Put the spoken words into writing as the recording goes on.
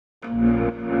I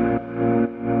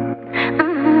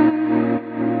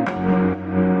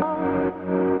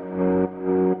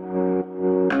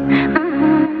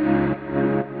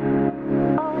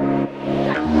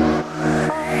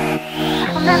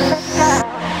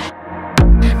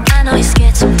know you're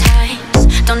scared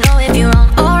sometimes, don't know if you're wrong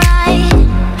or right.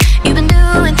 You've been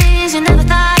doing things you never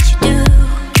thought you'd do,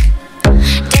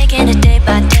 taking it day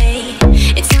by day.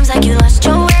 It seems like you lost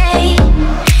your way.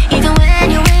 Even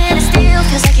when you win, it still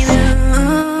feels like you lose.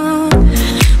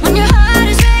 When your heart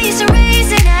is racing,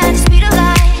 racing at the speed of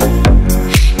light,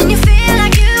 and you feel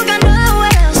like you got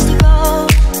nowhere else to go.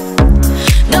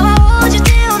 No, I'll hold you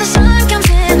till the sun comes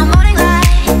in the morning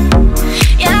light.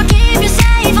 Yeah, I'll keep you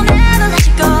safe, I'll never let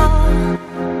you go.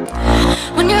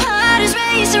 When your heart is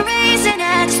racing, racing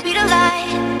at the speed of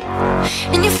light,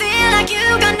 and you feel like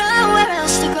you got nowhere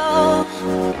else to go.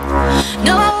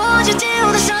 No, I'll hold you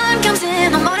till the sun comes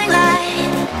in the morning light.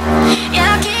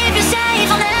 Yeah, I'll keep you safe,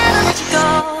 I'll never let you go.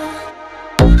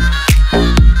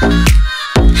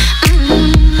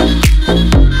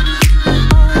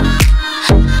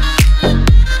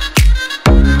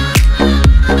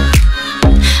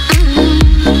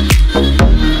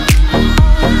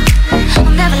 I'll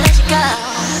never let you go.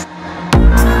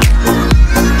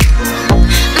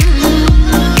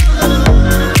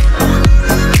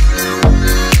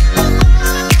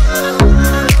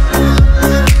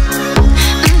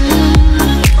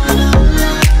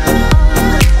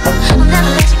 I'll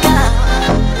never let you go.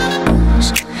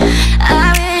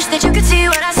 I wish that you could see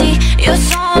what I see. You're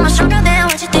so much stronger than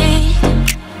what you think.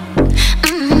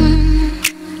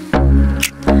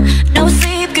 No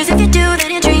sleep, cause if you do,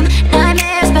 then you dream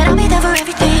nightmares, but I'll be there for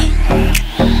everything.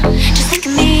 Just think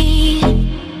of me.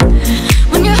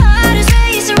 When your heart is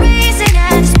racing, racing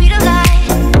at the speed of light,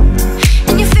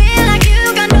 and you feel like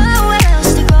you got nowhere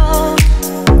else to go.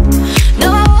 No,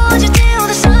 I'll hold you till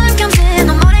the sun comes in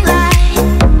the morning light.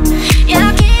 Yeah,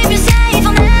 I'll keep you safe,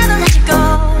 I'll never let you go.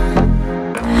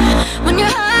 When your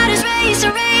heart is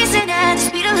racing, racing at the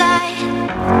speed of light,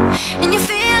 and you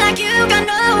feel like you got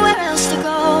nowhere else to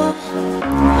go.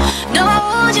 No,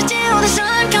 I'll hold you till the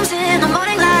sun comes in the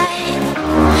morning light.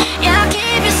 Yeah, I'll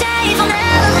keep you safe, I'll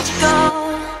never let you go.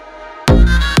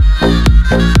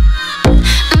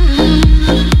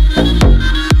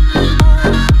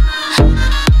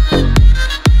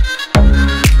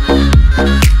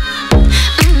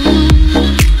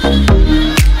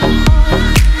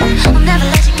 I'll never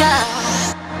let you go.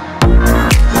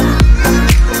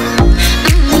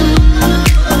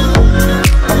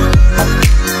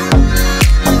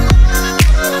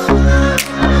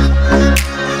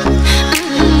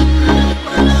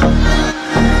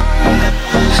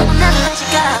 I'll never let you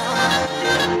go.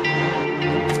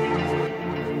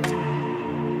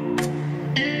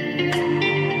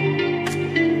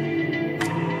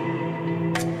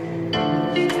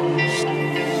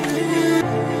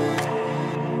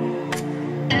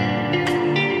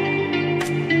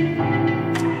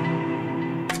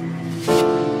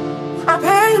 My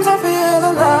pains, I feel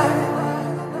alive.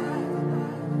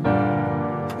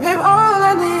 Maybe all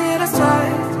I need is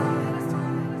time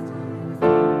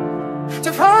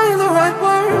to find the right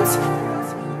words.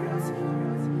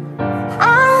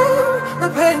 I'm a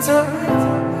painter,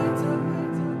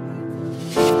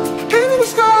 in the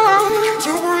sky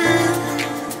to breathe.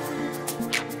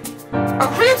 I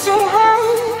reach so high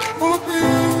for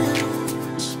peace.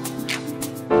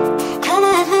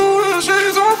 Colorful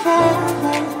shades of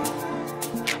purple.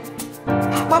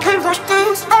 My paintbrush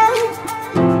thinks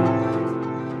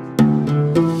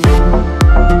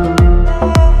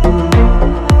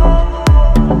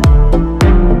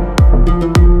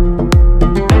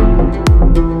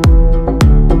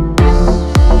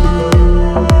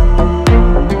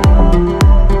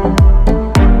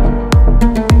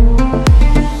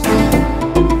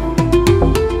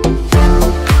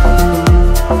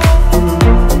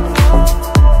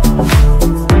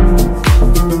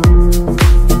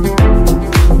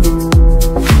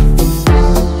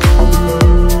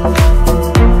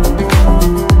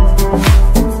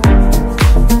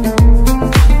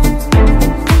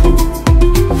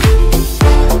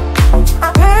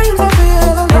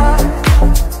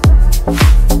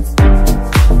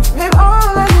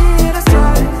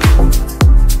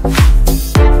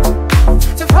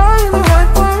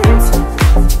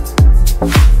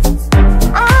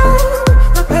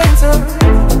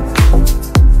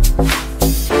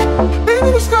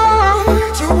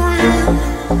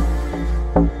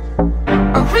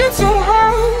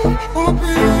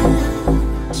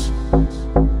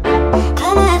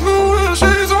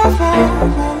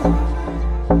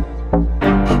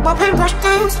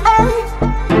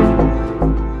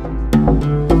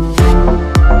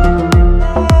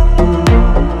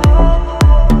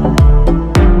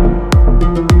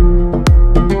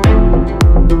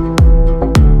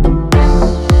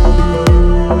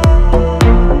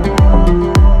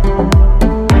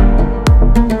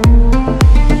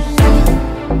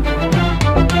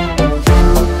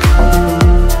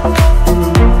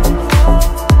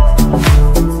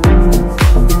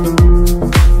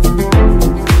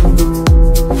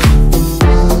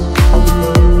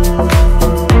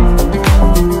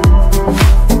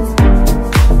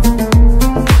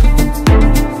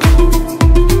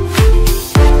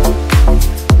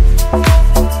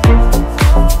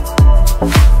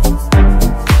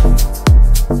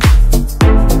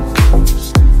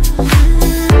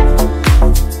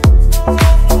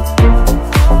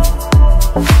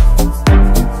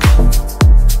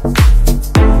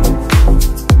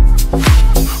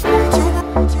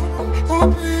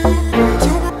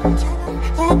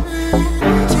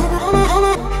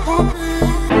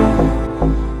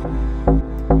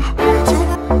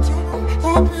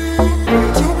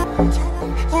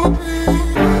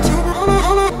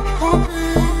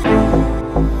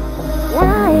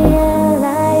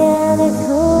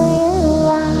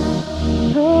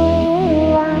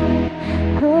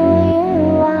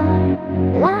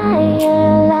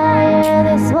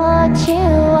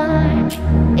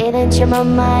Didn't your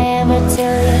mama ever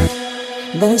tell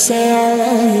you? Don't say I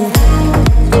love you.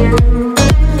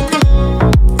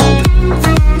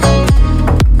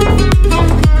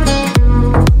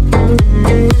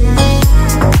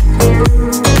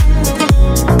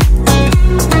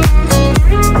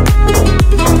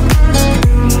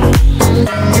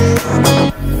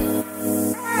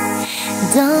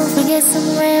 Don't forget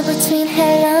somewhere between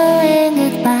hello and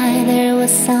goodbye there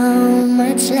was so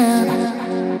much love.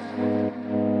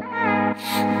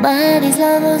 But his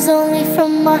love was only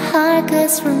from my heart,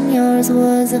 'cause from yours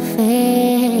was a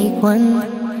fake one.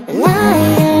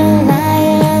 Liar,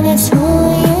 liar, that's who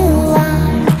you are.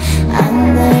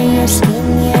 Under your skin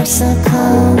you're so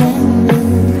cold and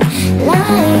blue.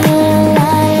 Liar,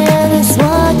 liar, that's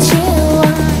what you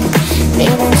are.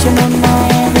 Didn't your mama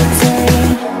ever tell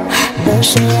you? Don't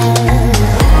say I love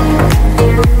you.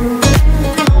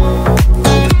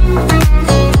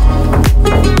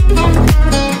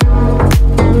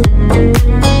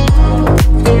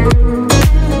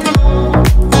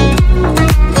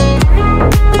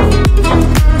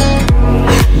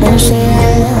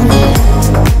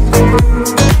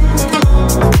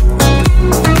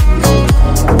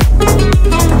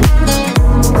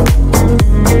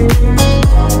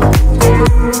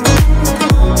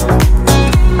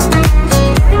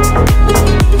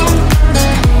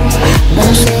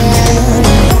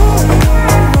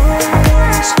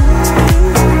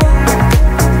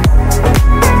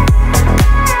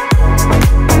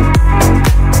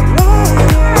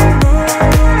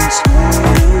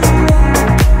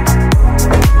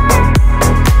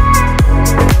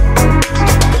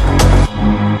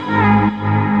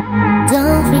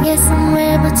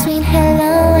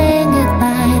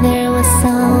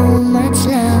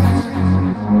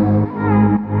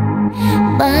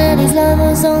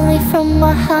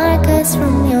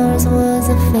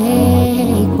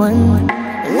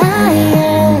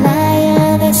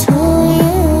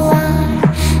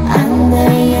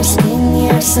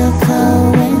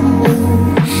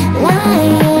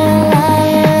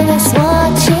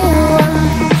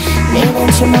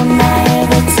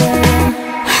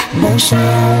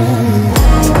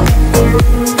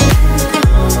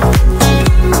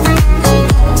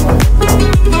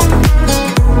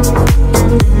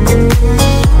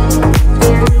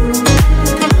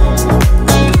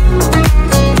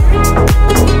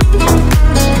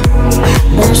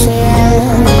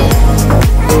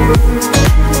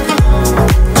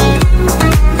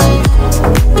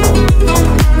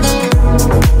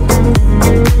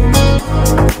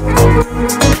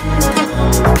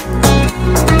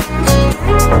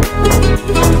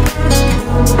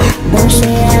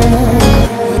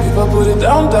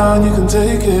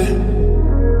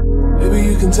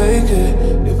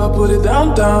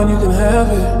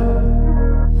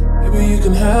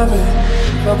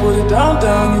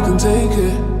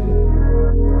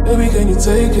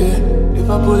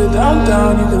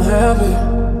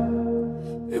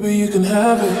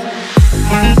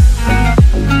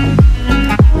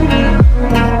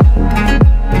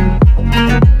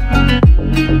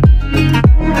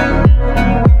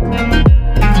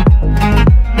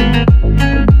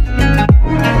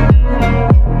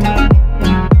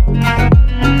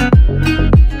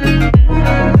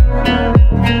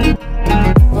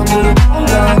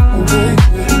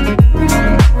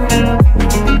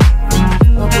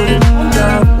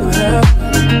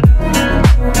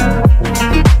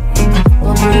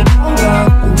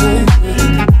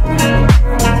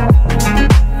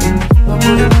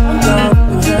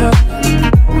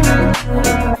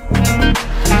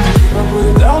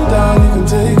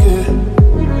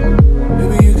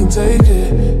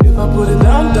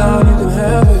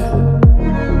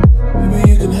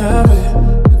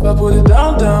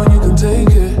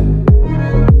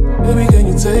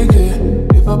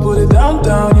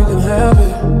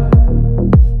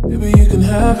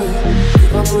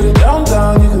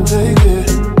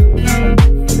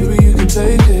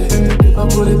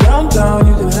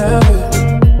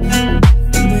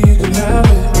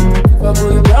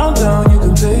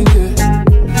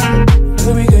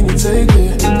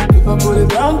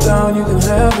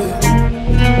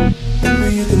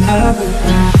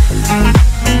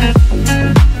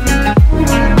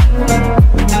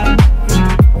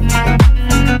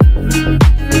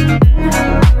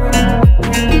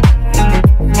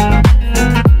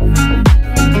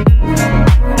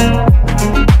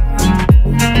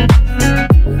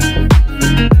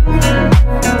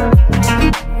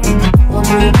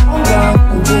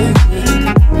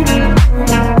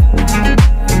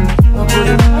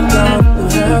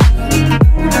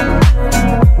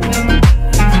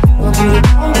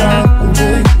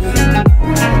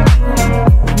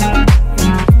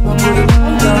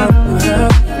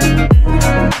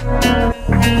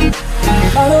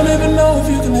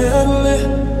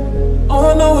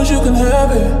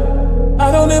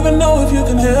 I don't even know if you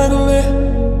can handle it.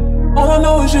 All I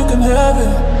know is you can have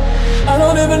it. I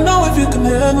don't even know if you can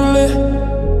handle it.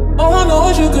 All I know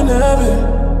is you can have it.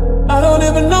 I don't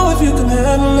even know if you can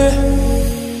handle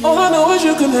it. All I know is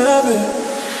you can have it.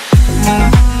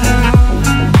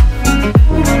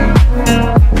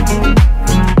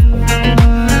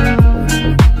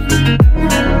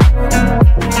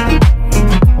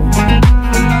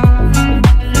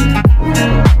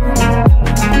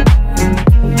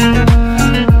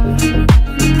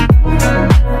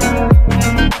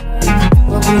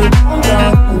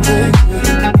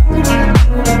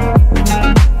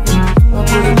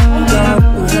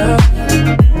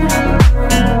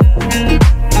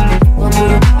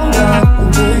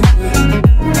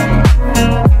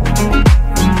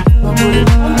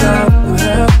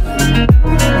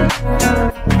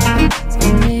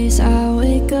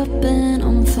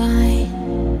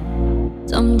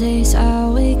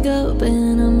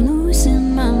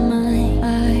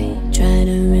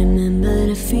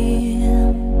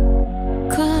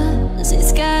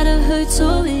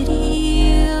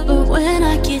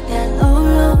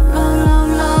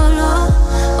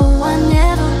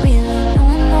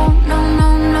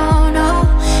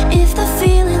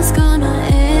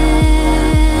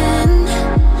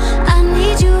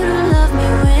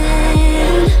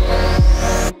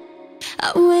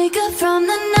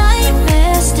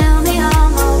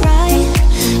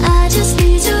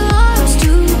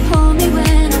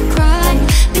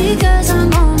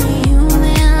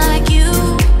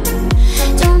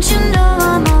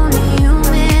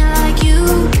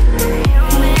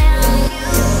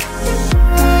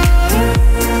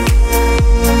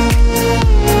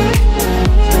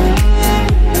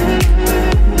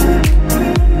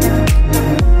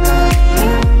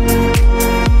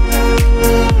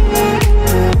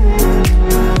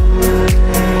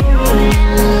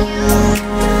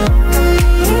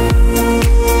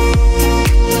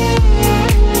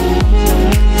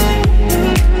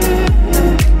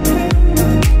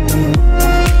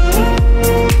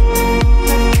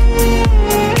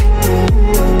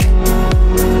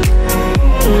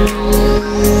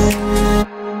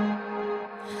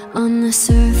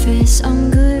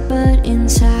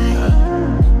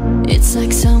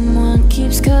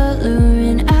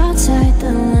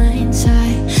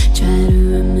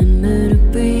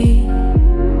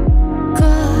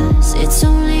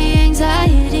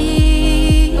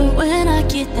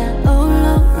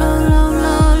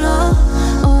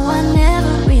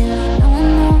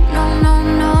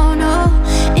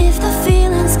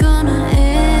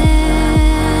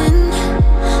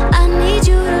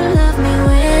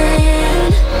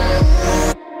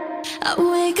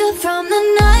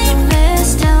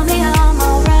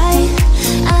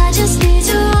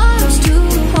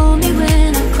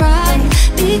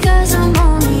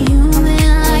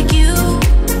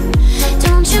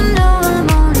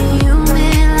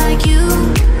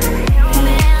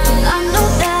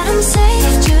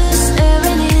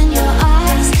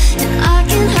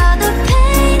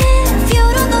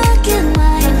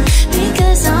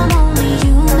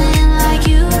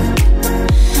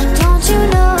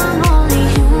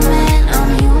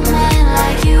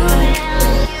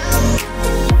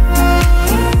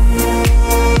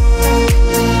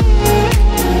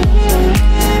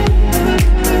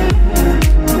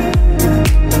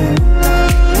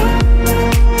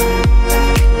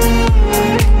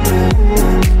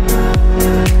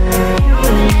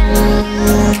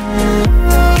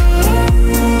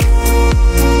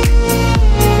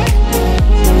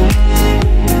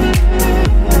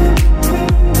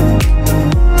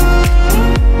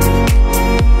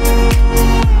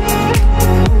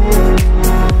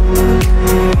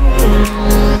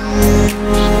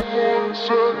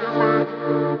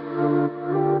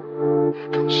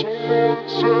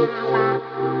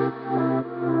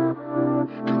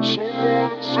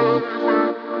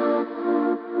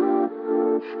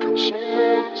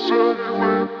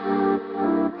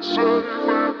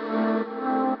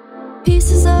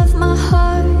 Pieces of my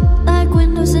heart, like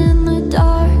windows in the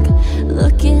dark,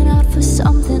 looking out for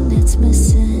something that's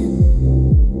missing.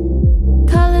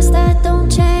 Colors that don't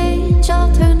change,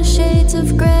 I'll turn to shades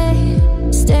of gray,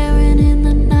 staring in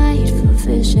the night for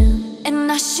vision.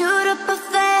 And I shoot up a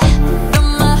flare, throw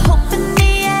my hope in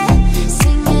the air,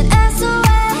 singing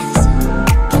SOS.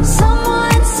 Can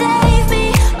someone save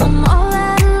me? I'm all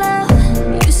out of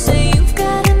love. You say you've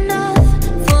got enough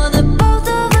for the both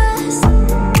of us.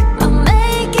 I'll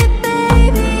make it,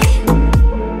 baby.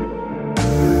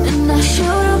 And I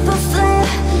shoot up a flare,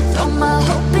 throw my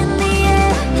hope in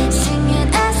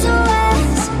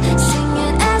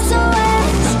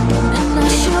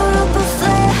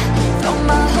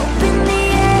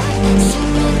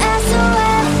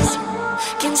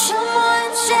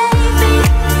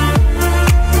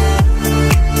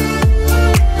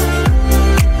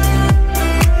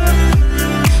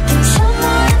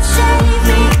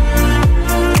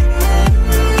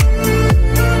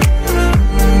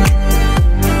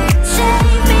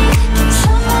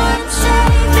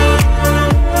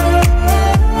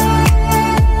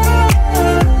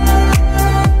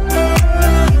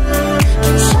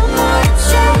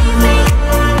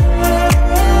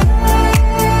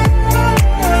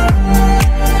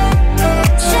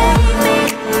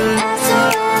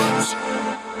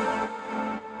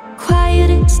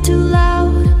it's too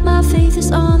loud. My faith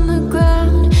is on the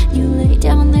ground. You lay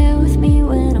down there with me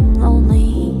when I'm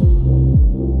lonely,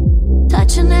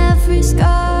 touching every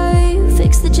scar. You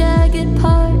fix the jagged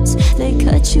parts. They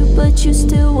cut you, but you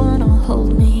still wanna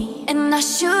hold me. And I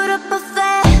shoot up a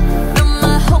flare from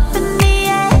my hope in the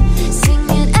air,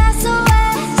 singing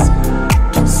SOS.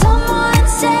 Can someone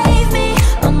save me?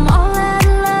 I'm all out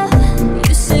of love.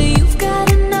 You say you've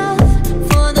got enough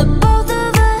for the both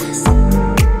of us.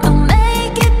 I'll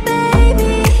make it,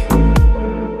 baby.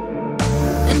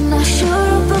 And I shoot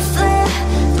up a flare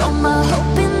from my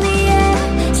hope in the air,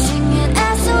 singing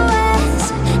SOS,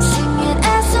 singing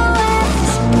SOS.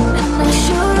 And I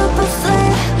shoot up a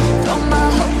flare from my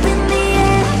hope in the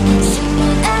air,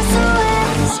 singing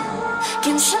SOS.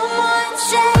 Can someone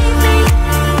save me?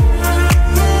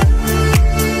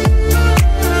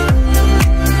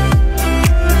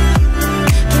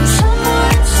 Can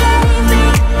someone save me?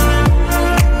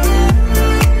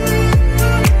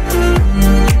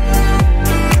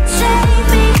 Save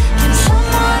me. Can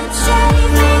someone save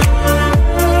me?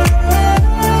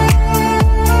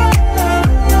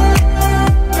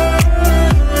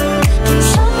 Can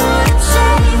someone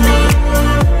save me?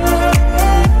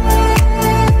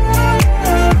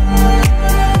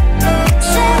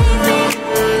 Save me,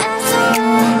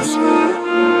 SOS.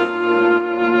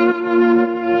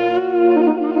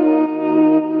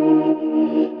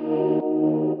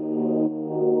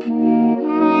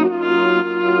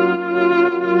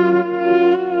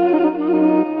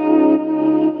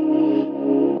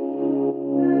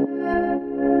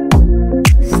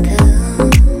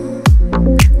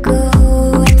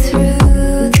 Going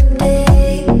through the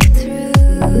day,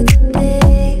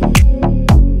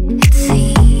 it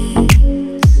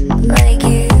seems like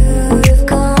you've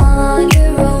gone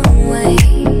your own way,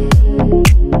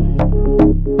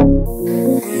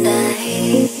 and I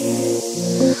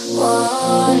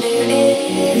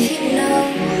wonder if you know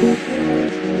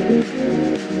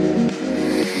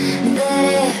that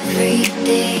every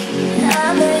day I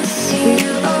miss you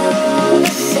all the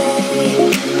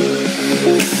same,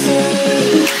 the same.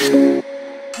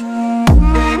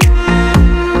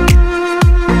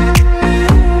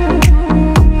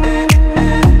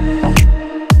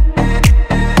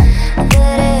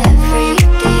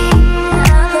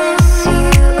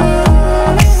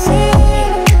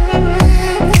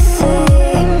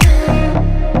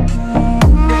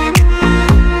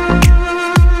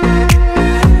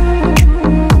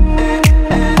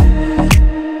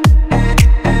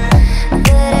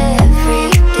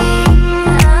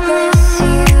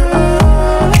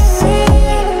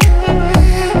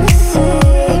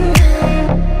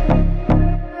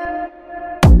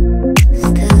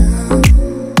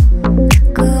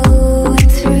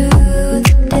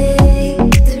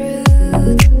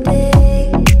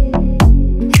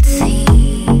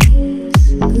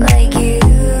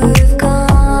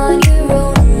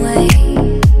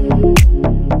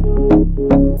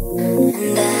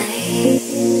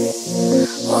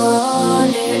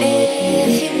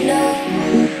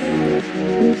 That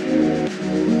every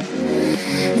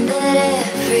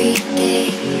day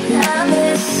I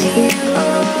miss you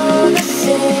all the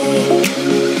same,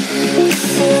 the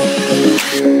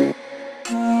same.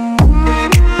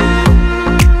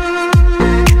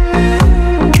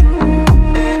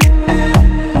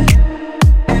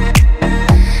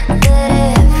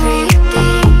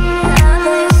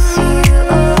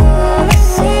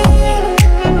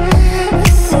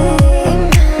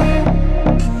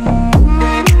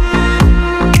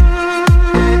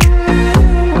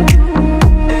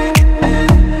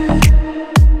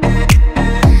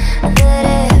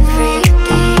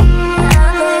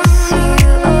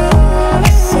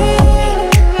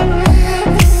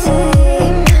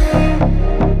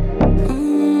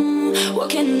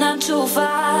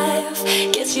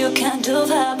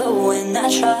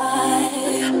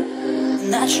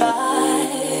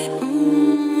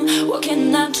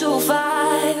 Working 9 to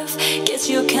 5, guess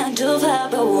you can't do that,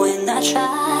 but when I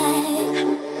try,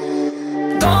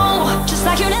 go, just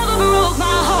like you never broke my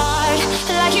heart,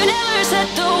 like you never said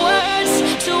the words,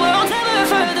 two worlds never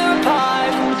further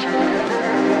apart.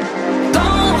 Go,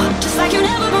 just like you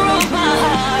never broke my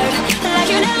heart, like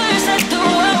you never said the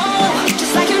words,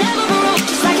 just like you never broke,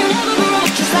 just like you never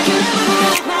broke, just like you never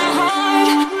broke my heart.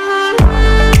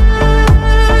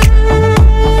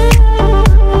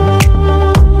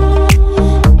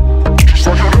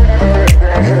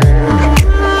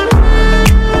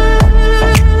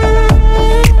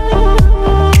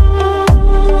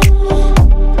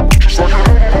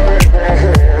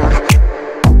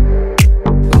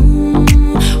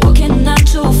 Working 9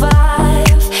 to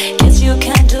 5, guess you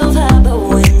can't do that, but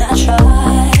when I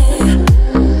try.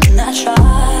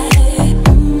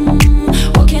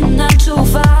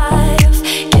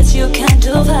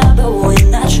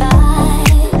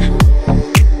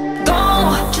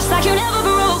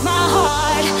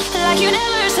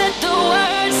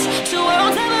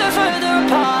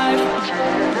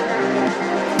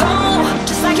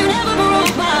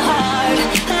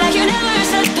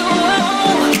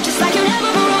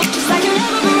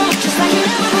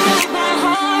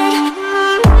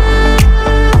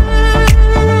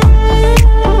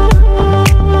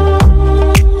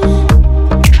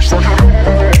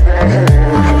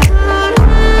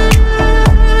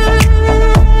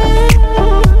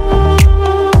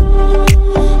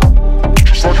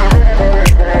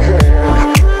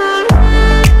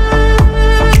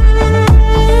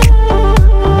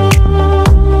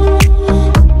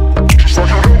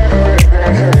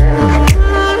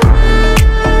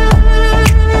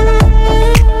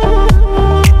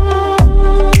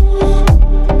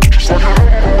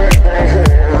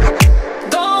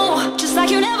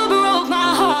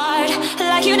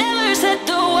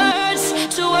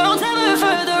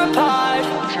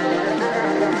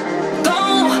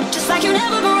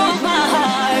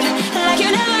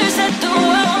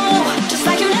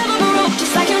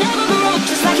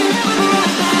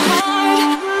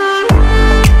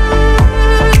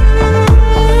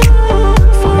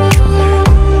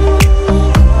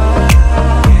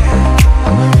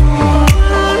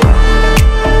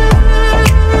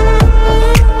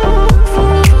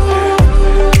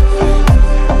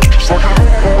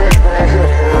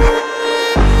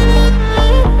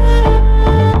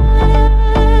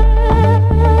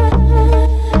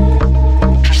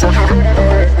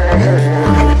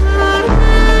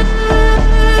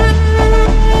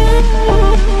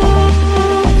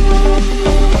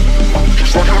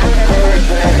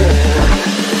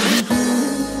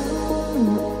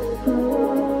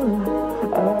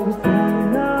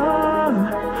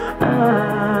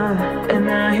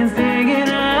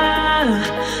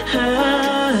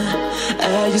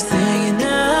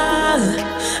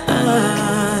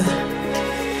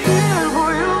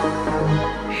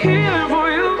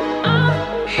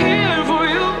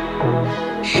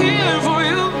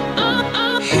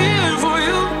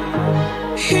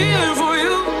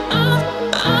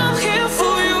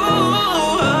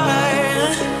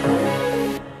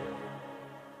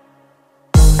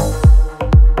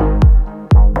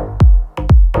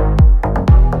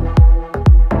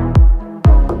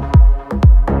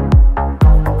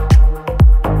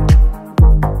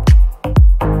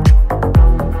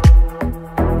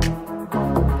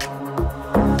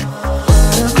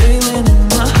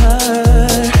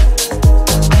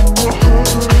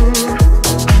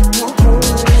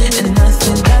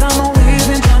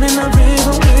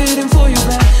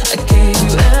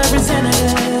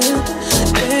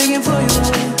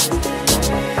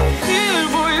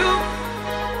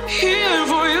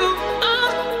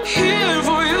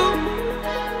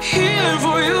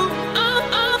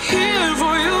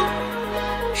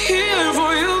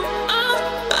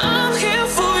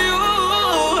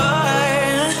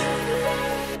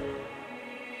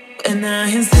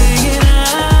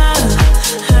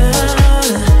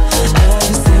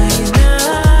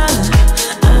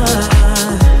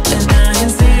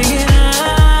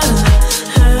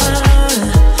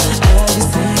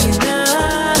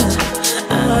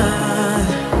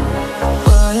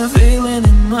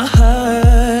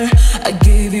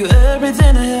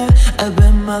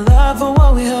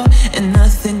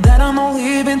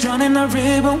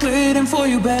 waiting for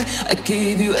you back. I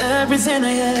gave you everything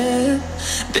I had,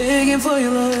 begging for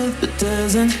your love, but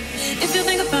doesn't. If you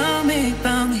think about me,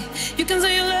 you can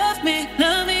say you love me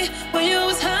when you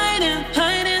was hiding,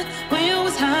 when you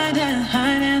was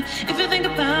hiding. If you think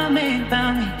about me,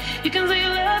 you can say you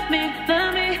love me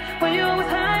when you was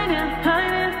hiding,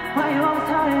 when you was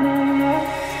hiding. Yeah.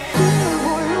 Here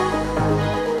for you,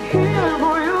 here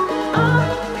for you,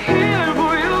 here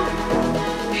for you,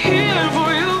 here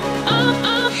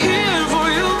for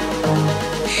you,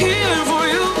 here for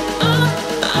you,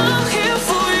 I'm here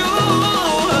for you.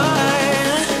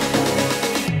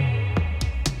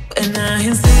 And I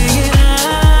can sing it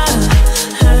out,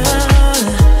 I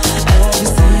can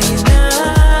sing it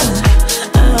out,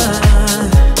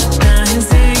 I can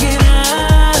sing it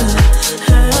out,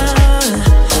 I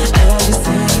can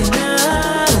sing it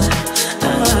out.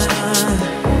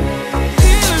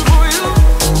 Here for you,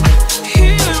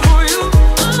 here for you,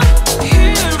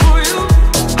 here for you,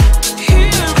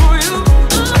 here for you,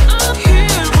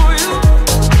 here for you,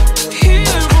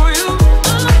 here for you,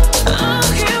 I'm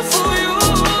here for you.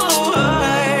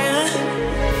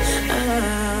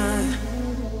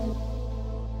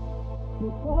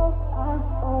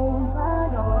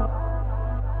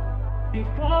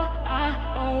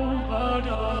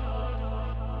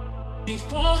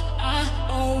 Before I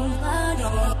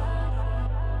overdose,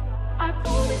 I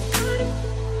told it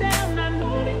down, I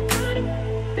know it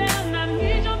down, I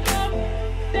need your love,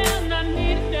 down, I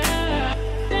need it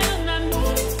down, I know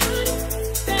it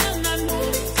down, I know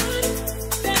it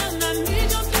down, I need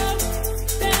your love,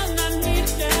 down, I need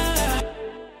it down.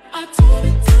 I told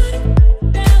it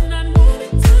down, I know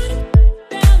it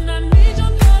down, I need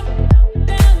your love,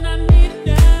 down, I need it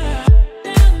down,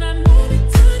 I know it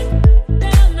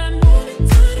down, I know it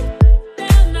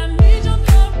down, I need your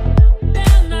love,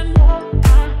 down, I know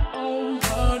I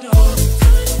overdose.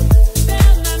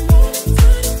 Down, I know it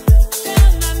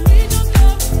down, I need your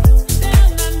love,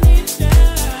 down, I need it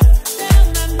down,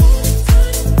 I know it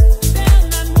down,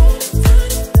 I know it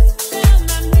down,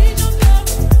 I need your love,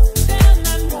 down,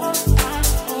 I know I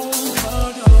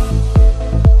overdose.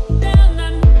 Down, I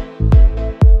know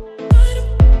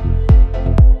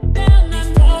down, I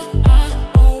know I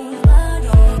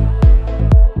overdose.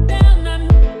 Down, I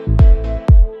know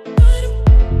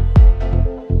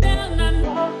down, I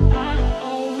know I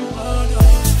overdose.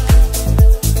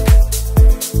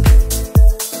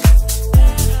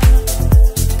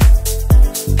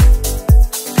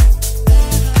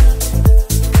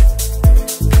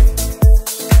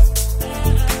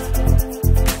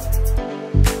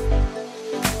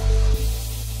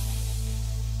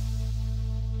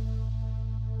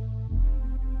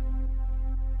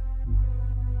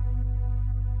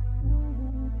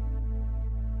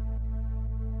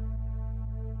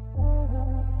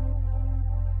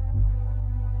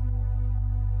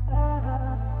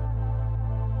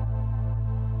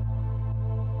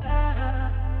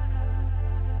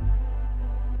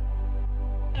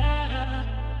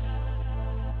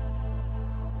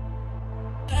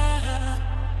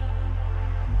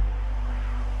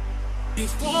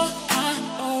 Before I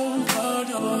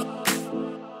overdose,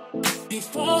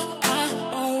 before I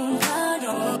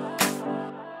overdose,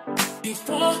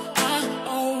 before I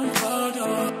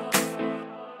overdose,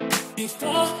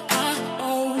 before I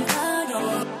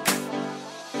overdose,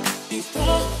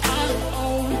 before I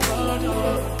overdose, before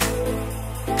I overdose,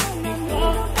 down, I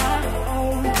know,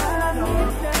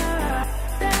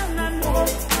 down, I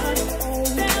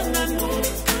know,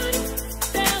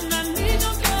 down, I need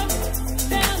your love,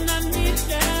 down, I need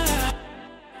that.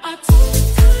 I told it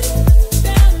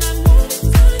down, I know,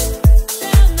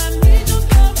 down, I need your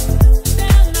love,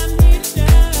 down, I need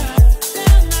that.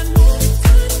 Down, I know,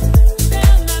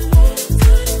 down, I know,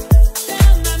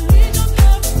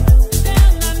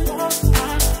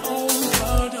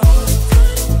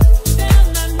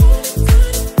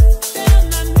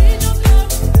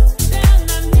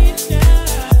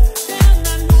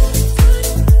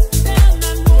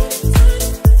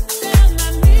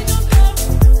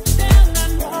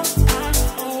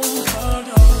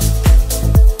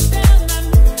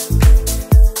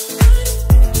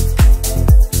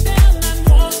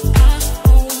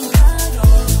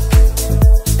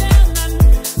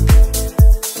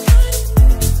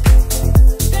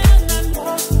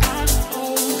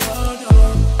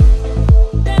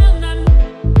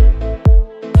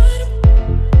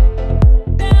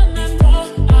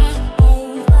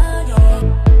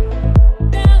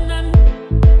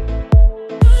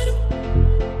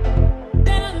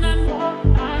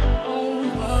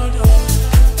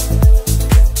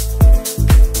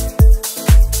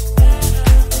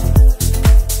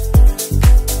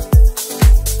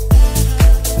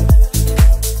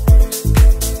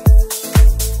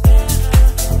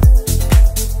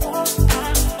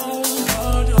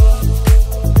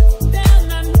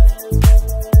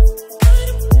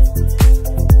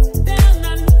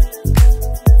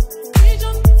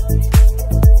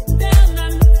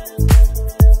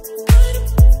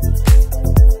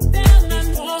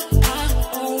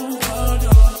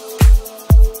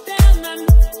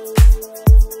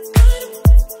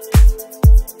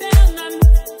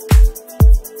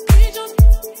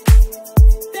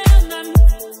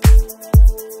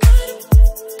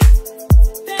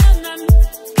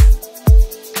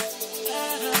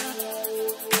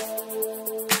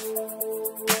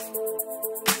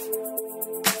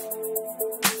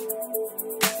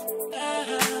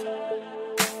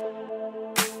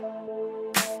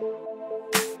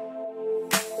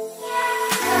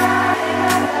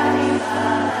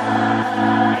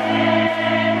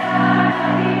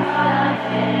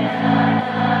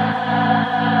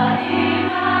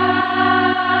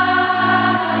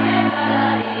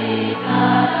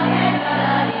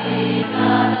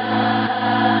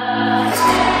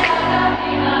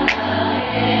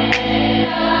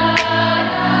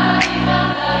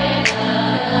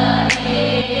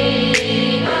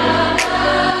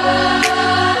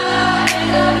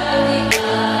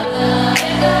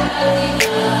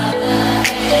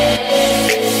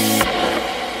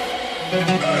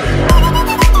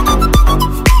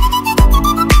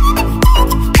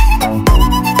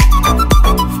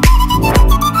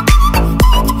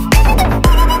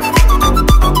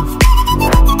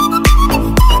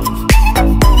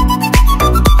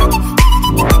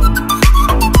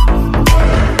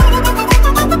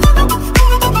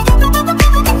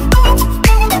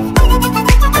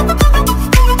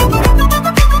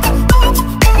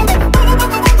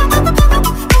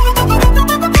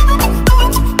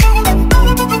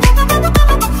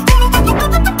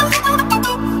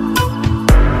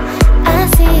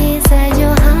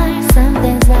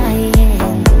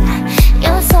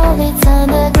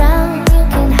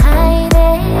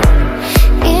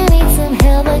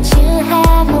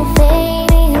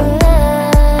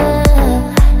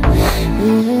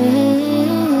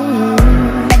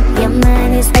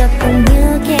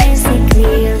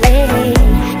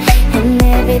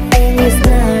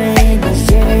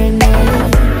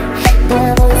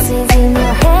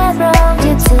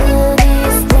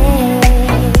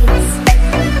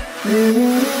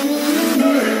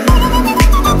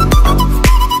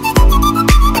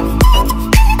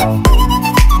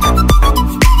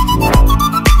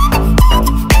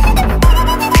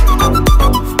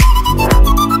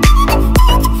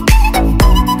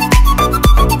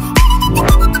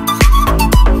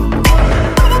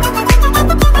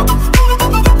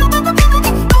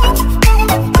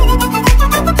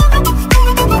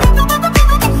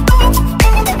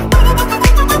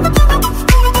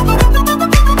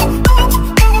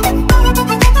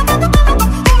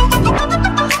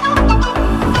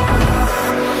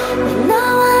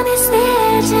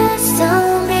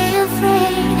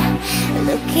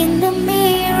 the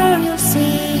mirror, you'll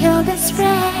see your best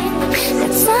friend.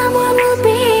 That someone will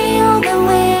be all the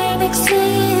way next to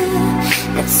you.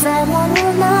 That someone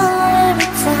will know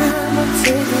every time what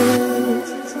to do.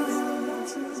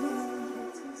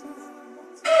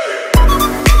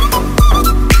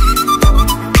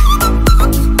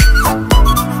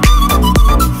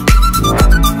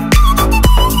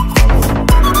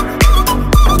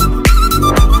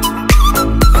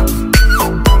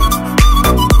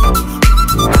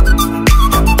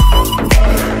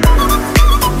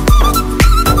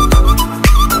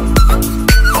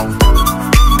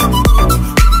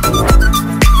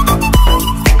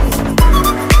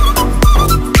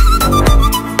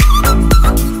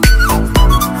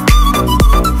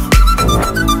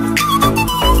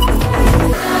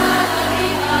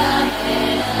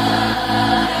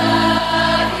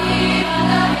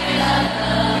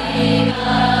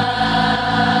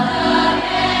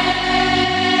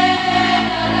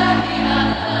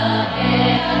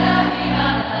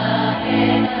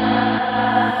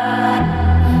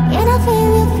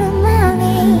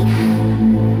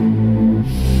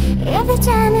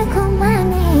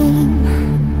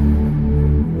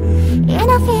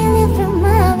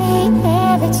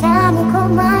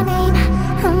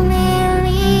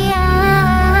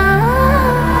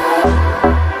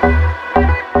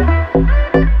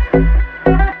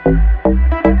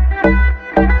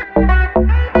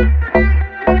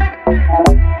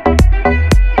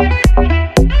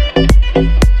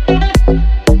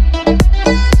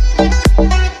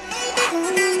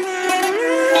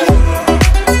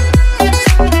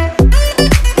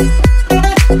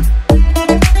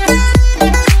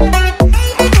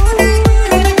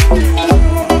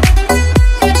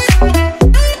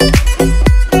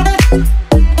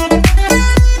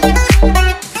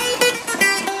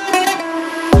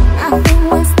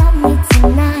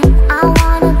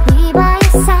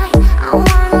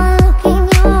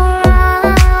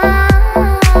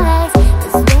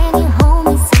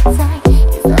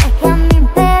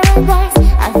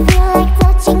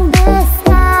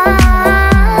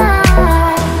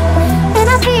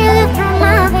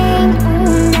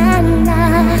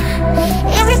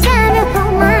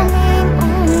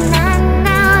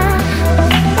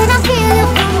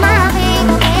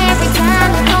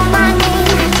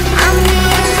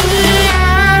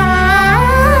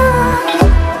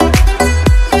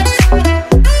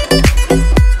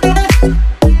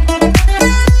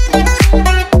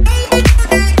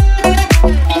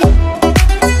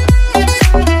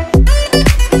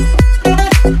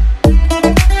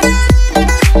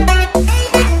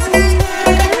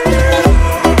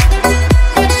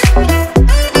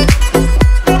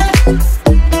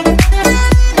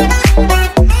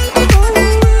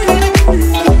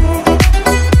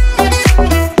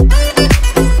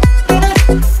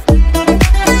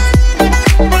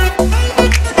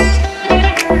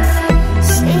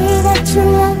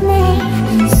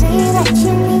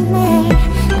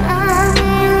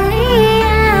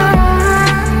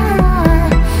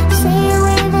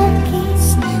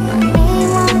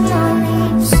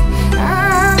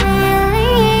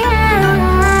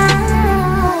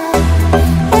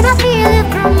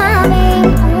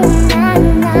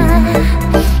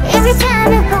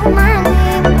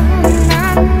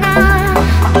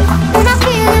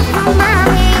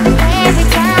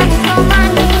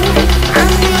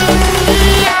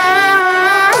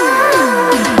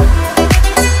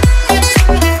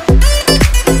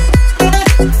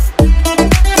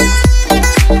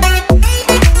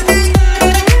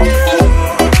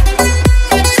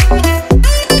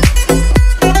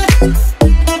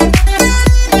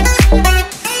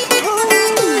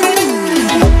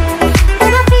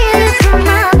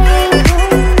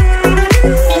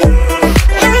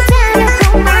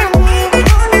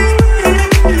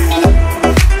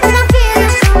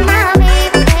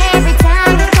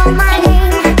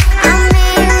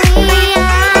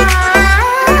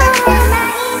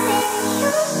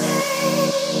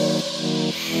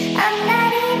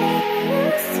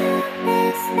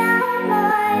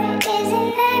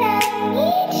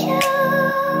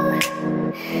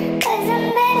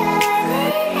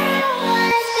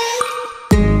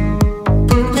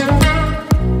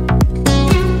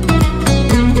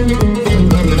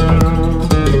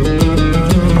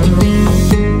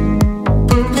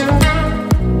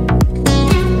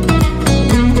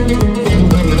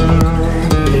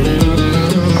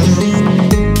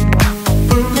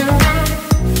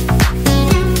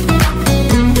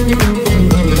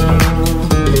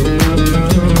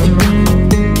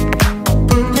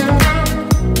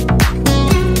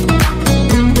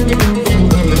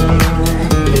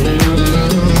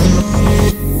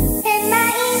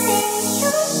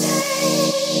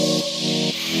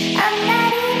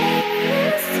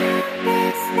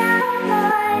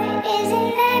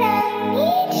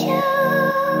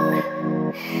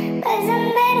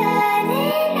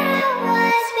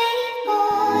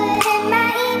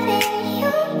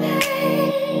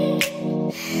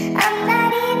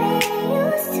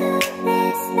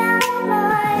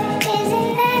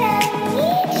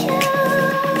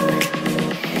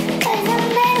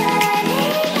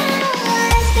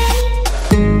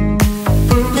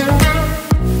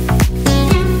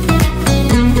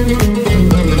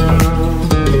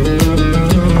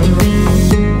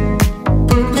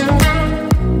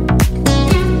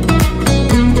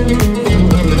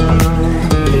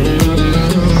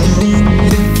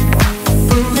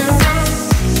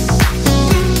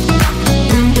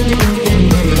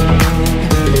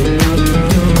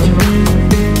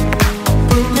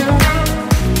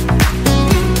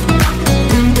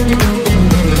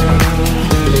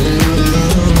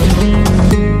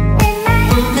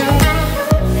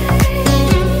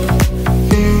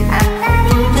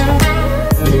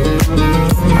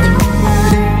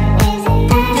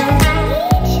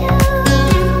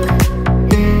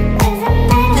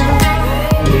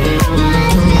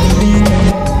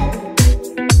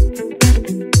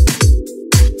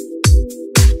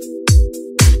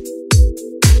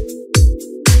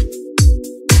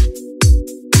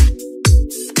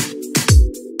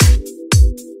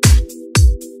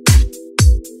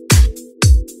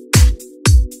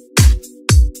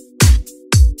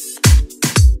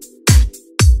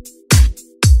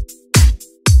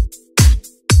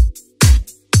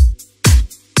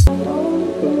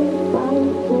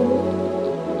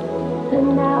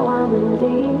 and now I'm in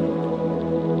deep.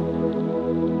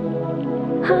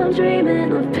 I'm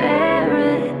dreaming of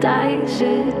paradises,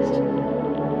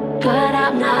 but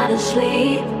I'm not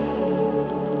asleep.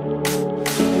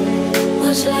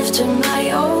 Was left to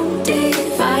my own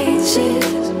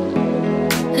devices,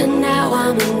 and now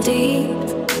I'm in deep.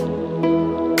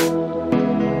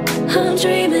 I'm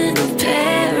dreaming of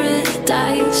paradises,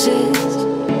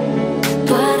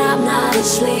 but I'm not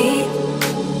asleep.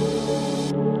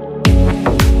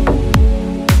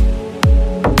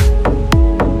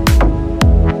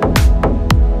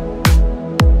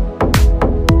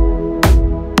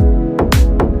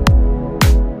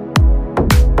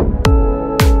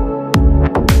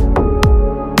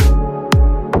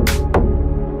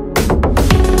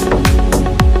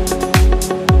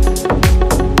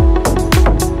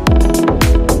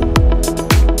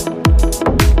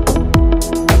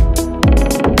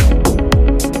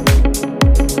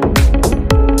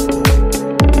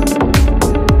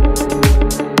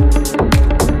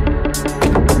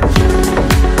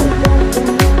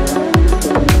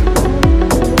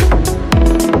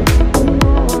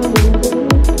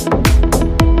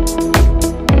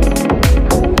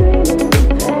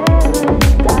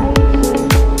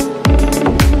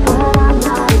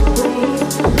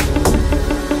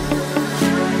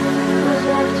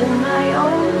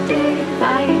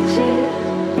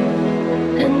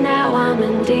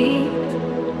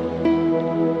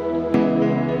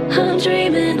 I'm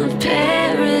dreaming of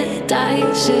paradises,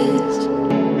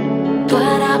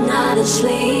 but I'm not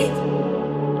asleep.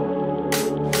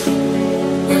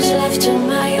 Was left to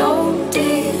my own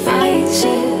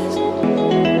devices,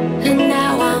 and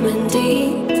now I'm in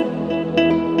deep.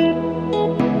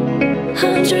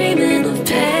 I'm dreaming of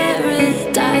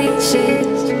paradises,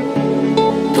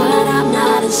 but I'm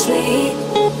not asleep.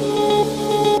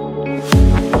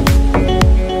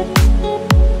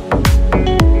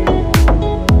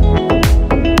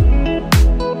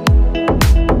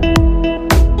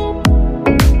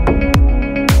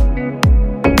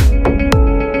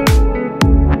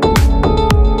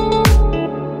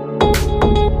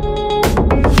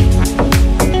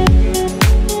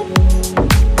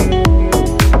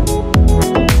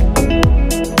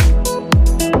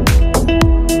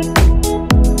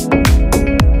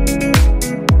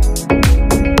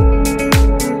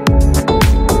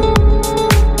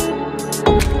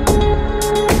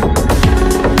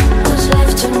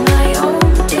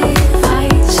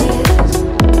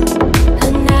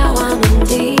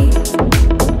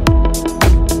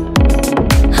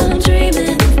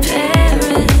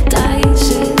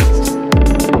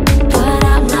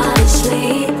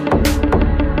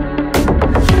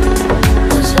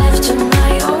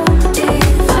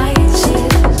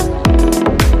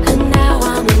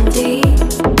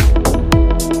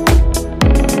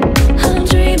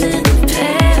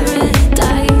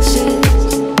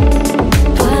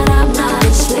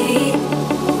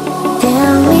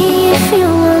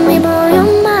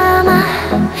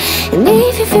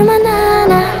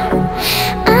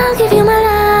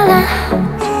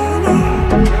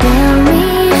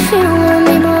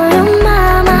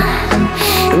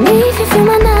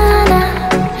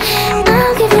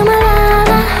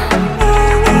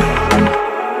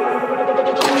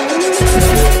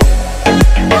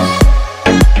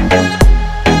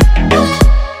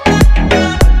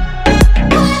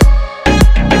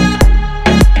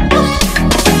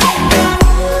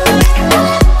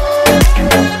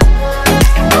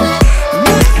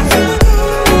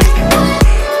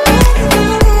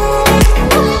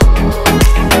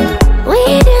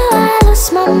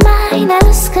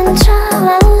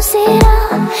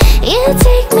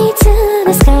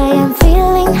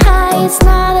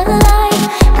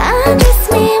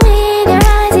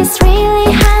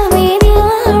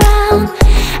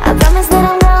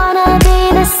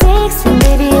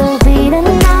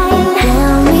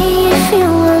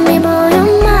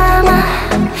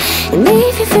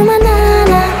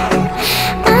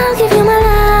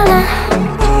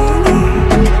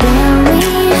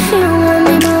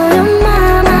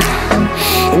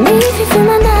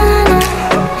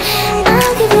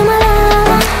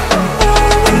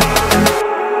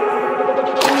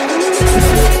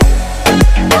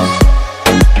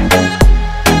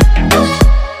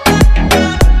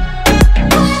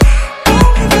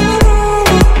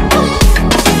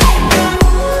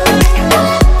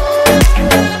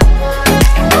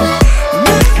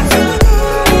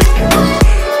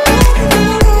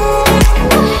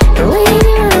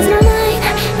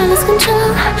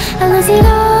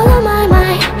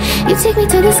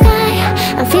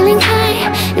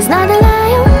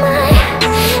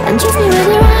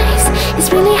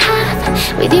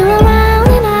 With you around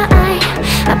and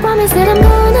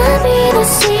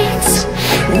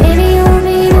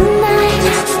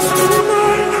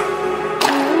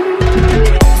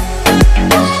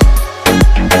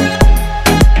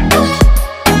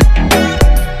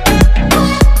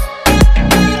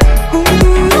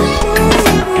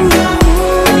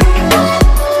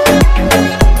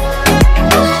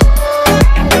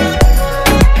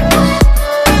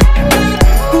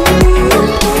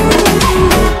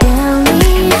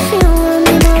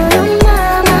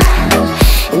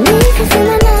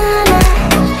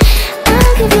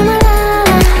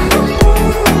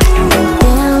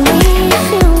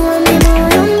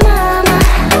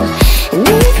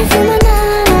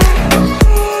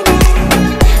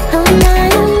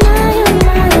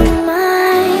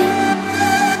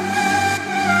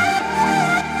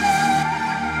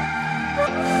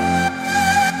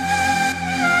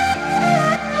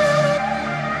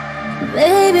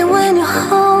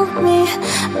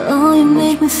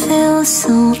me feel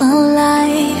so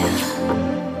alive.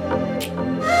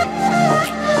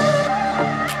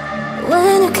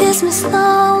 When you kiss me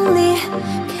slowly,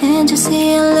 can't you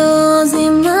see I'm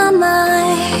losing my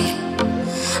mind?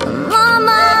 My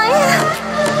mind.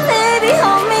 Baby,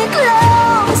 hold me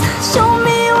close, show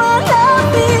me what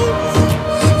love is.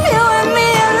 You and me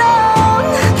alone,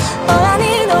 all I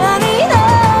need,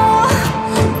 oh.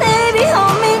 Baby,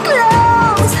 hold me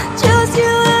close, just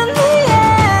you and me,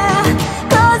 yeah.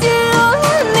 'Cause you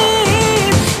and me,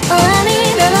 all I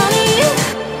need,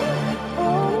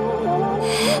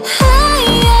 Hey,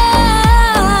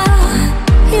 yeah.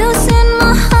 You set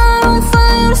my heart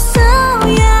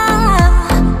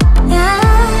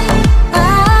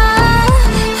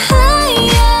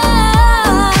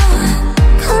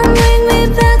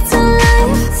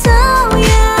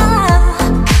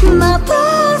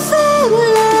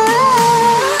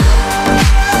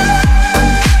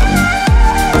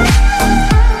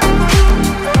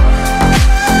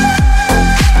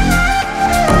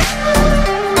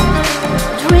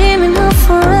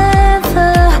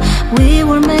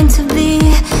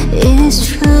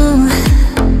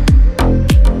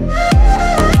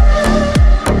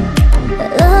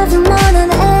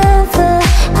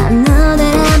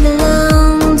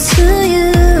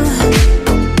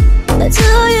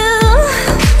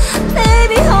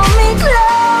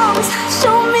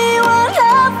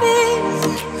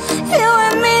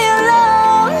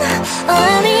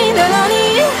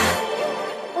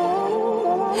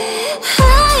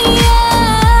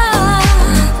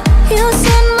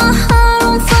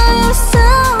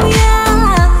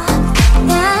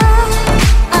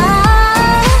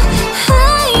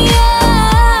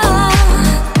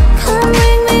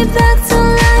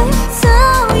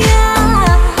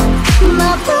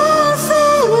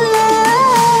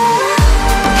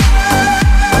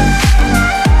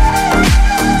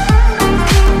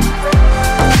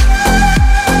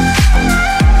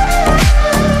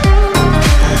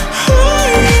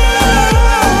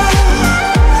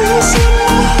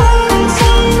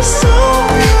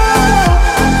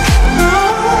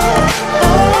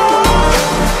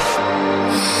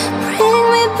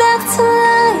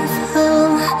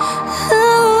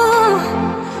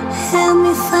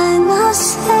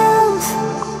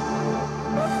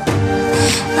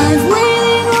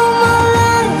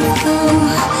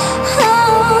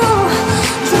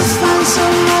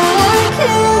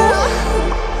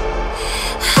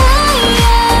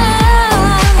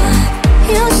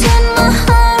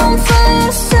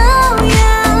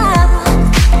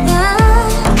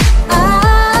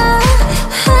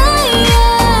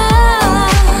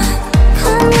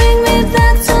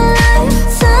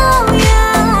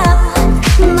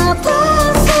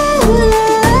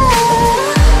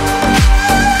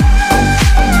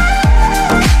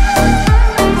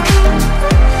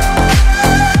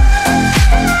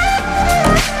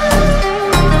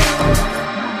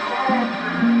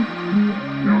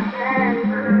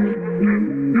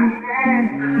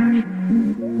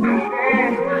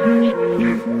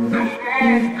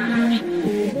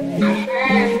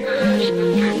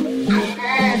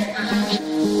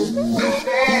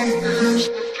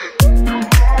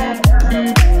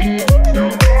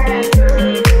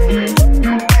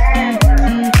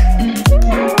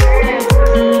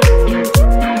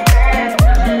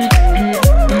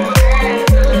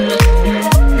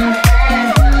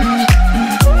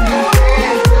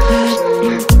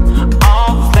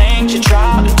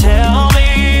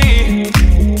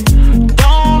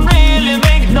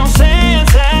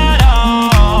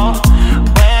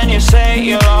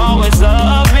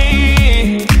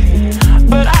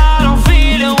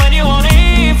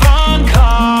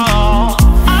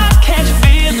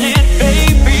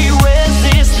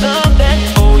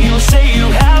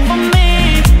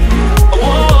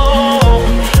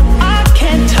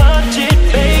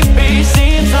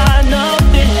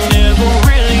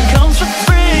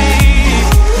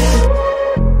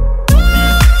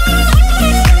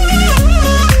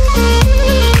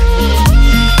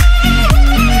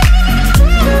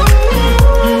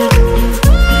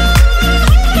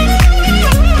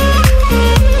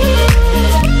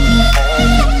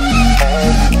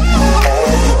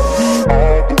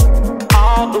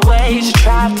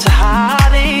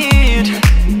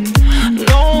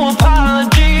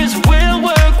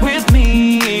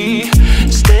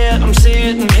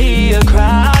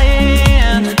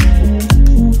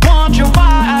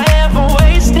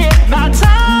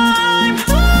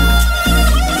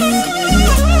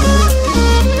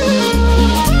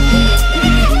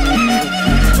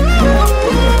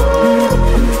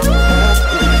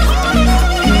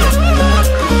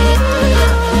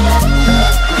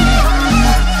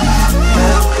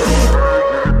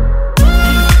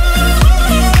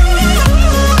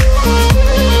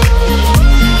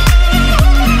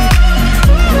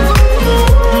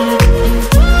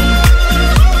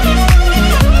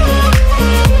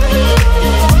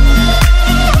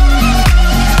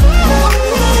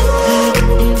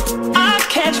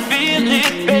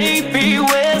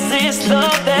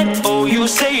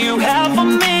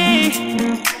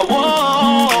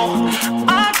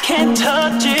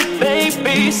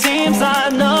baby. Seems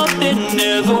like nothing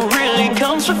ever really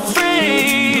comes for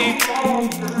free.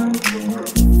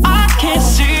 I can't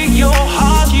see your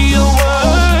heart, your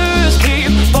words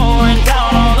keep pouring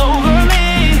down all over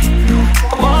me.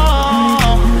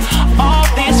 Whoa, all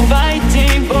this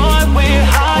fighting, boy, we're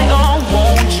high on.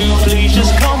 Won't you please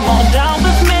just come on down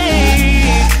with me?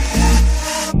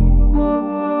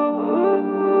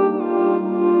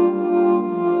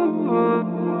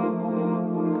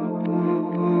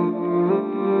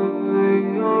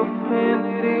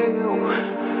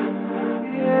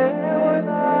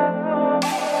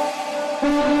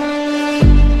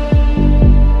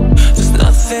 There's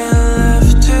nothing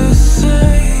left to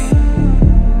say,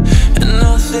 and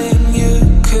nothing you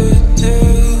could do.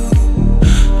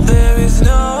 There is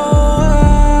no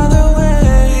other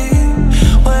way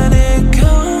when it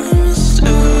comes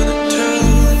to the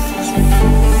truth.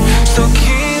 So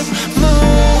keep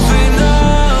moving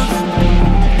on.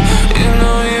 You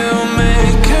know you'll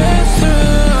make it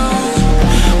through.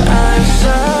 I've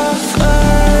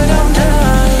suffered, I'm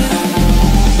done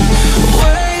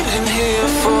waiting here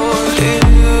for you.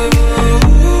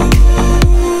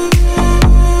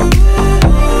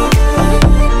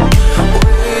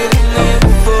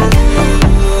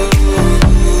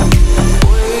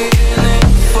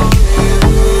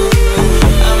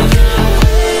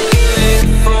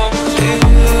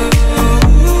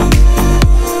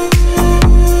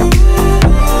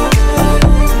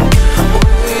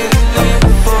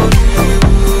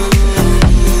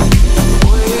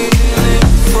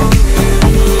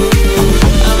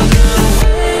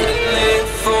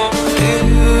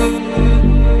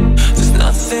 There's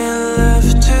nothing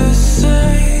left to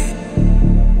say,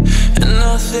 and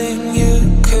nothing you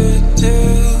could do.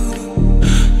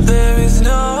 There is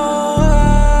no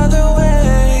other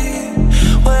way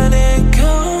when it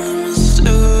comes to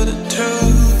the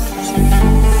truth.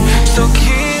 So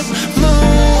keep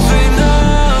moving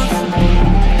on.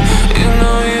 You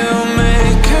know you'll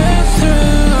make it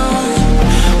through.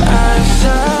 I've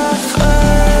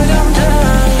suffered, I'm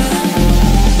done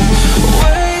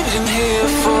waiting here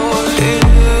for you.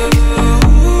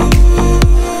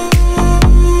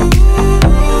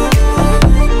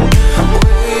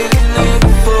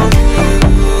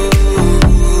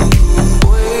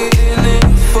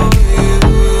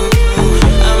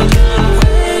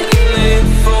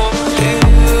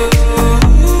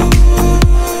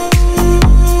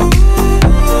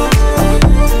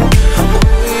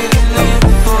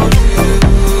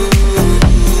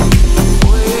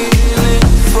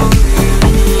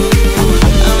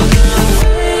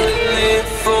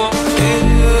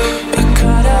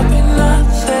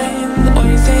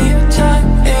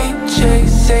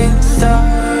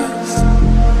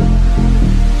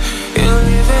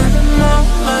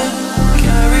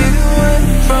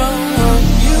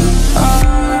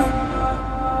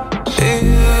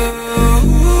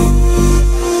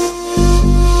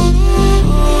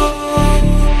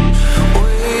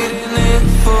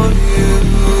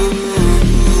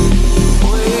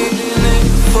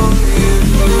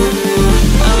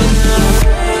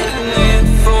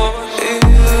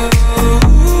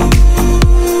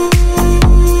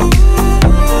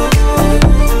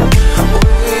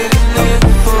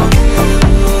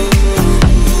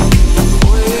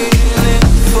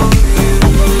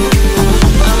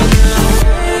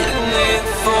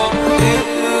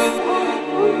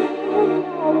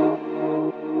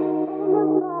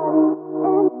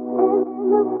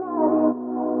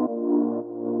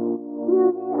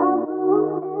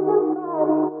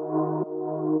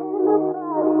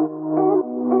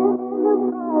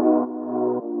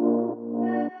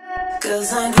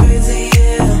 Cause I'm crazy,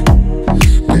 yeah.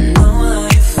 I know how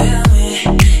you feel me.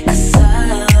 Cause I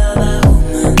love that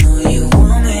woman. Know you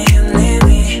want me, you need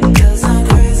me. Cause I'm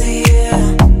crazy, yeah.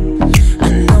 I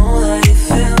know how you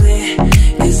feel me.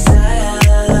 Cause I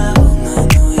love that woman.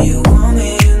 Know you want me,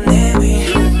 you need me.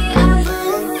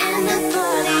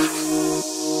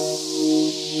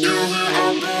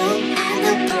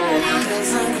 Cause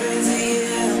I'm crazy,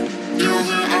 yeah.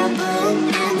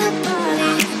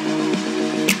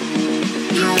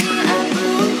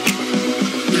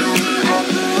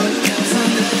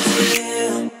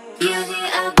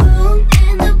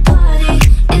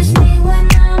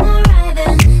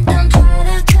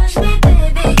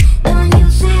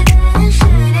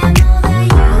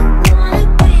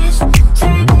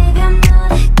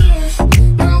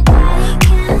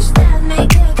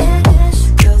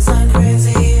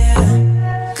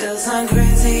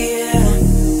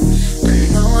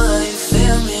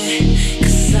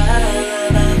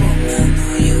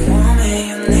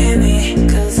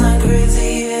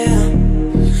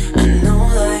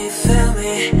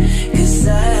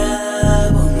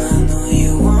 desire, but I know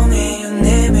you want me, you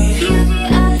need me. You're the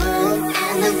apple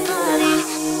and the body.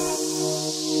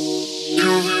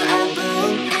 You're the apple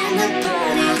and the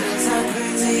body. Cause I'm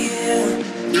crazy, yeah.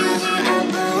 You're the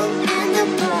apple and the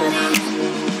body.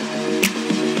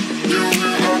 You're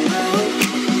the apple.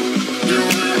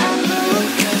 You're the apple.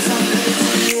 Cause I'm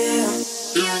crazy, yeah.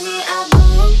 You're the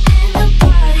apple and the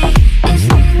body. It's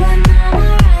me when I'm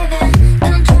arriving.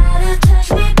 Don't try to touch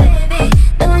me, baby.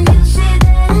 Don't you see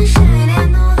that I'm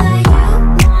shining? Know that you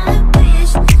want a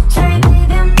piece. Sorry,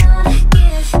 baby, I'm not a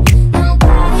gift.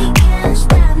 Nobody can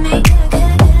stop me.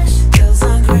 Cause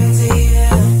I'm crazy,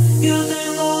 yeah. Yo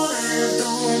tengo esto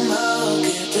mal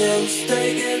que te gusta y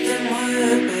que te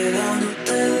mueve, pero no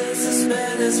te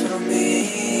desesperes por mí.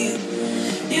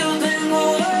 Yo tengo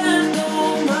esto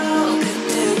mal que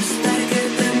te gusta y que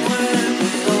te mueve,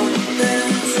 pero no te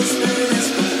desesperes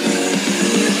por mí.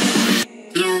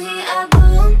 You're the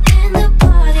apple and the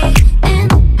body.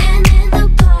 And in the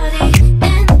body.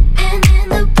 And in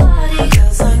the body.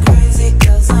 Cause I'm crazy,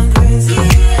 cause I'm crazy, You're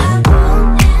the yeah. apple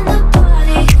and the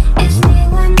body. It's me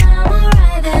when I'm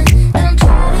arriving. Don't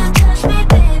try to touch me,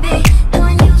 baby.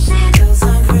 Don't you see that? Cause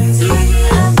I'm crazy, You're the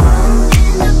yeah. apple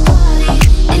and the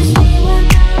body.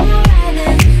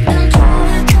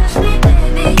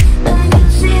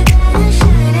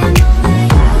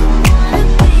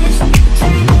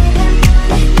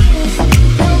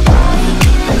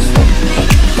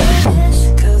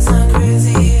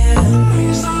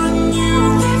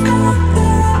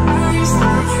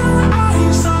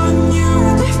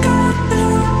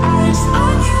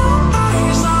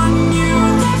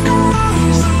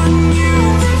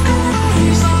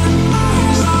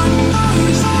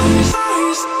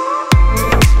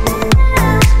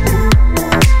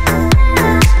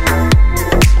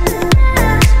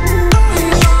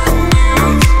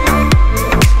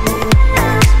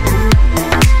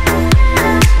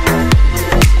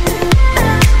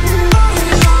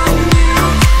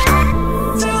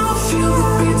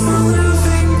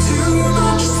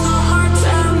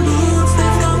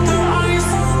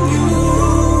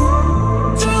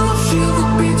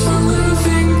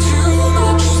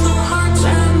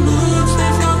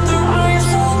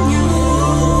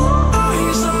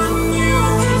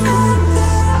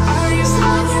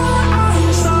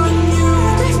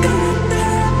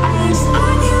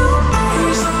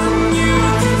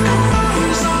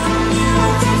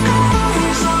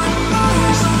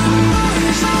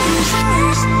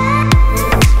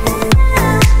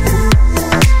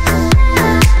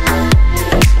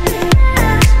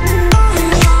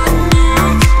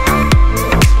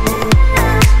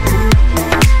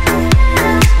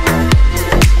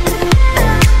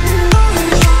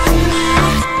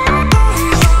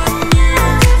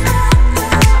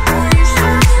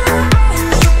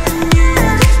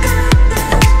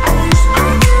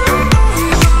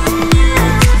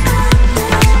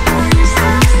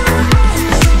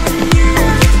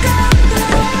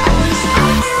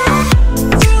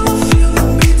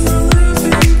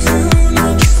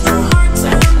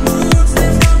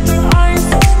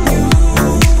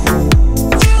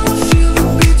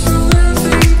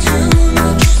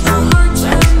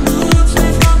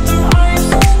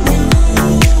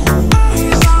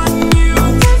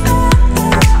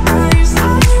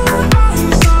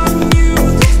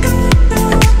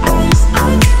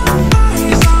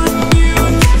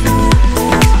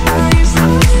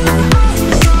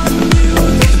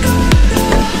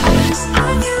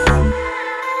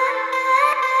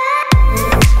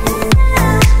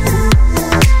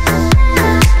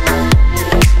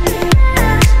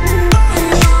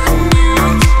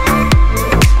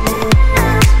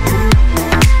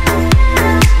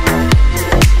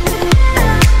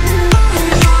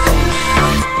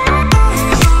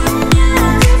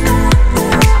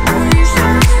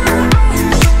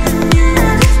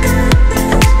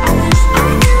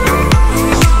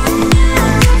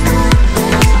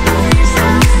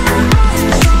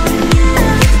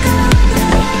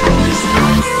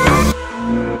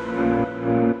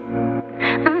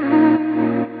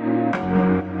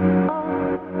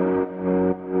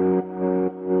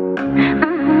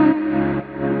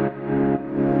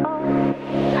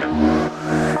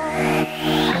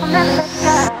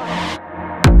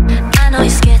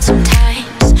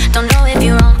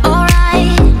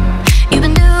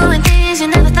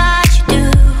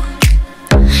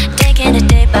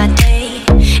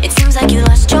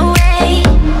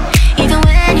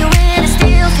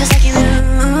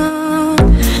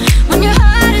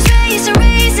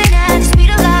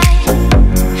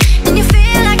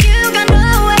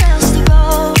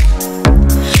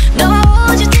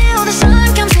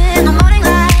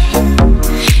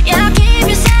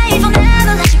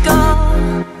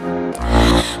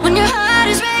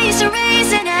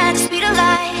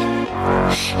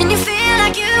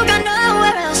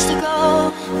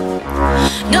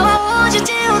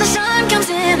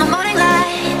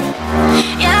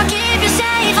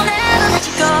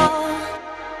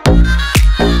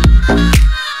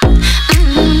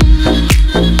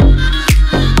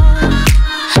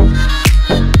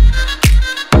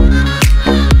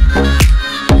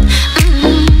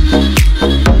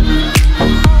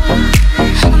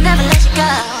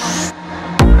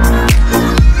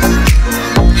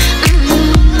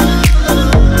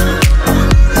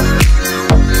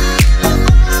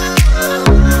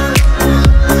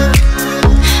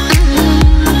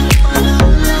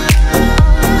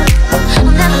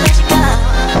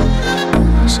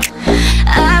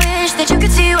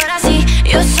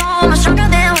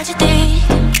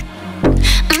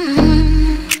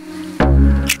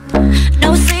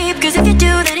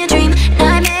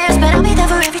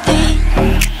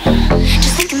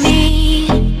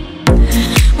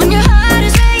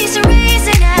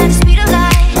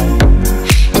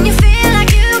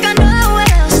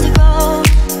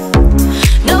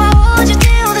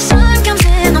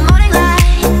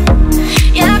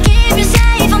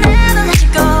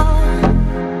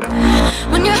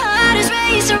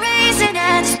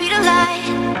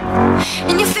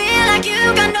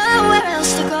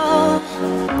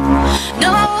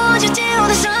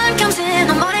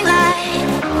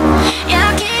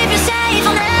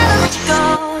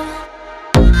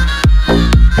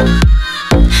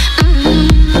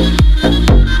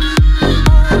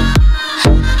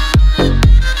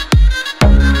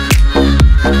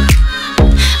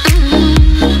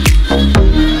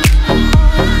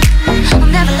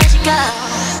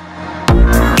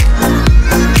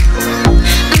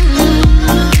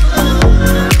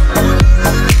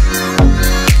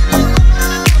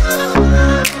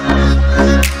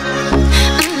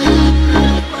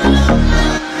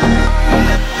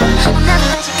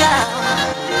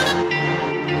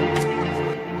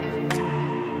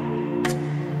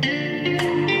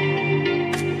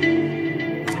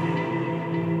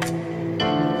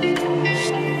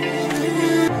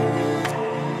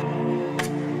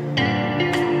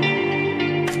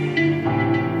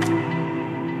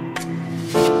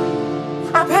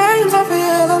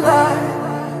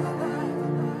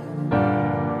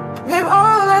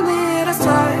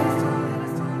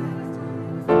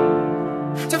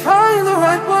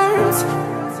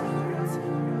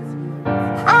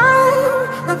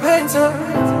 painter.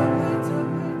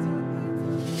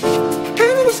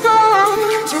 In the sky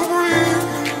to breathe.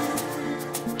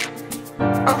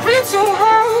 I reach so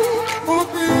high for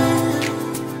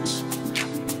peace.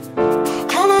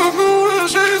 Colorful and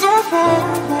shades of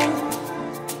purple.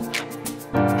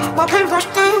 My paintbrush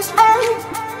thinks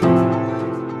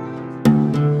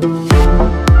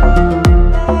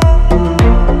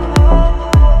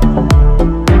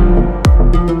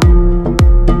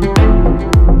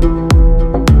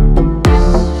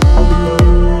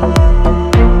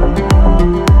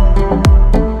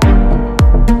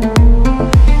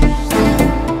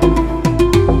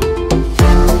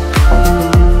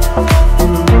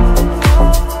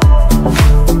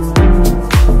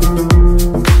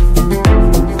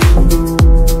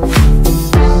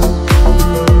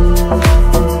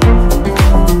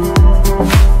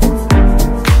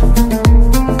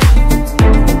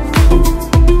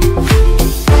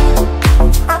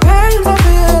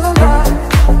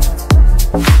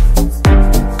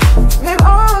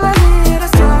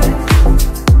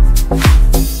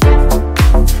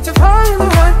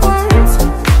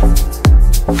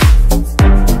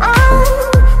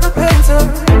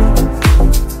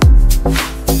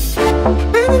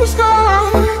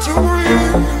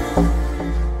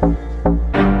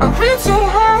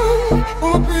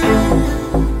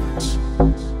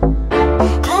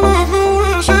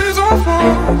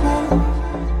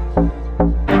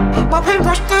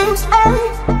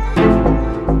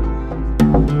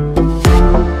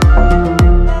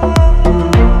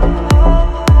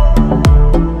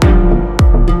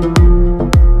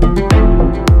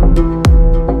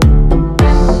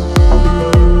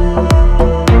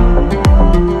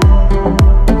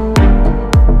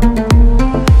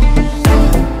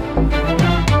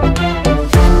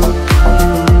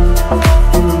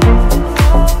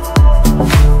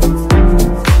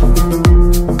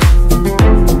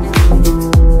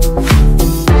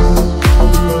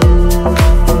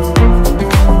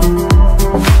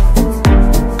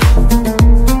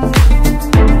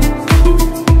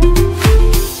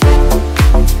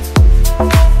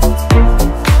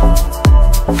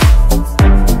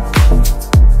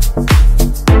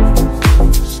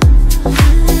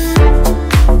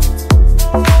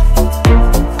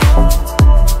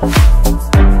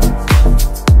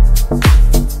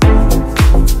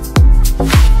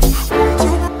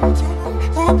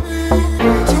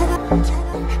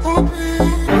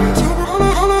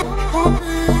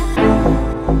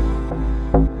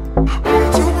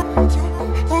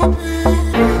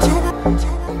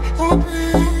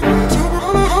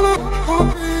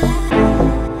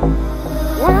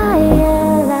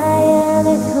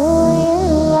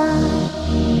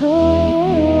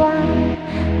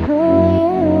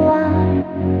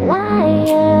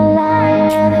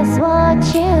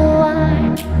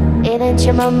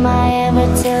your mama ever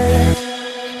tell you?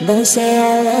 Don't say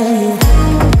I love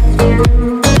you.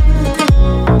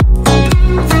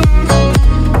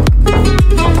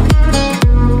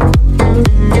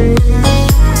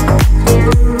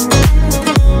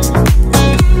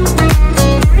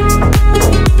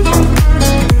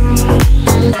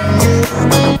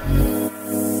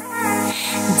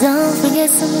 Don't forget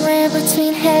somewhere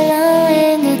between hello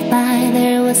and goodbye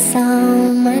there was so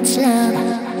much love.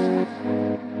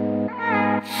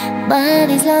 But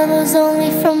his love was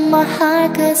only from my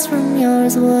heart, 'cause from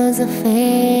yours was a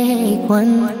fake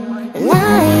one.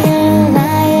 Liar,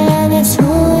 liar, that's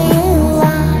who you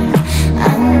are.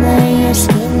 Under your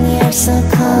skin you're so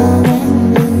cold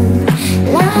and blue.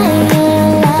 Liar,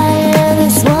 liar,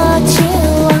 that's what you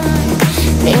are.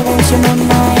 Didn't your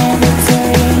mama ever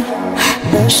tell you?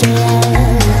 Don't say I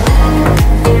love you.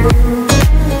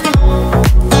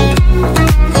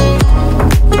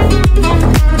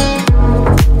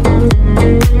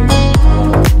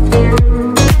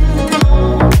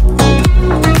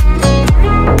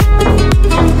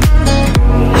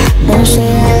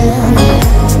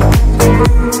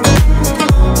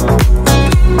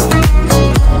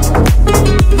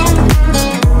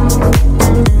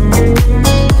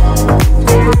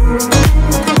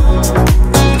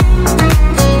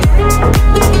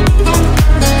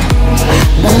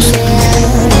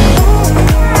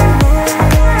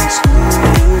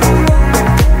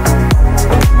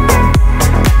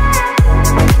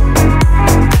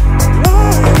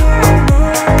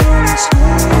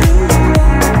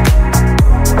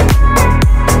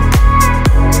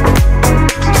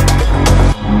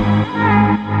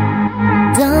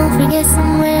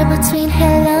 Somewhere between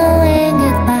hello and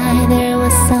goodbye there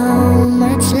was so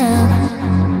much love.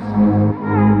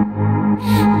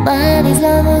 But his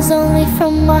love was only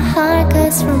from my heart,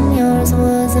 'cause from yours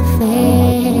was a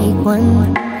fake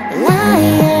one.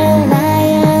 Liar,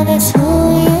 liar, that's who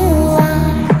you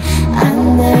are.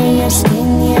 Under your skin,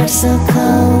 you're so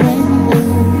cold and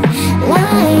blue.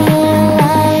 Liar,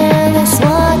 liar, that's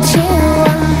what you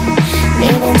are.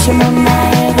 Leaving to my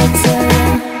mind, it's a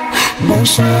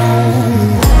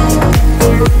bullshit.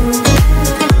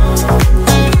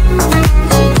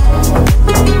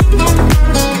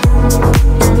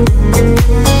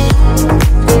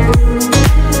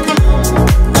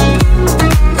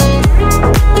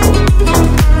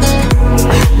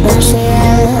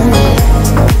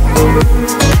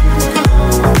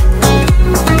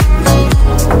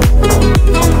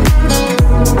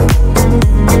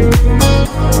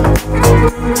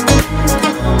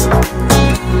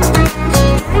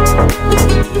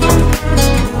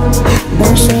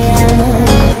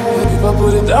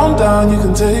 You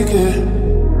can take it.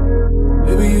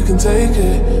 Maybe you can take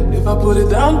it. If I put it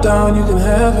down, you can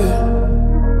have it.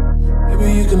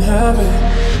 Maybe you can have it.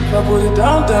 If I put it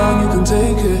down, you can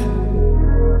take it.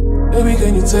 Baby,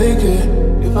 can you take it?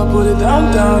 If I put it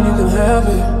down, you can have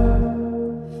it.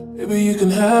 Maybe you can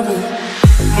have it.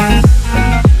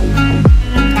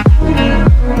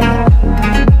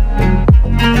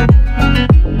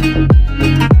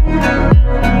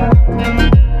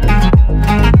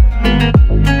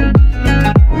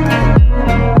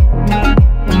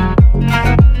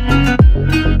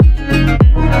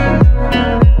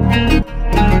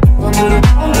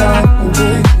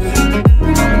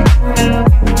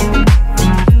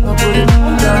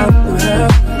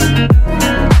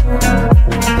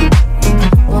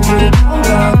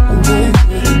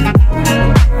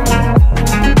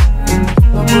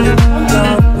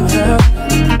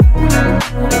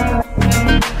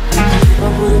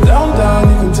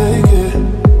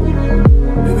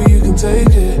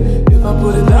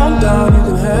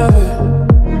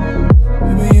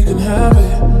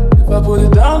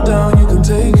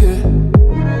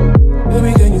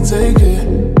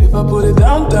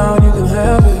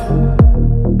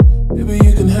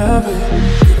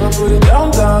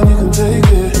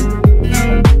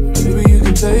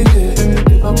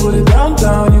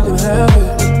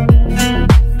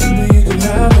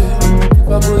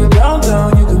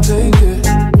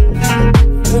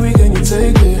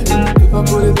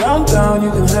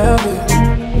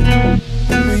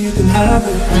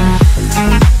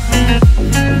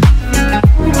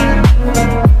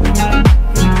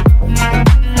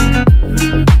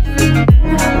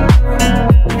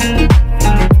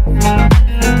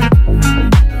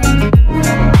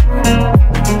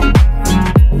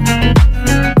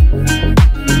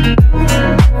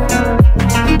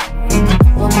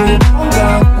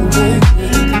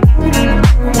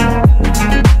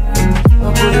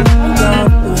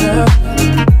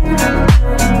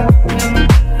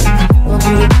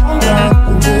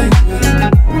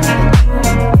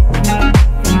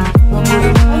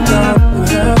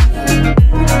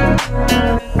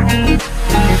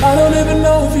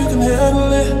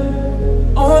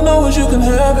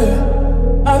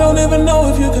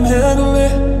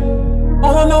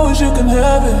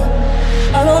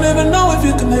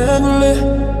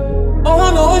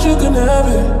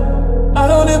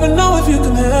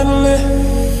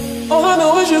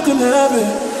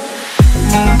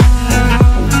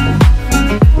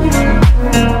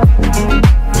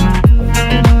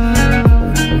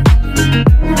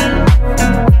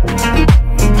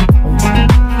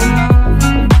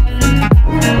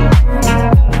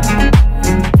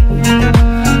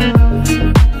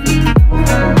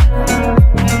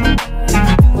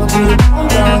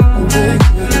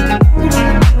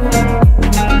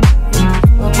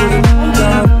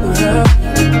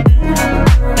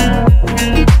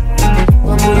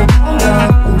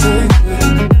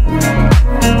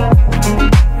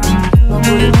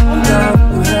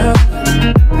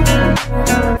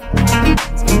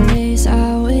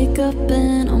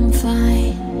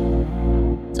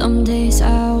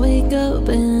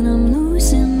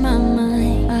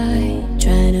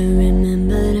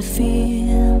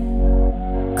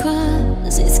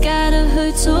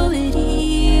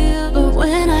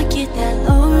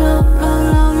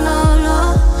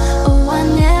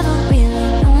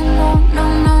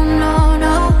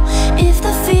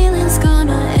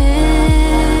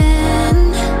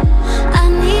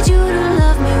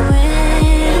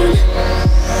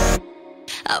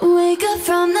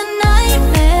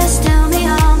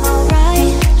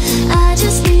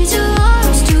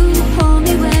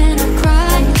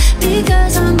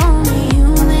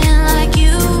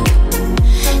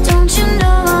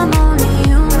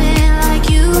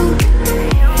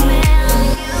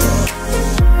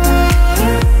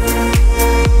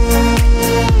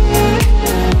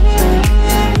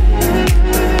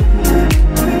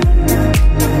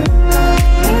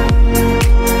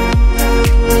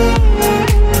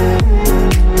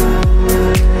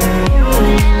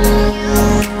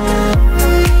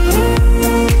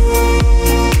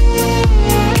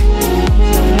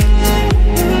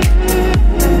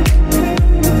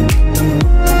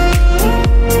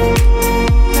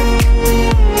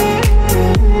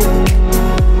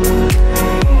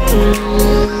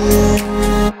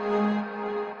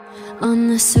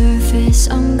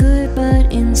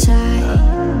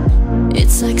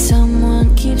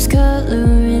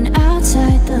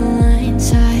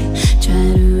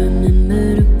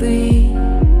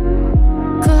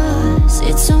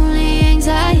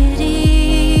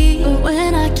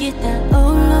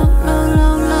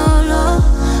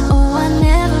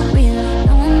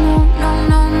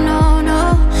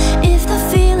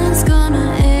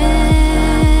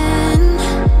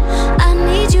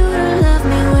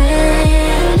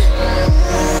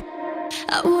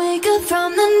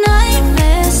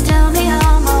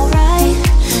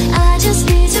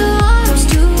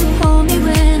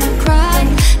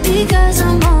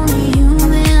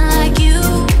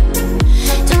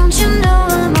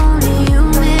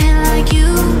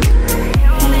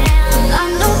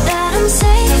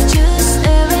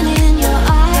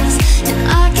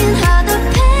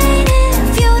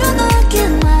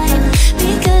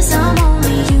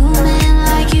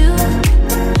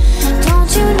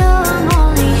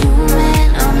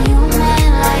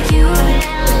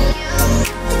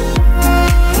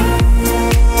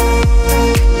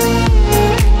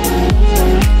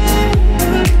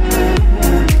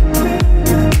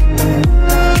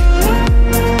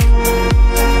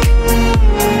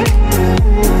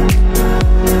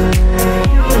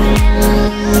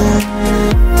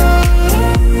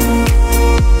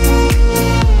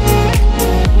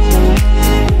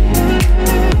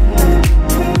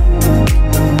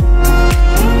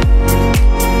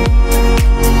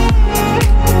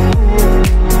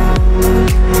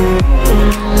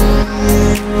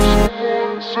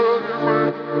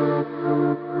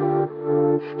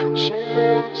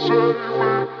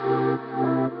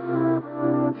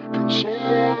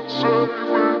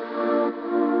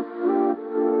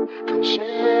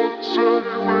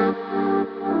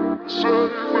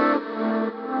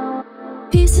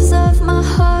 Pieces of my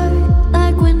heart,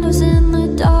 like windows in the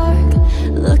dark,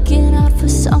 looking out for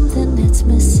something that's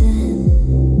missing.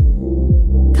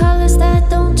 Colors that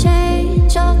don't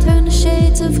change, all turn to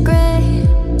shades of gray,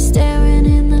 staring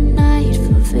in the night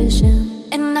for vision.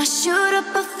 And I shoot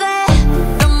up a flare,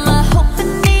 throw my hope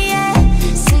in the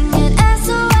air, singing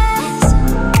SOS.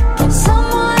 Can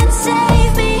someone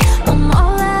save me? I'm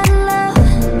all out of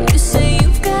love. You say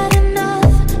you've got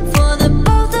enough for the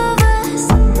both of us.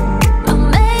 I'll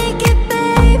make it,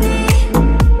 baby.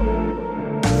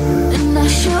 And I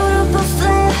shoot up a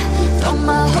flare, throw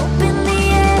my hope in the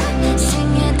air,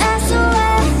 singing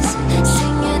SOS,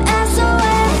 singing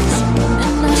SOS.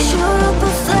 And I shoot up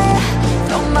a flare,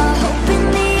 throw my hope in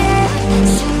the air,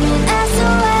 singing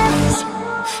SOS.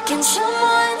 Can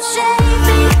someone save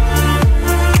me?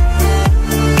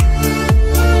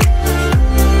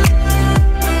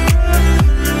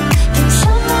 Can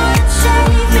someone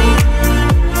save me?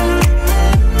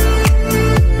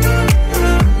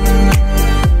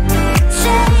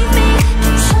 Save me.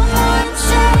 Can someone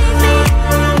save me?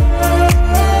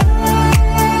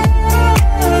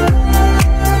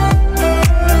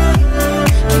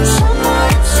 Can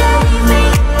someone save me?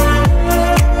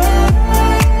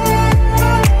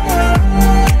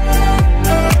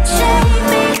 Save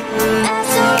me,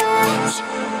 SOS.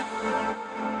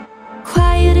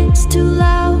 Quiet, it's too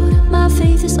loud. My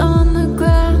faith is on the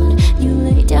ground. You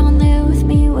lay down there with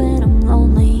me when I'm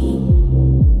lonely,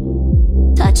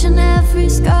 touching every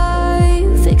scar.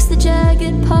 You fix the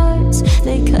jagged parts.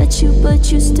 They cut you,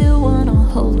 but you still wanna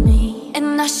hold me.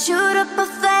 And I shoot up a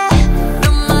flare,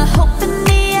 throw my hope in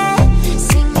the air,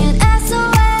 singing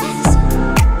SOS.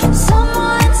 Can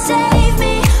someone save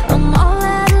me? I'm all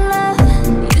out of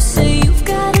love. You say you've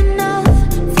got enough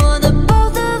for the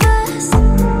both of us.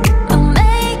 I'll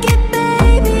make it,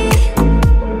 baby.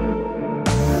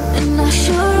 And I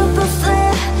shoot up a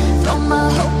flare, throw my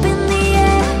hope in the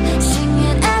air,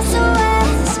 singing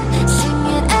SOS,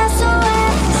 singing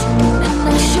SOS. And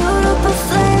I shoot up a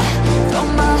flare, throw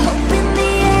my hope in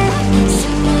the air,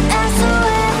 singing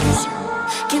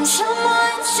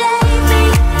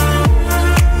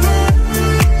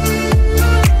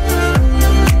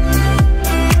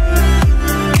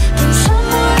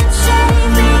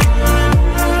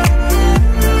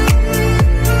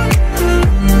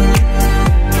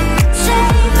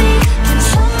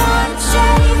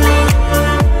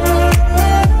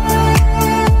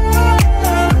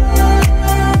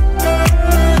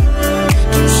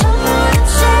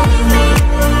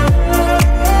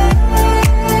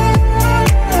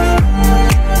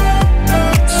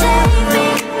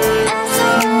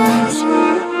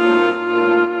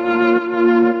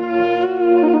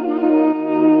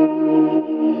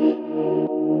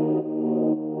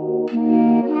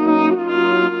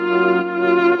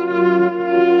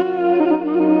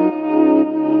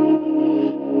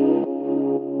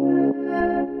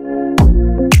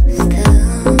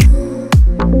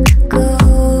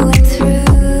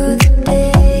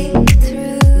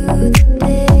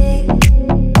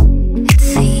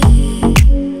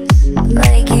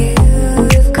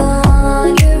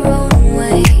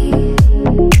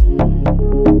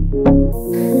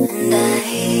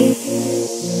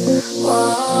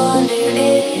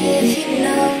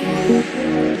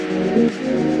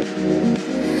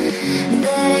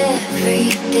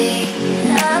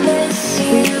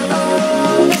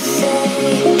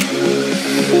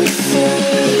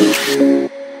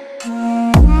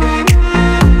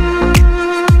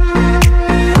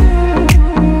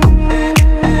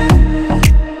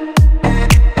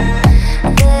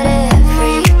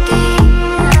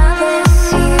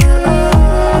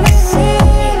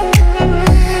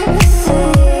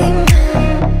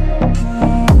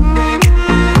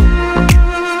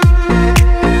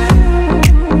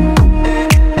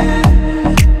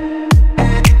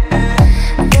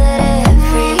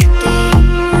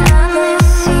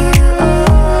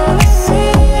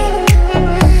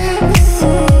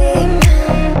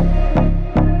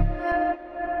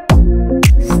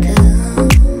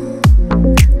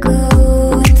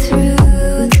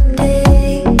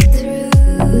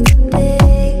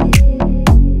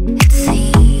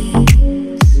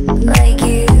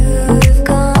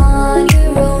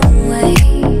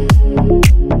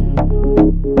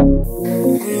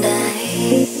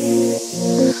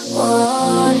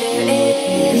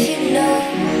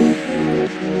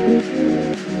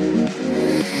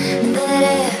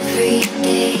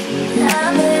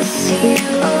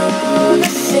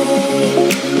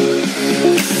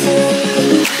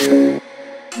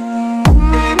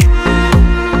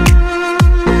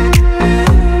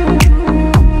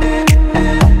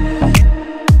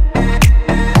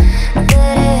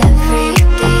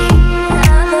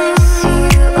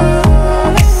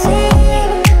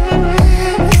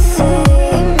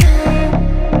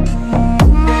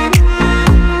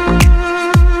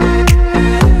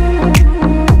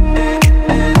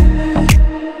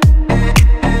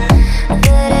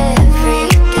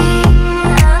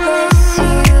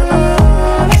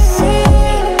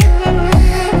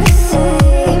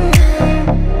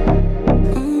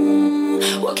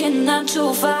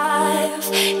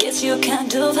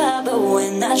do that, but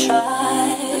when I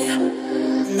try,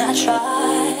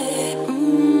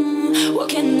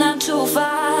 working 9 to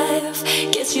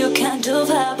 5. Guess you can't do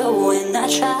that, but when I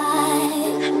try,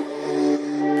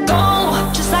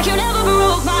 go just like you never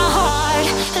broke my heart,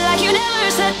 like you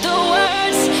never said the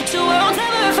words to where I'll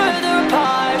never further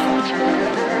apart.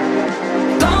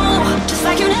 Go just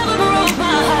like you never broke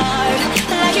my heart,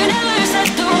 like you never said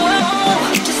the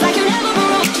words, just like you never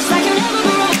broke, just like you never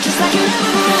broke, just like you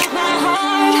never broke my heart.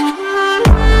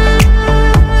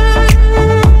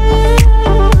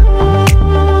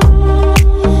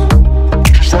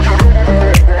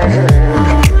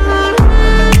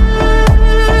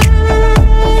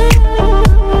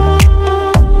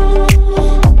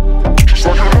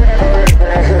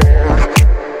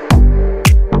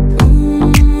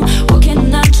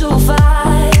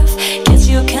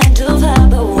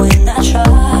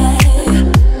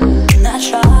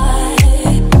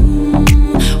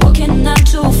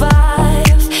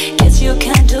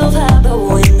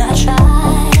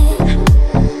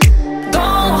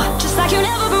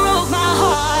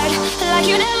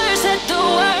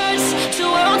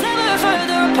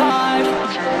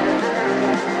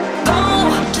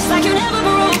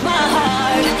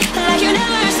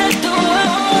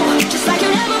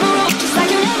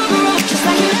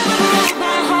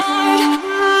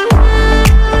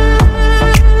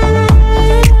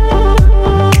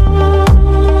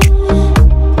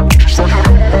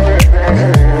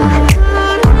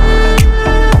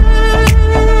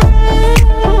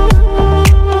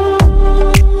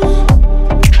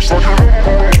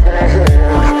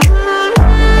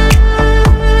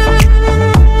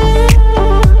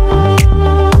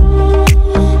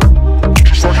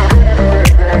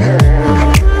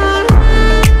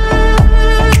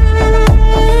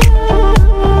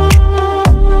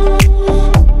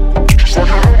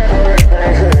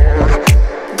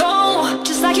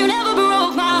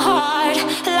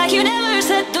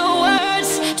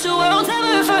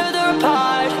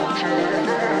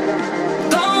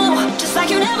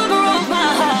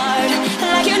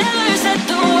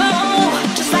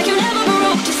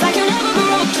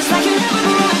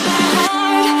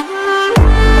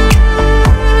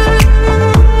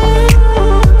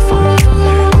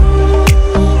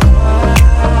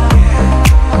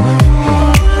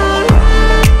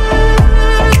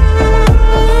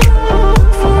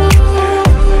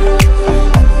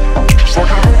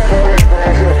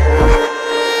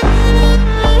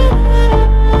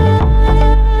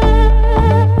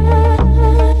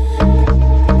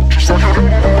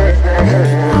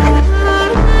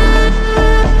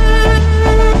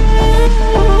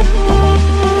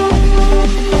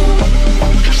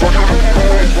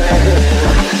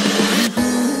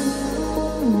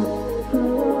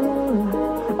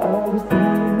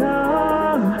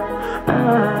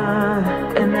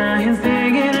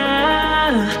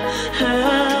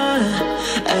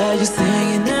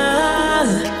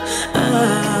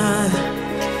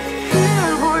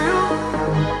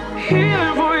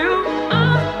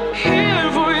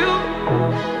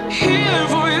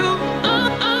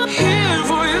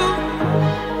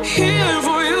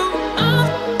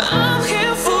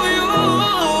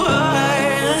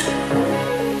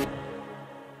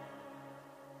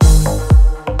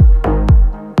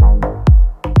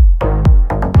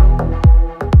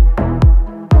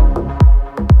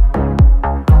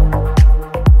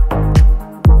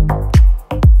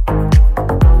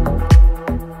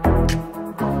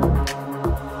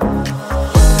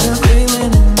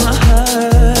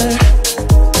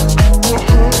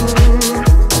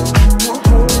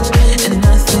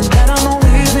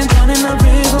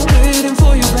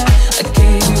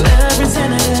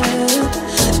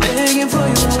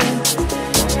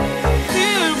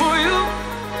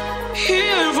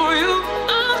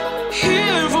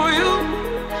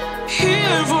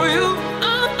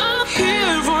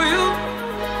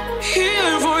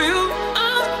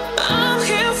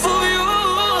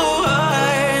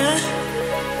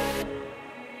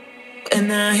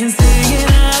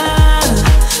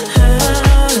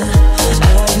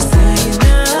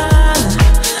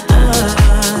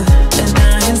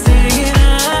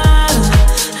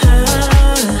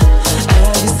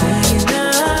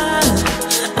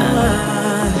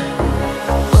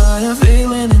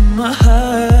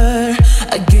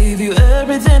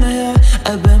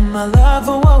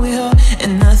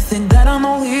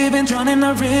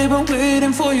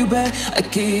 I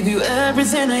gave you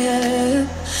everything I had,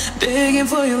 begging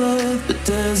for your love, but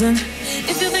doesn't.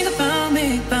 If you think about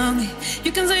me,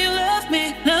 you can say you love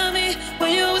me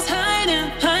when you was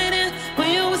hiding,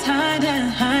 when you was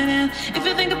hiding. If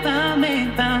you think about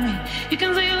me, you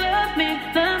can say you love me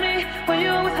when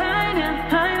you was hiding.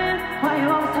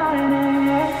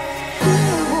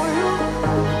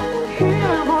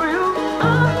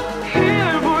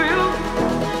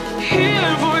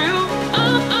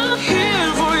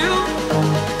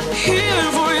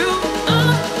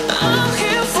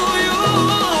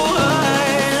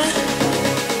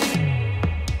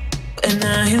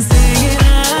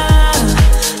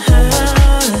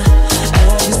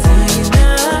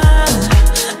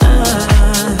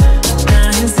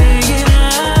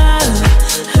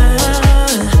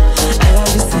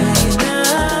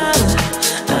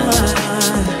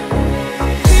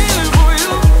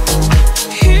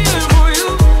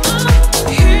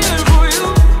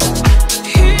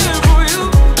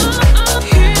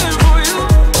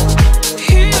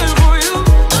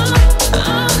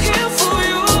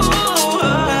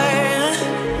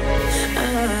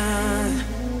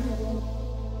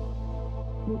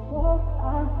 Before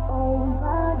I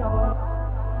overdose,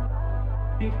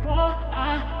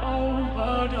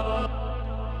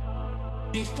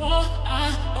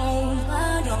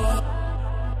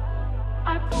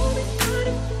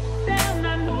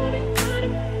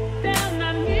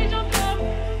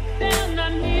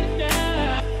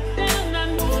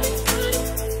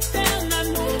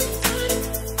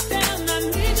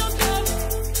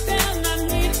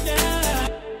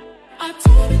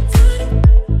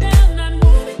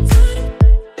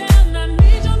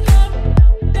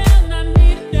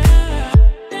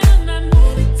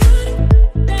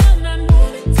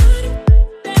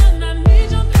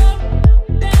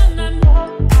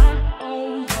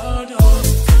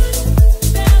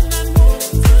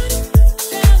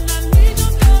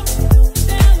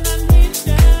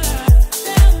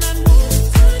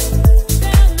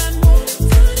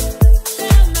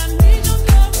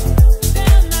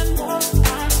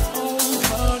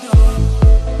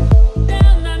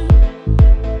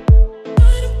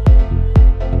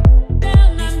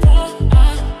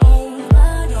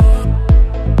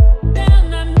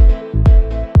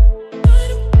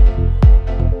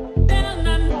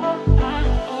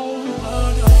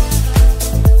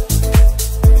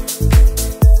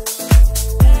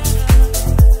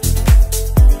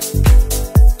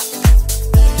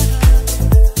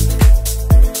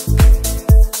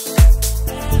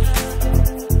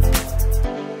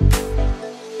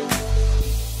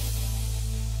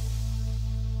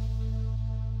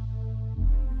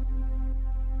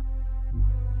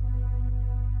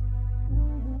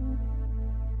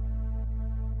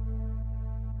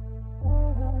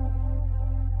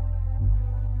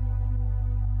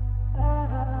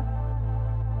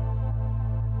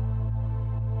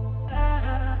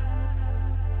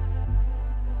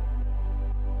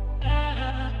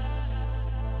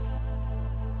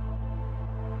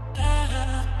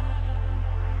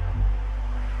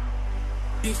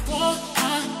 before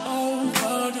I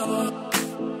overdose,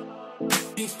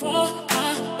 before I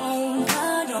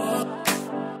overdose,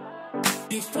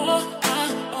 before I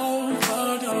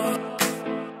overdose,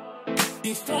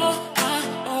 before I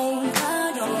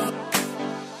overdose,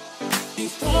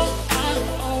 before I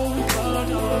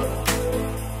overdose,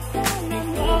 then I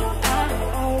know,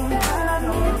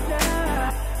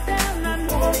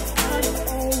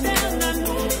 then I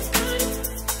know,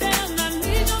 then I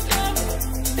need your love,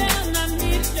 then I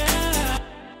need that.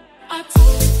 I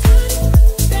told you,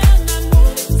 then I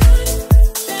know,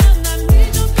 then I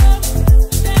need your love,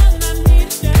 then I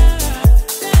need that.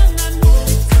 Then I know, then I know, then I need your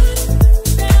love,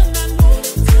 then I need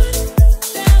that.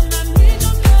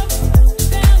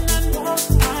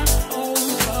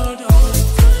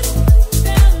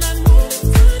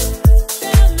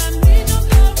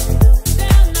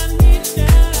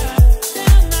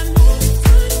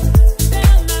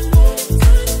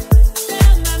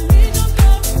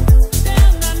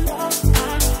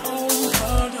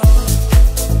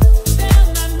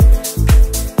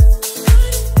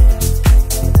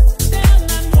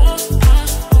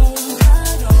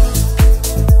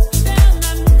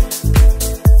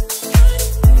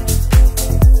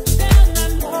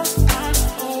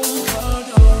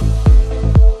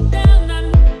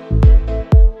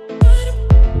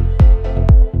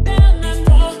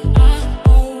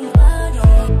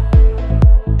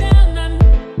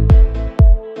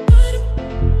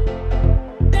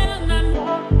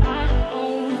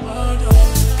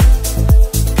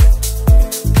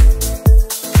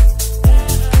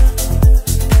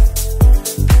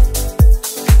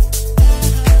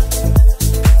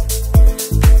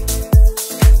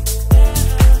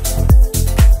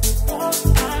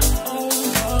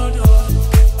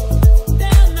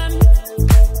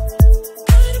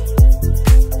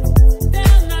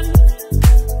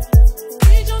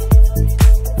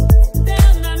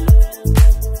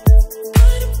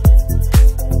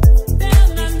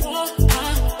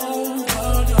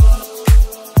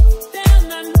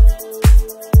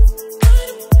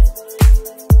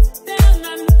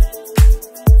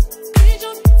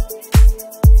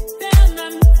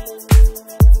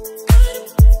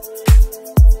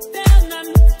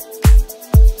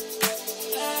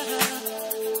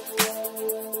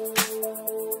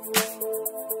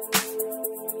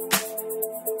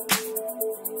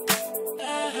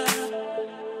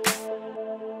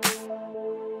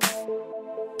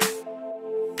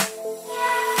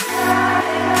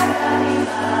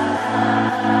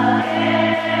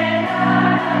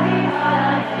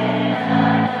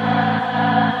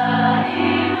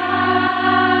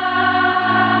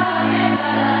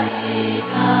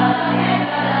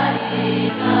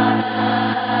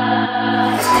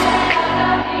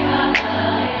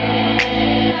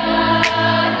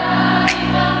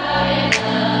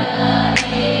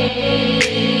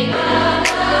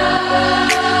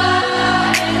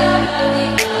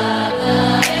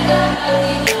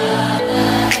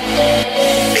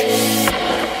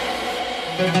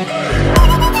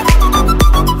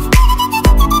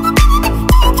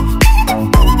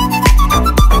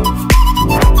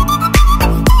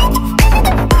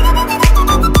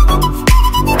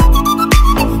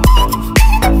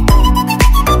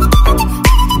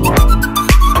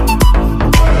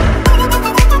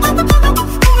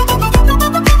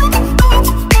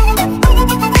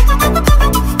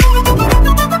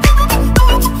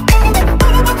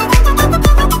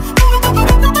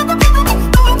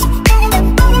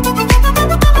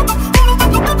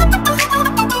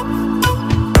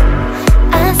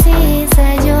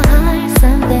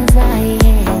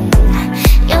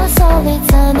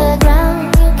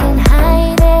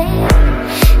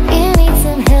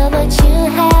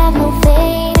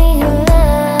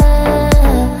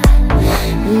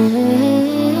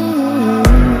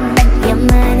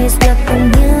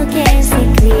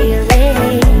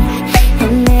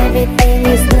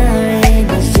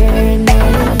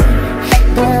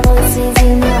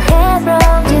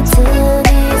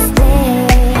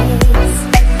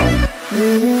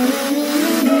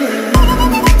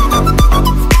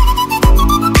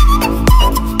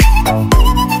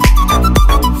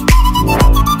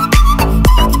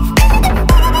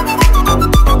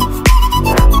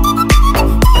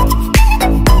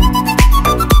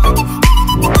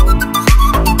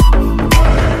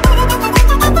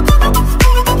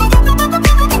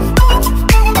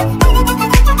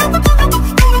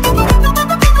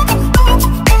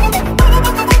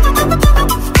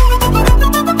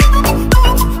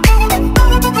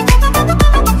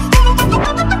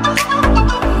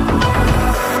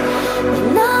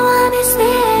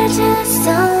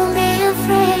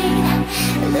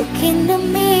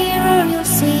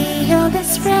 your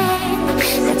best friend.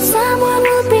 That someone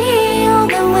will be all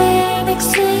the way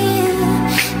next to you.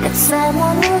 That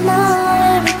someone will know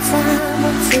every time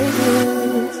what to do.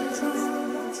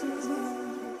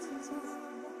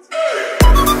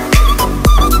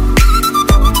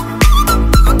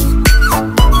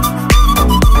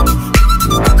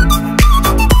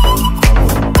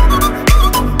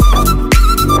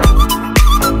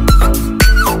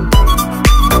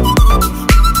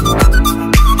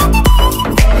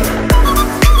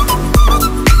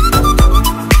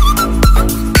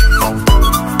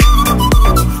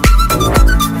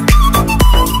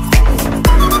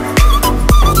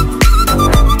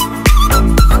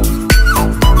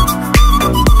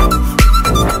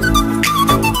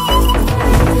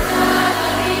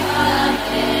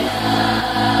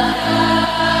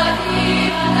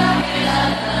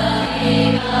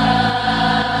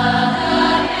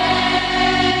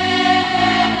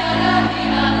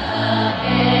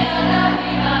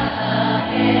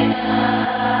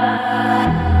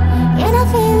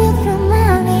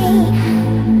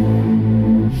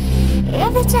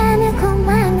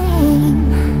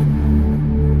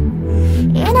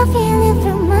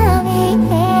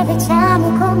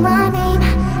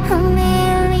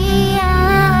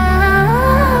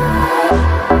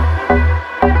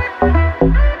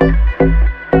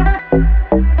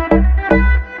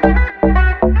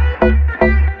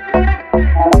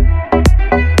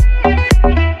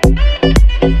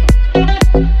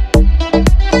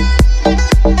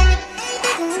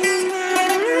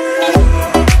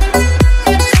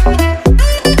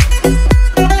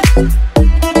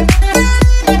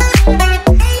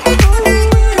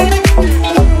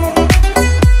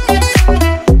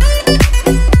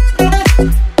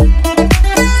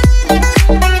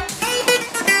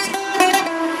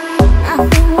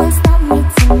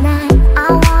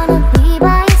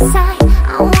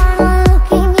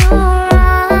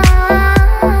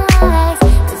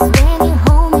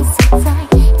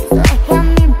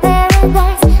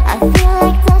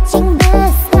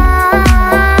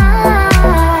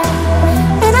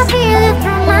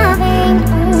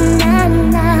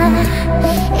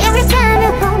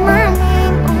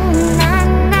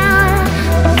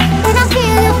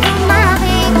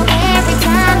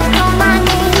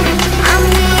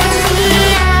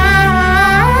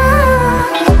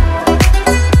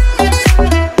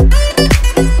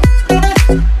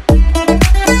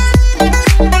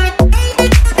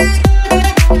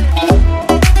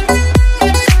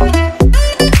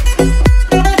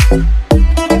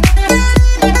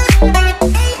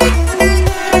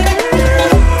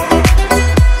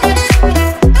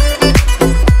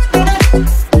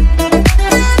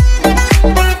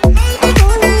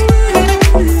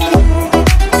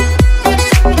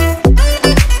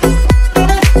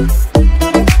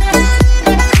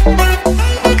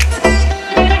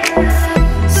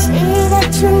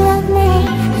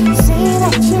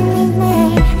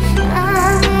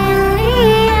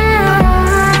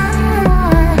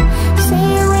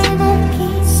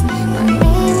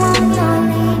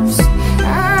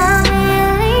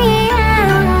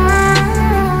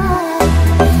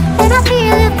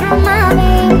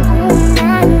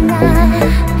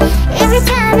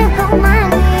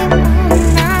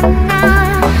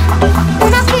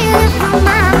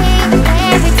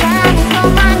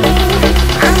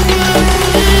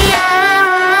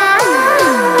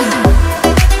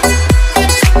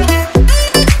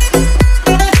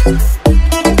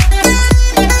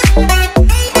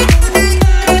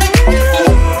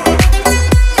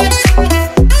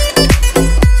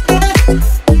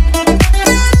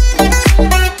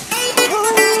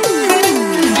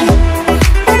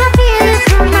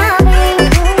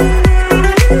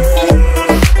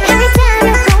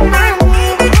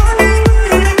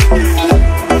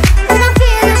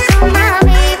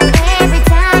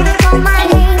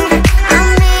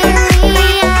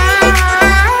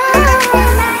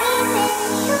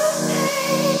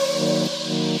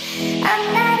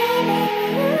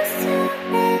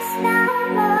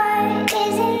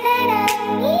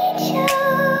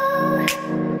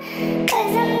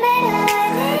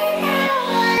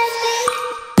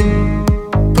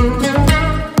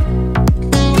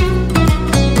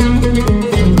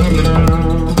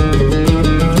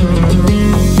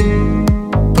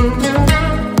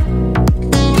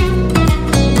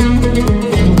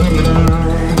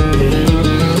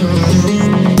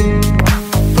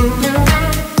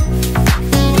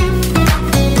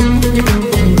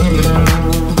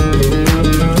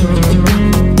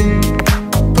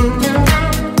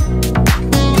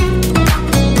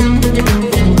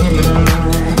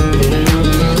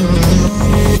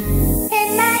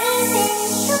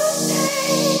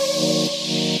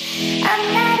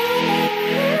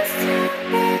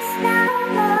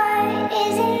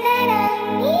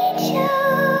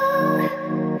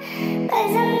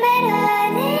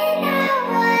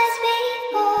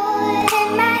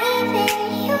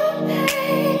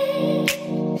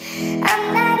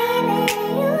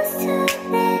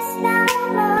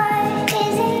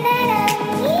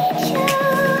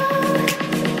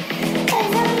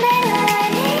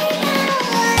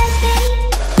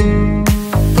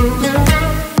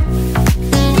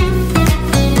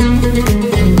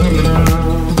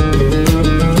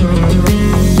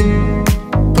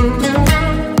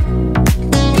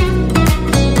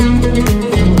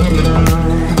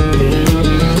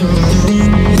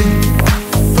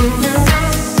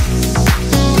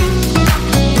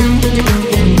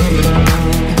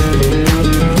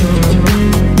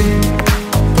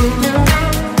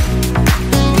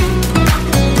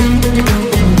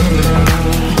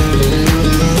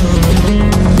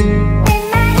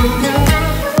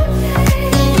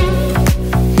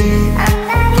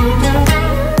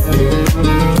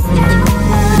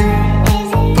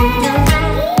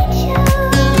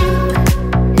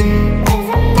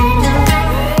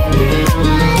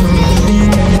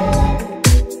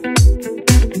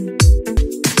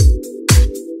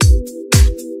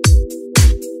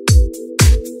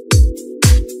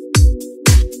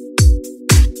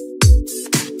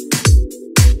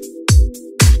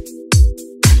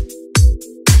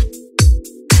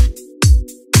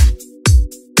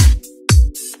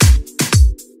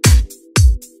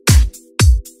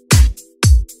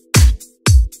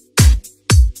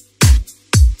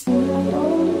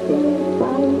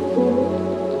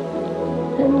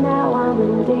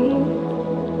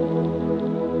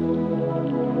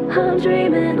 I'm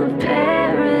dreaming of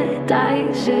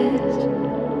paradises,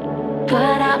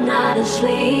 but I'm not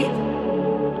asleep.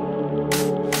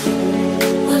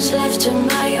 Was left to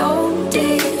my own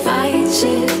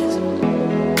devices,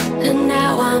 and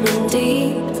now I'm in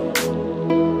deep.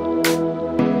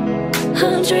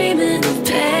 I'm dreaming of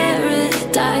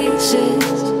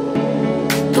paradises,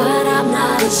 but I'm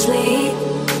not asleep.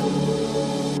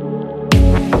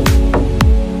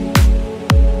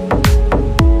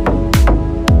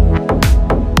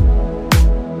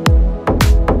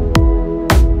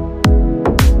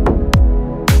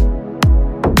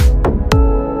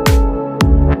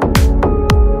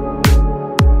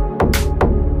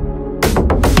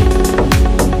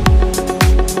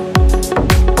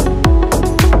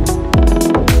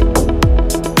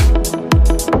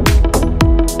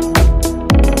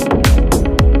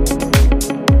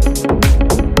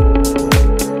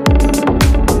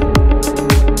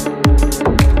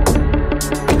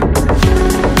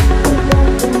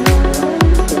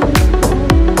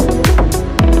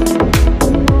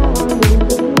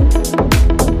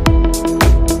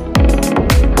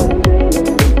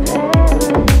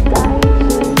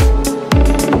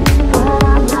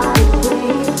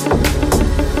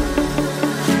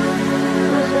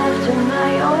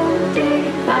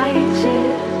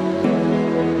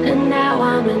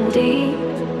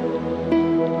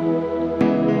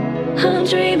 I'm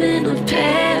dreaming of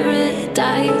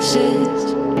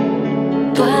paradises,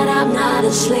 but I'm not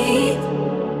asleep.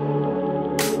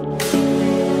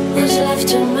 Was left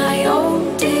to my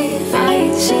own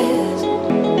devices,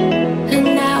 and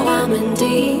now I'm in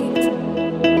deep.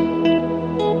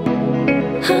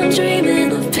 I'm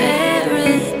dreaming of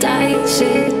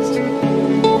paradises,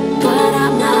 but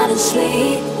I'm not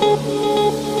asleep.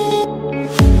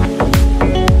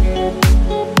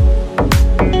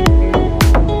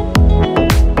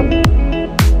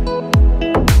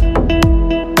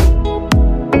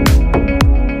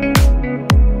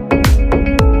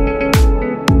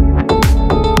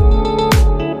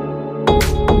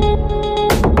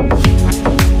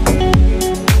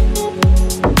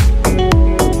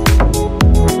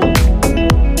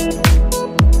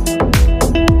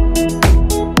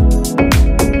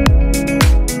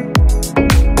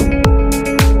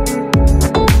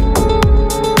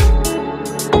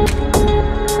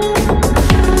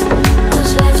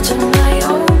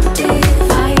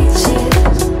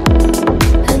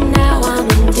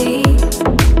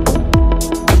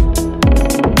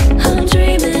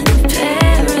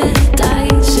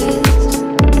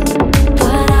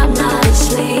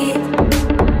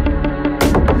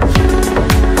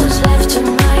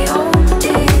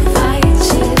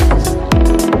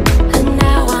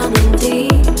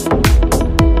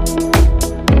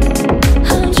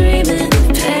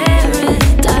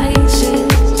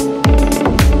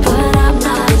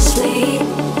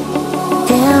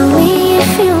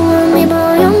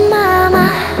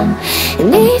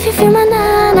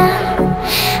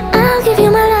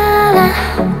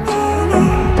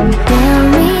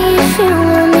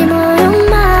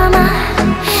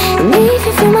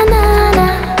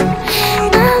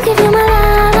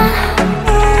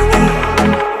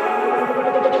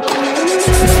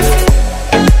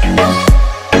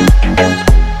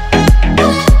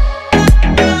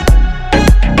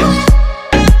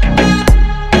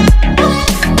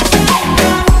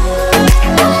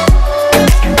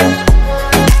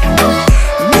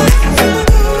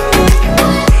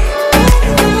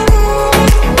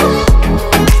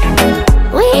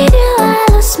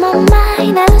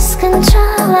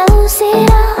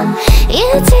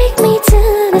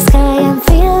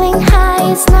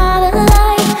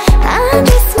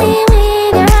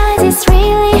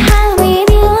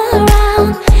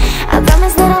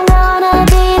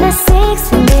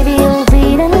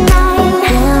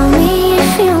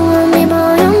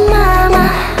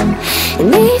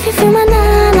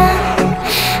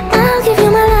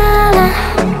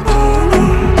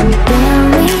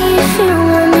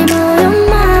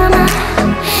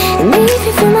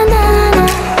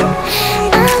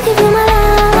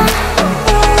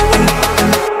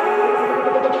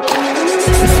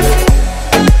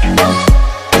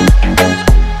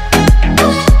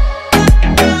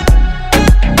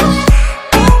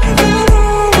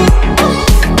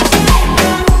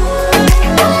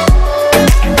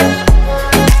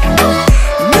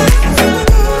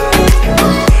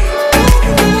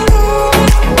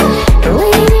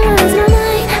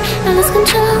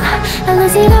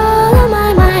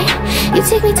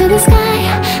 Take me to the sky,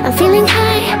 I'm feeling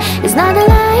high. It's not a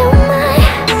lie, oh my.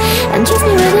 And trust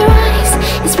me with your eyes,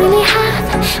 it's really hot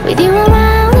with you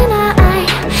around in our eye.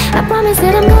 I promise promise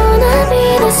that I'm gonna be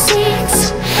the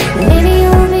six. Maybe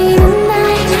you'll be the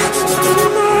night.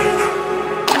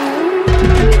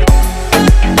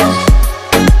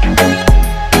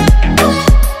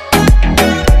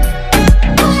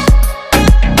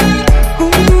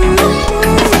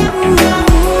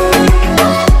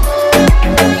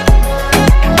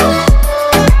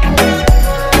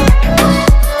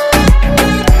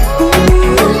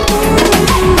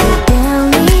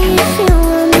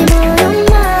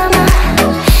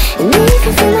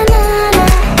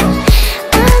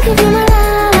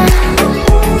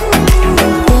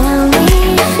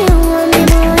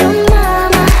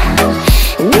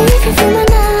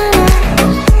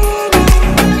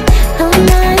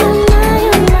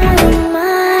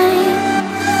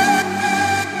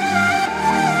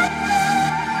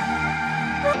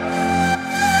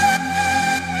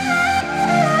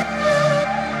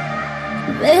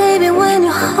 Baby, when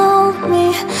you hold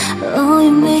me, oh,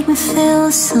 you make me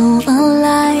feel so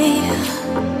alive.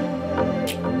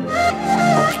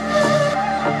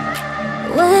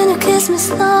 When you kiss me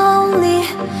slowly,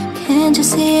 can't you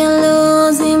see I'm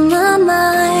losing my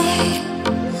mind?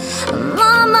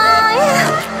 My mind.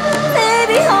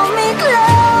 Baby, hold me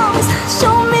close,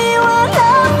 show me what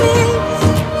love is.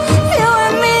 You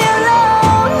and me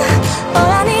alone,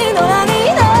 all I need, oh.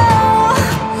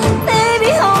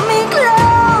 Baby, hold me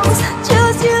close,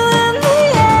 just you and me,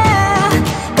 yeah.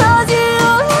 'Cause you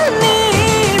and me,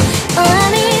 all I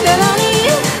need, all I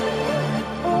need.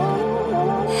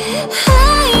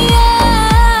 Hey,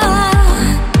 yeah,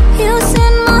 you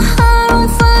set my heart on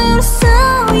fire, so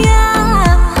yeah,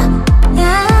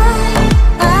 yeah.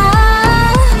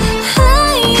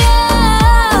 Hey,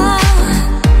 yeah,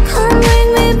 come bring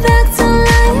me back to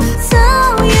life, so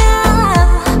yeah,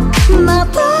 my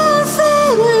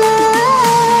perfect love.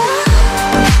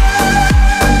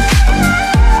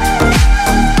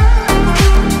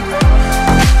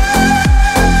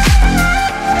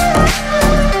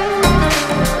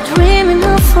 Dreaming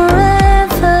of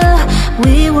forever,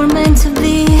 we were meant to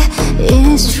be,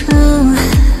 it's true.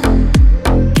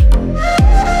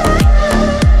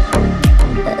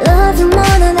 Love you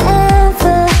more than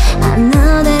ever, I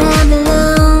know that I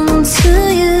belong to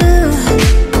you.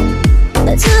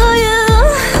 To you,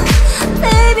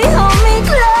 baby, hold me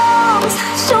close,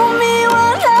 show me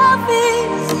what love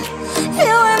is.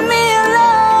 You and me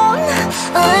alone,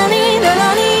 all I need, all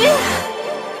I need.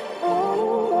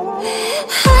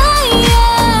 Hey,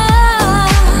 yeah,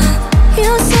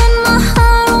 you set my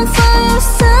heart on fire,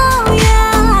 so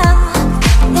yeah,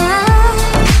 yeah.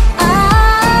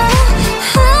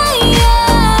 Hey,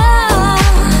 yeah,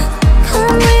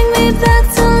 come bring me back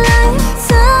to life,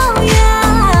 so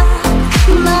yeah,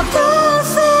 my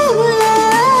perfect love.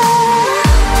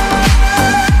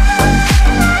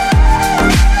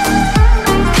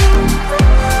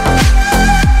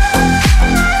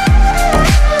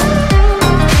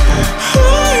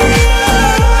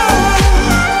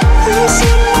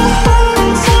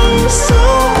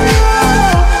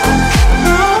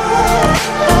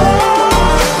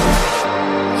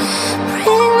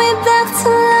 Bring me back to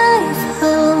life,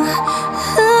 oh,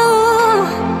 oh.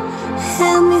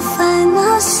 Help me find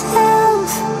myself.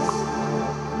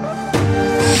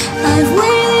 I've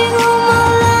waited all my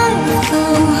life, oh,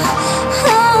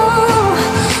 oh,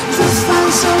 to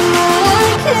find someone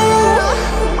like you.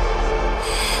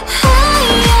 Hey,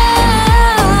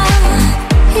 yeah,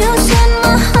 you set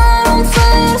my heart on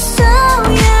fire, so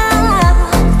yeah,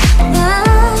 yeah.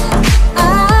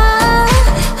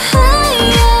 Hey,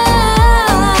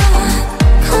 yeah,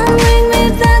 come bring me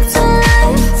back to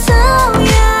life, so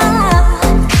yeah,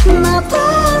 my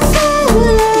perfect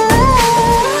love.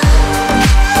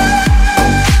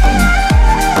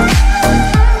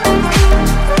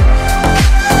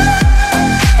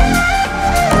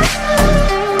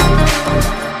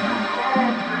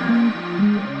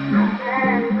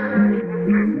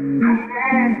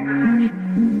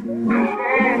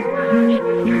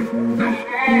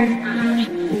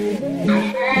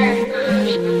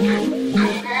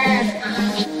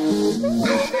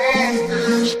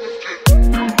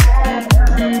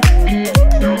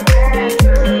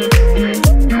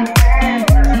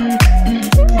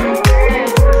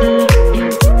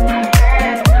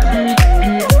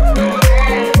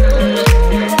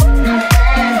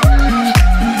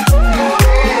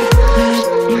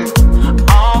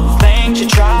 All the things you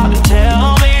try to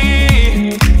tell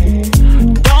me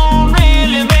don't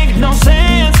really make no sense.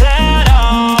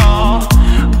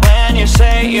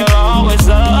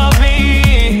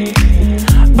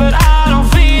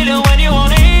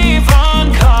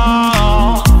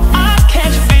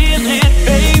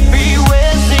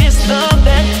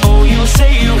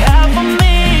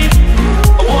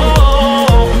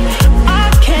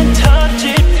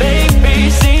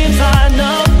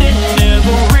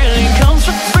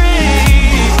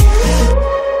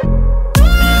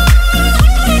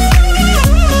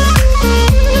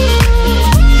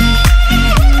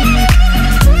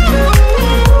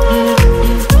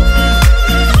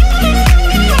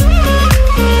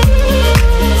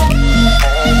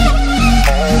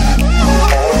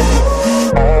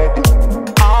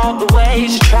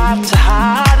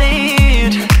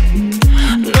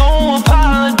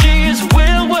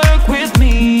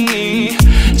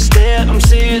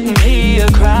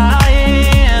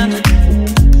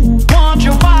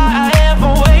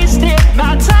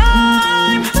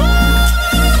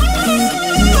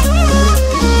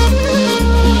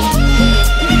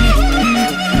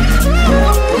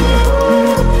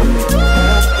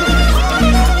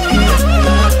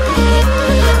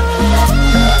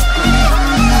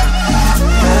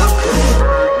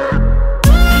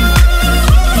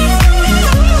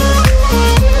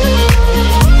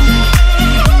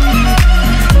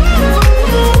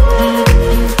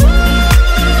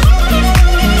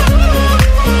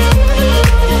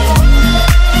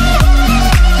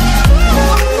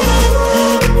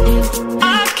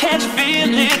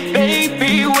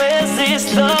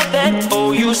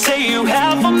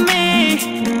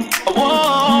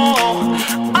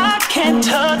 can't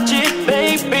touch it,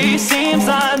 baby. Seems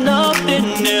like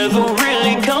nothing ever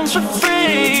really comes for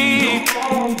free.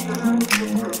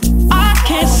 I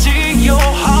can't see your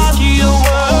heart, your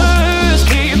words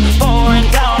keep pouring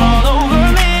down all over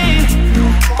me.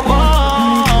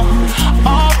 Whoa,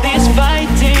 all this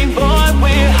fighting, boy,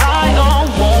 we're high on.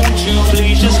 Won't you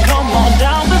please just come on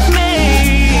down with me?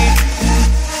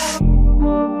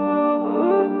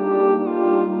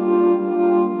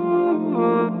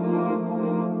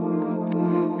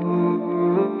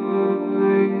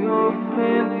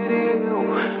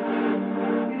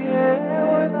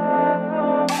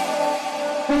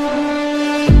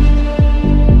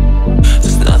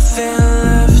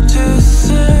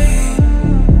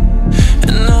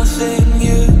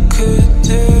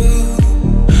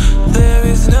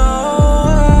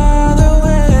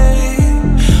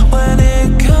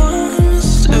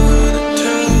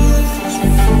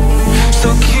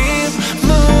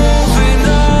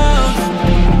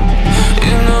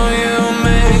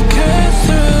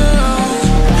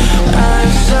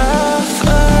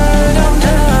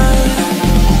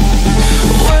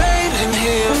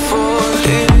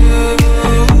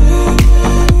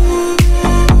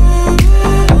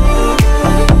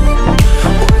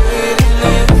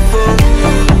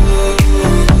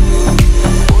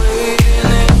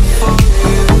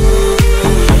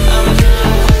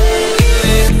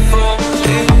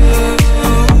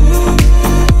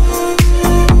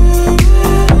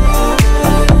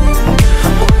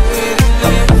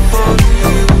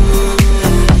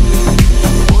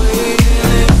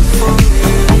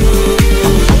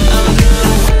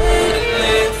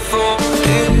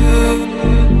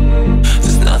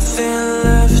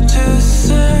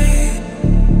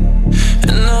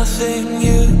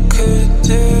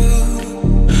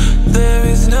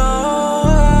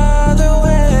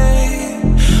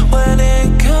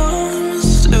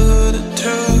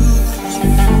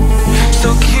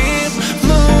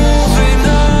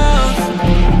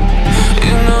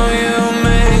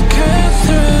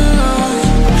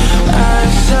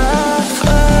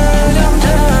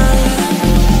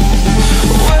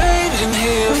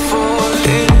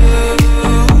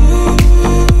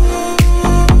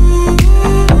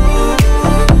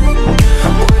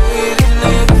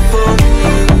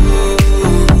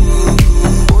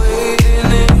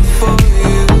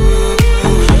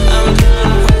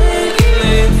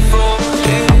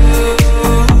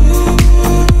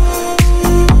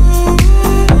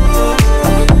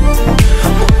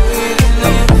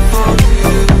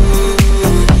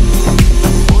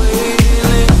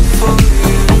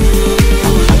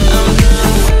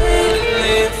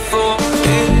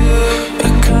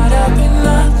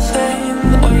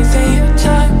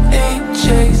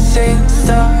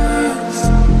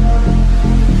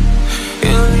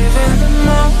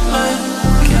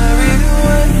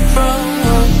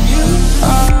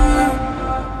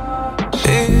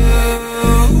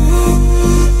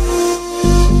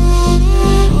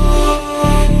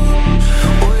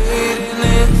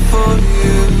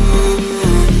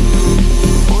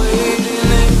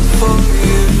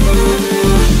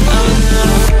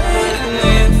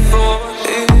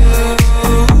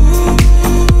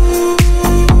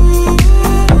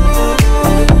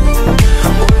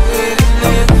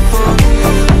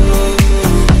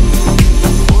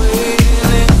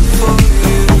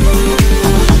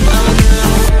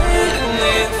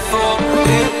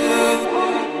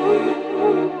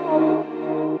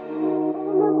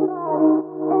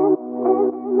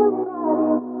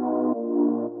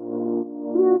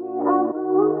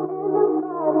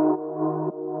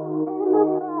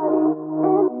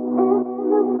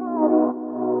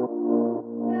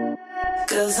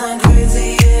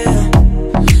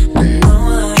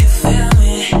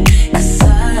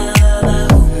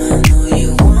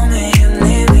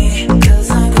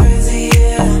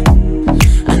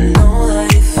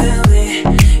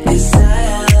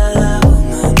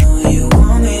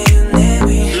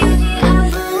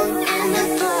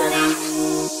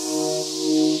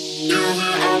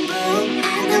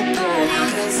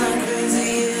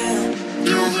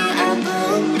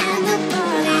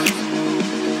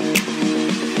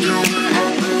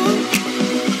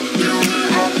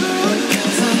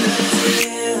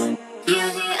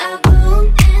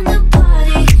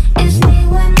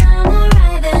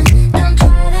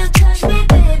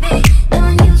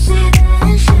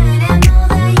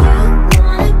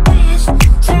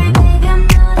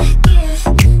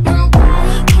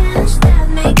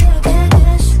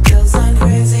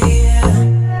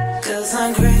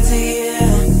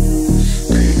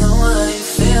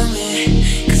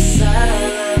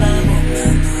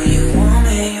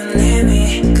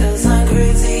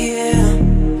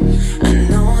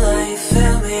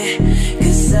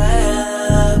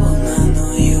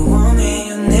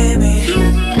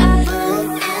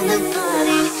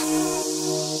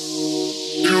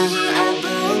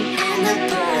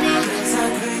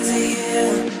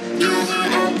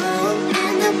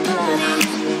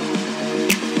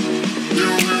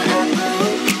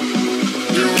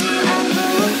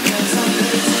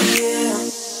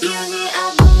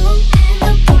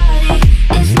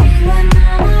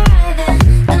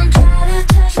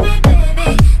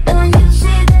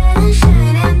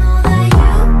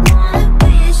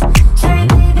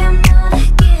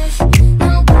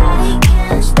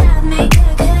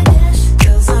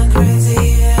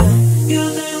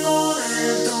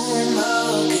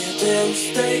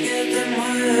 que te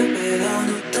mueve, pero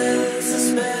no te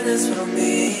desesperes por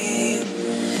mí.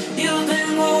 Yo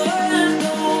tengo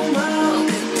algo malo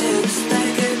que te gusta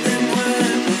y que te mueve,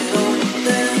 pero no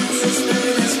te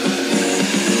desesperes por mí.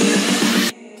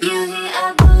 You hear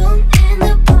a boom in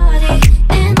the party,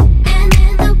 in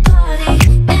the party,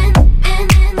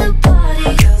 in the party.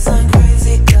 'Cause I'm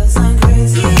crazy, 'cause I'm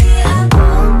crazy. You hear a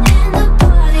boom in the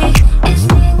party. It's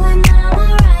me when I'm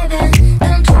arriving.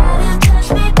 Don't try to touch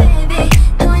me, baby.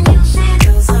 Don't you see?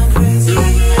 'Cause I'm crazy. You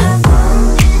hear a boom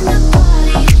in the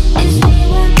party. It's me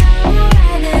when I'm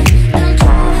arriving. Don't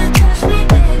try to touch me,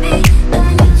 baby.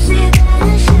 Don't you see that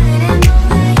I'm shining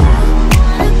over you?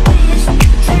 Want a piece?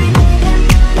 Turn me that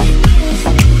money kiss.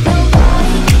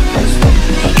 Nobody can stop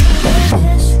me.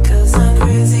 This. 'Cause I'm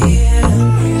crazy, yeah.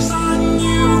 Eyes on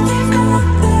you, they've got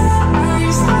their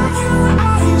eyes on you,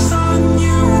 eyes on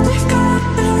you, they've got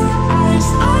their eyes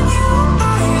on you,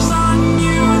 eyes on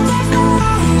you, they've got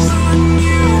eyes on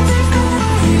you, they've got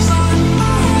eyes on,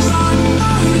 eyes on,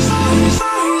 eyes, eyes,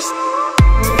 eyes.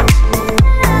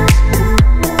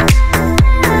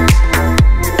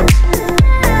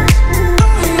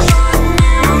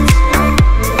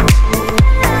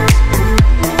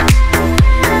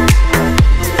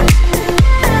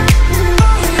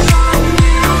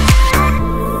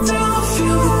 Till I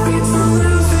feel the beats of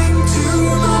living too,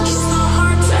 not just the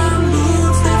hearts and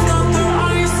moods, they've got their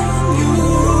eyes on you.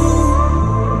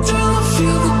 Till I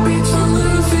feel the beats of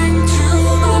living too,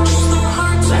 not just the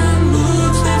hearts and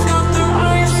moods, they've got their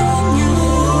eyes on you.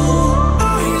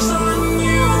 Eyes on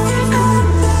you, they've got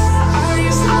their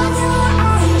eyes on you,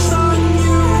 eyes on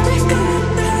you, they've got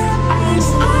their eyes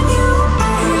on you,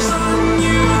 eyes on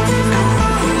you, they've got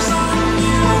eyes on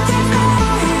you, they've got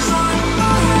eyes on,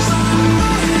 eyes on,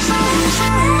 eyes, eyes,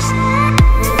 eyes.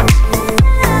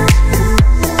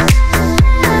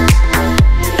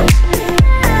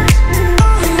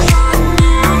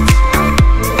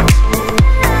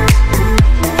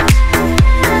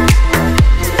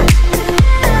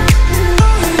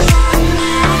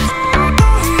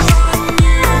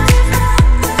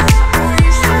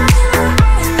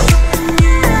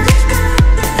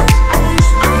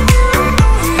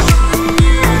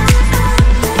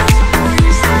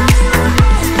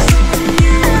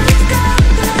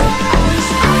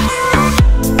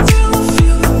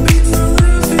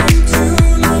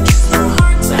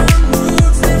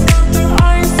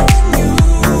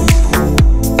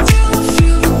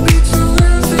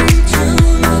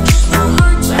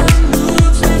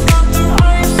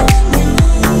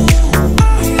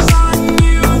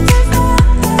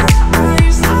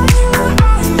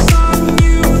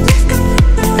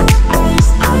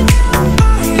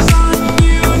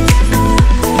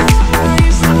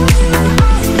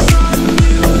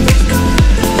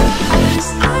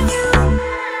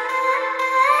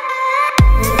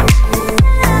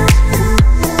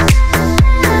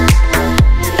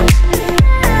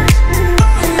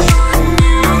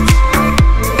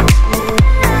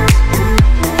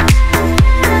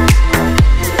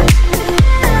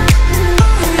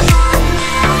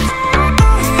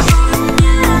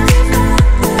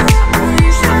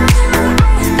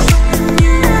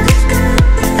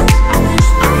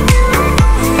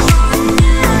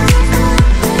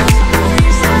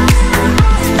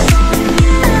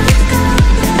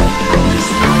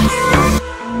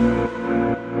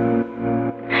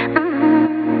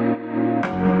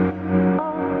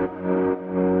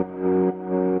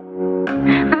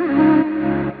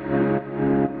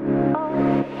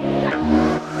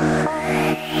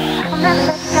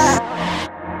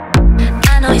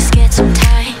 I know you're scared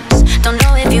sometimes. Don't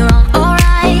know if you're wrong or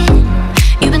right.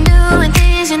 You've been doing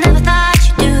things you never thought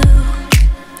you'd do.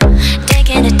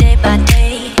 Taking it day by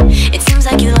day. It seems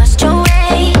like you lost your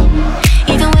way.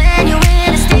 Even when you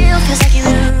win, it still feels like you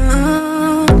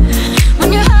lose.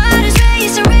 When your heart is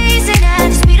racing, racing at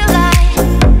the speed of light,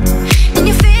 and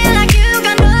you feel like you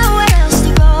got nowhere else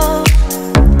to go.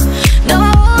 No,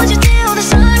 I hold you till the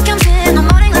sun comes in the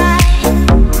morning light.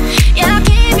 Yeah, I'll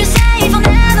keep you safe, I'll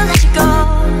never let you go.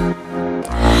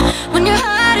 When your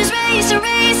heart is racing,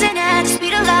 racing at the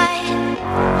speed of light,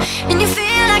 and you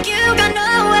feel like you got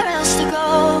nowhere else to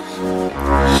go.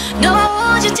 No,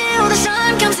 I'll hold you till the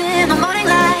sun comes in the morning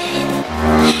light.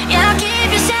 Yeah, I'll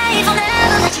keep you safe, I'll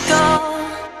never let you go.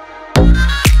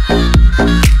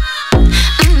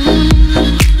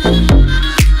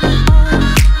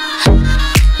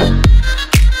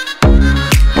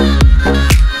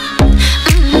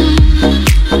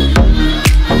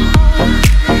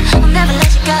 I'll never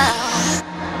let you go.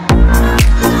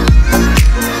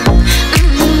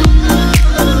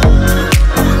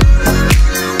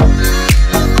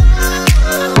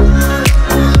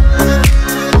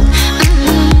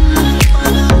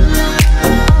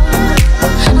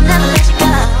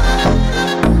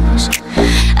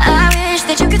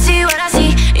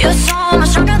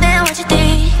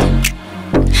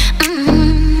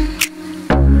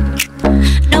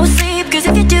 Cause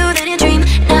if you do, then you dream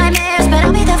nightmares, but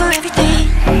I'll be there for everything.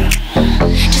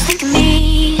 Just think of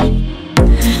me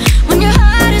when your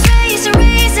heart is racing,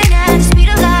 racing at the speed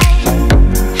of light,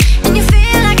 and you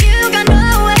feel like you got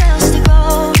nowhere else to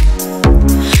go.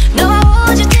 No, I'll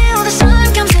hold you till the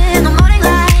sun comes in the morning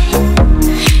light.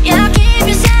 Yeah, I'll keep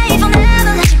you safe, I'll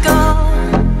never let you go.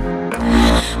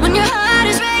 When your heart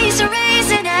is racing,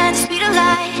 racing at the speed of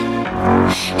light,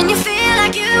 and you feel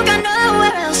like you got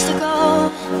nowhere else to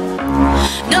go.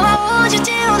 No, I'll hold you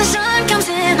till the sun comes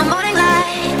in the morning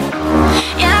light.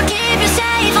 Yeah, I'll keep you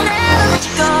safe, I'll never let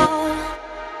you go.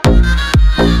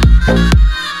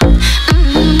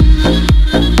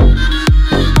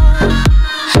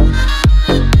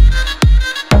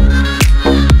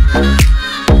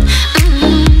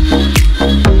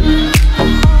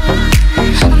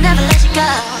 I'll never let you go.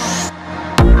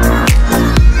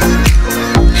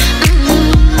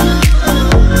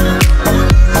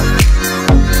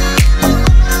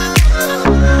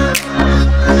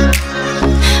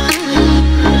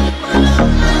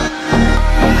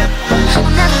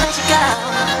 I'll never let you go.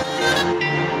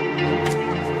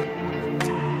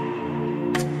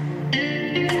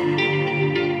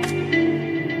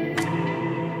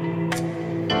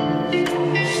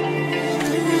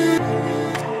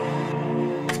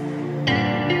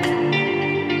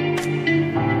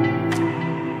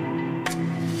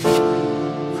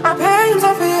 My pains, I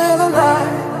feel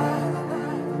alive.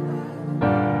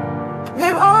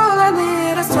 Maybe all I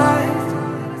need is time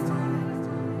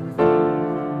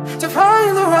to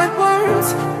find the right words.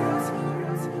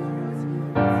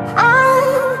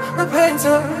 I'm the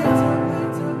painter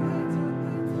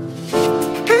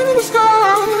in the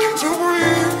sky to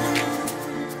breathe.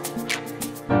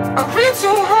 I reach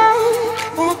so high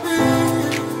for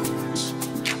peace.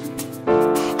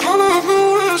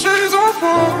 Colorful shades of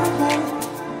purple.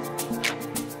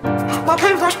 My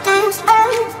paintbrush thinks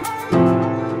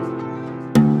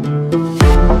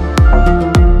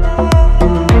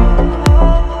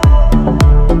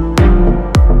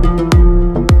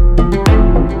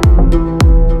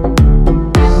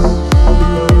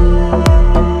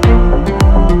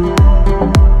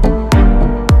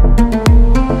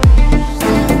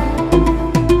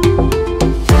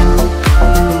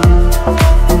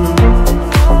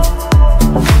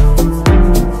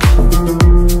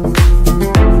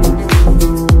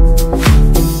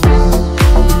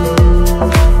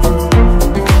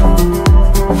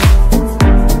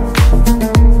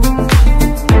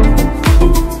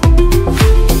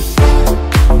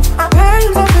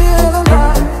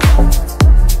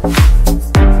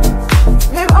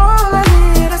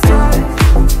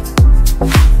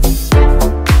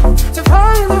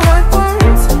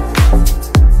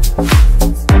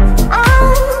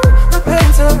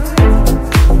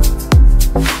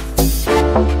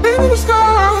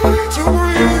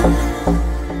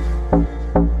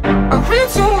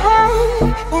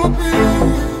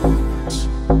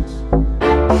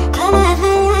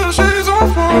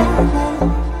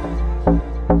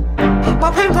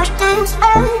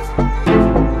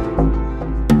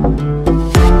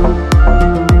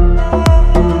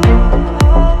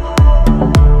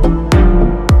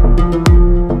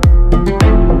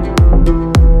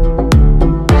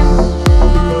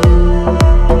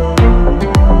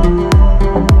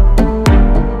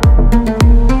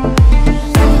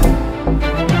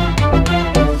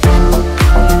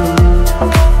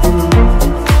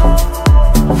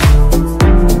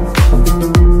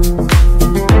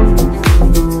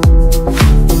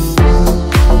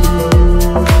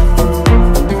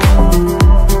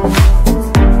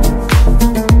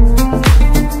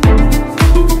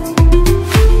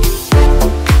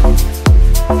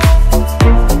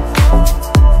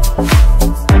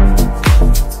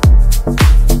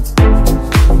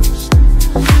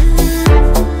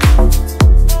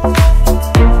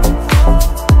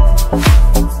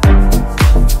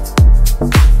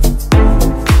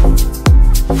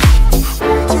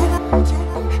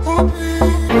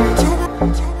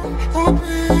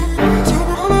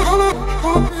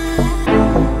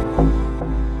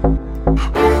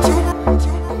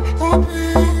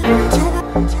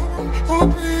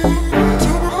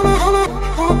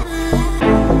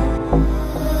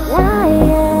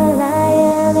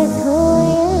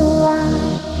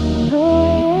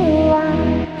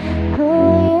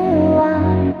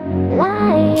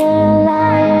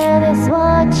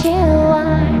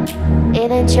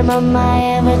Didn't your mama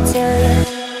ever tell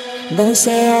you? Don't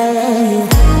say I love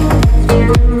you.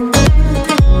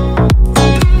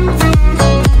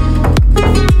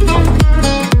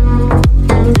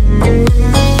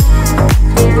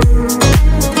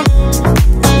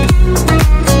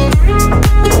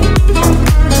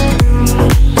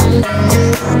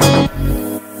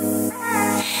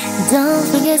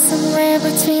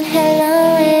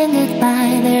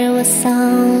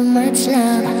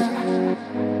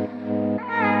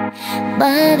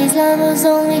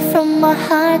 my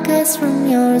heart, 'cause from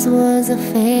yours was a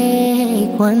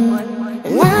fake one.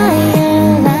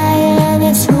 Liar, liar,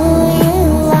 that's who you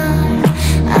are.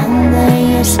 Under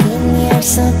your skin, you're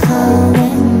so cold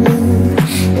and blue.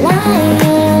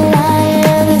 Liar,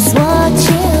 liar, that's what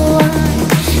you are.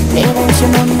 Didn't you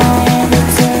know my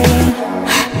everything?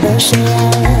 Don't say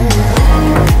I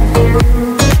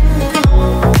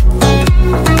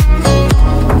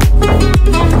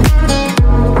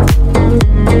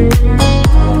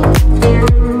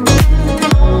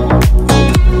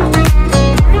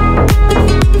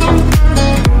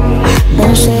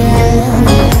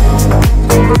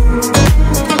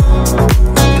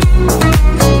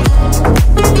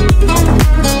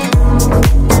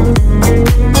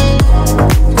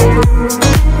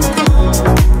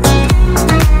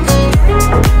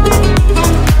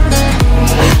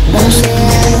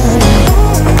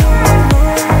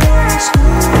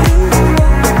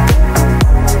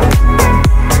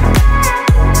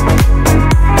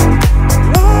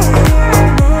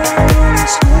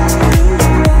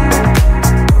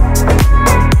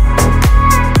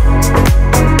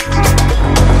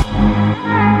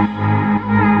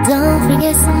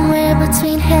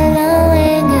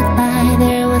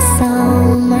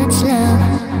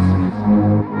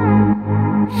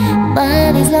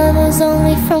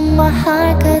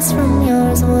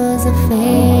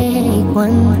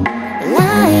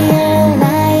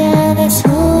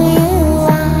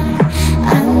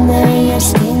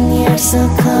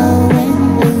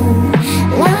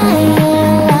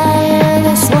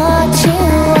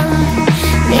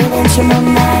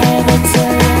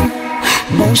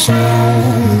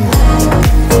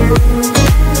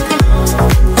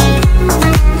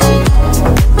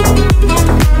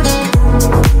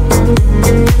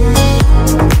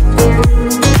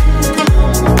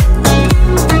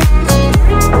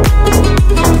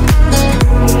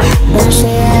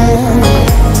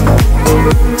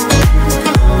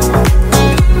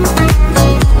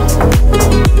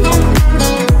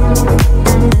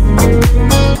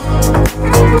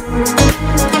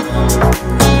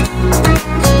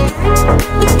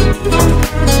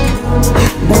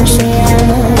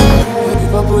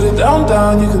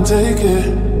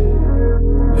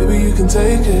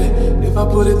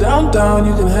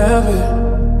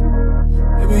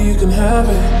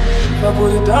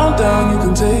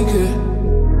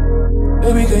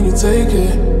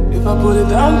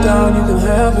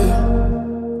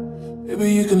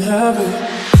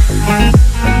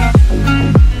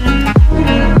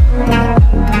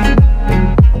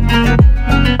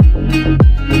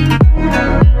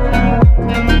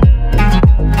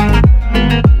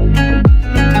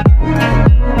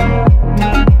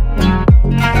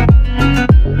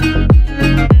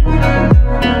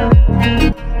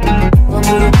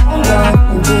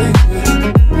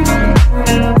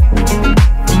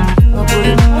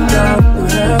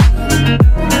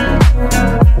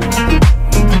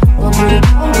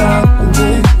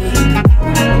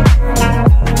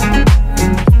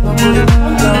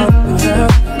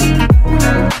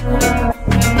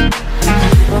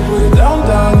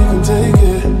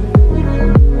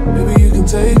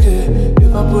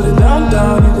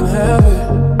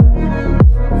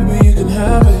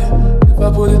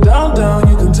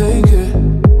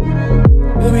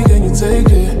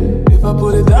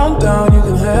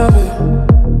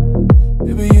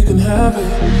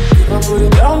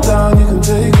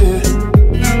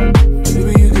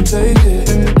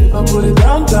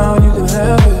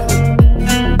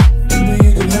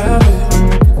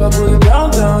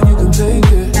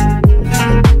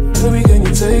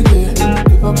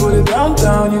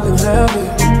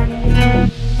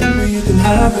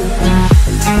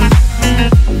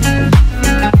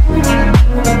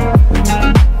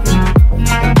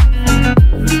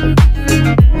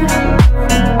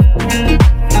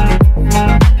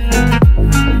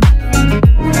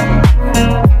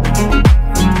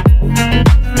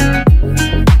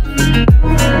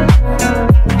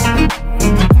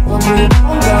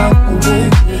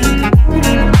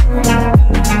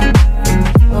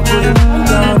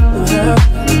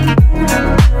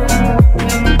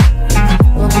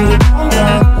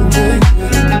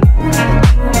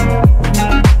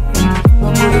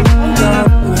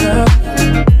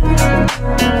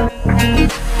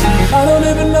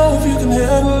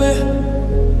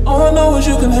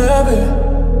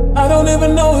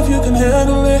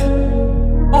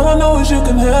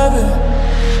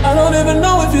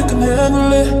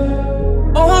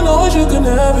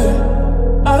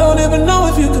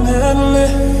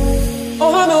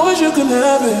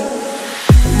love you.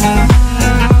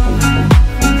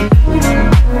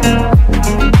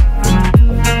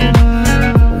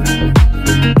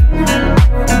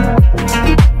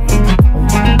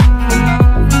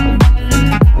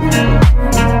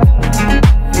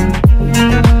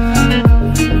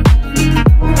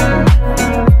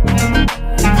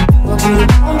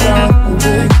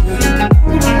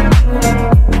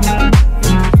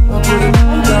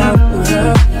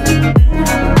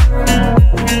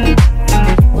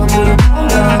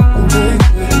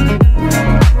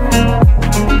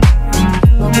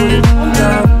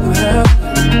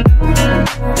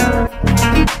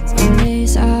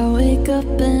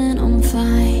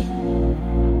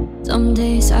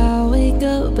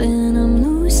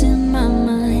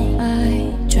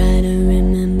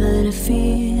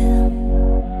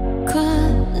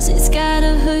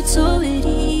 so it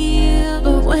is.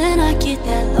 But when I get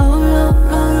that low, low,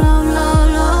 low, low, low,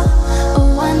 low,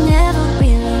 oh, I never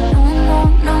really know, no,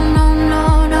 no, no, no,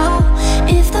 no,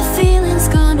 if the feeling's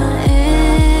gonna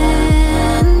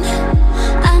end.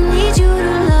 I need you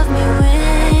to love me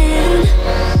when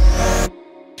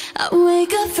I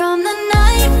wake up from the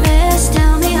nightmares.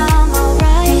 Tell me I'm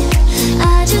alright.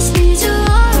 I just need your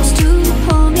arms to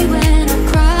hold me when I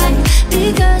cry,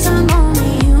 because I'm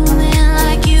only human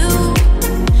like you.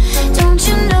 Don't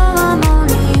you know I'm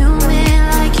only human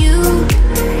like you?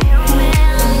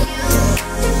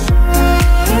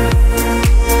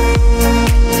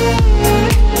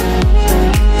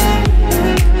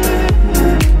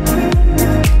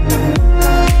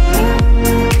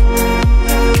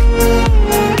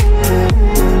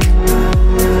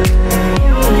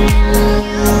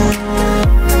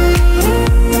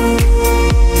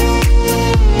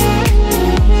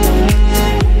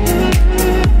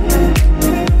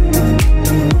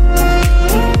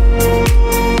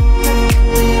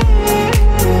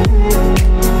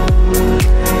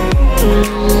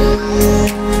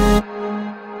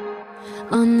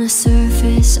 On the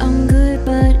surface I'm good,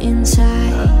 but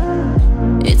inside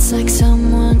it's like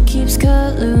someone keeps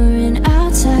coloring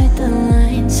outside the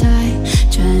lines. I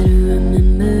try to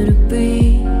remember to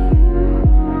breathe,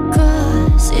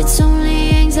 'cause it's only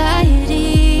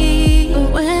anxiety. But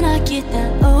when I get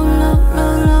that low, low,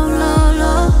 low, low, low,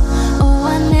 low, oh,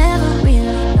 I never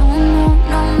really know, no,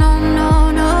 no, no, no,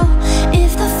 no,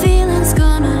 if the feeling's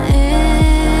gonna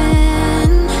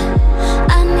end.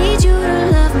 I need you to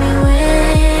love me when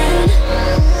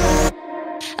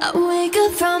I wake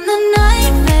up from the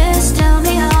nightmares. Tell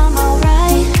me I'm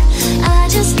alright. I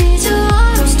just need your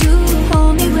arms to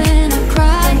hold me when I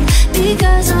cry,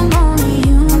 because I'm only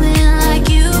human like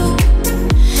you.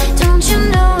 Don't you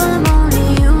know I'm only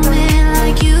human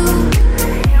like you?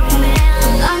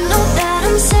 I know that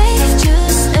I'm safe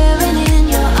just staring in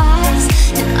your eyes,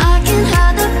 and I can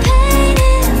hide the pain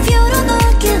if you don't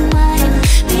look in mine,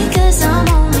 because I'm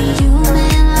only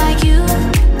human like you.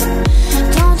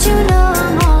 Don't you know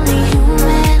I'm only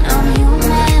human? I'm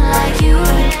human like you.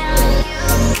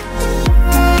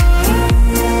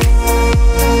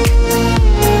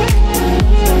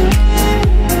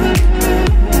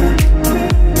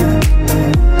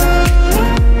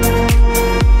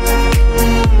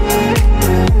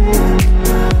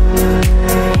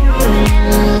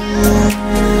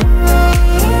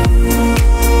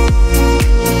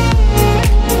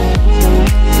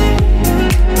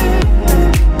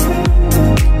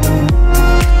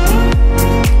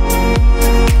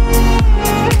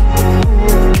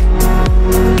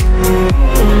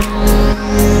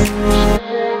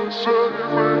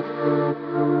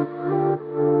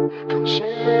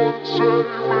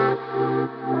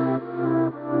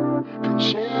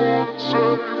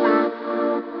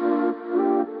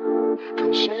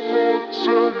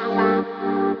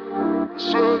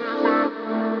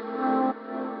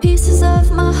 Pieces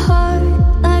of my heart,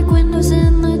 like windows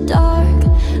in the dark,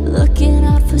 looking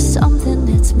out for something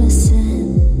that's missing.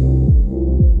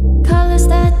 Colors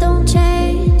that don't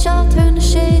change, I'll turn to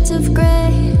shades of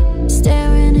gray,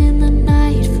 staring in the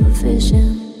night for vision.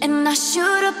 And I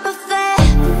shoot up a flare,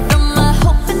 throw my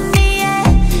hope in the air,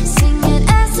 singing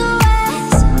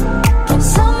SOS. Can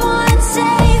someone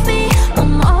save me?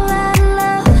 I'm all out of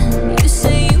love. You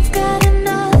say you've got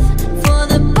enough for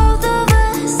the both of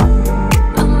us.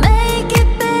 I'll make it,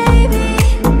 baby.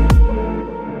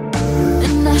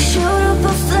 And I shoot up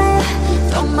a flare,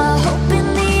 throw my hope in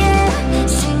the air,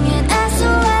 singing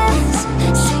SOS,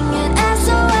 singing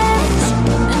SOS.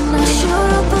 And I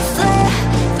shoot up a flare,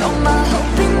 throw my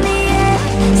hope in the air,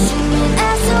 singing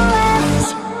SOS.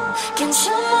 Can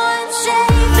someone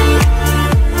save me?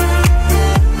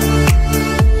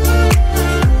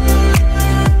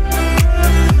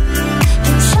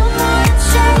 Can someone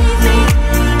save me?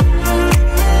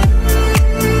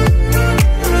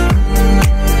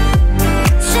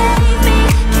 Save me.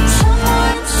 Can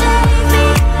someone save me?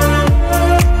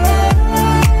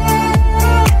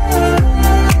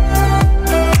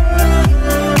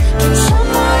 Can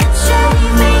someone save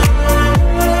me?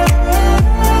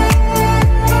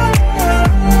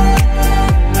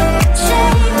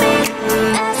 Save me,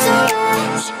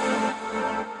 SOS.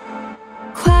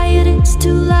 Quiet, it's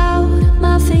too loud.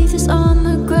 My faith is on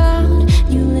the ground.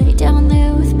 You lay down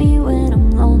there with me when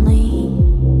I'm lonely,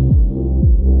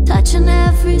 touching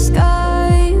every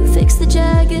scar. You fix the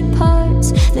jagged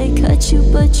parts. They cut you,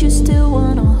 but you still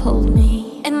wanna hold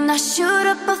me. And I shoot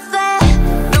up a flare,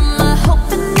 throw my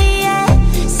hope in the air,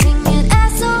 singing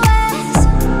SOS.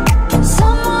 Can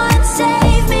someone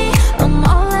save me? I'm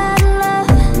all out of love.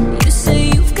 You say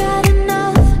you've got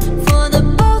enough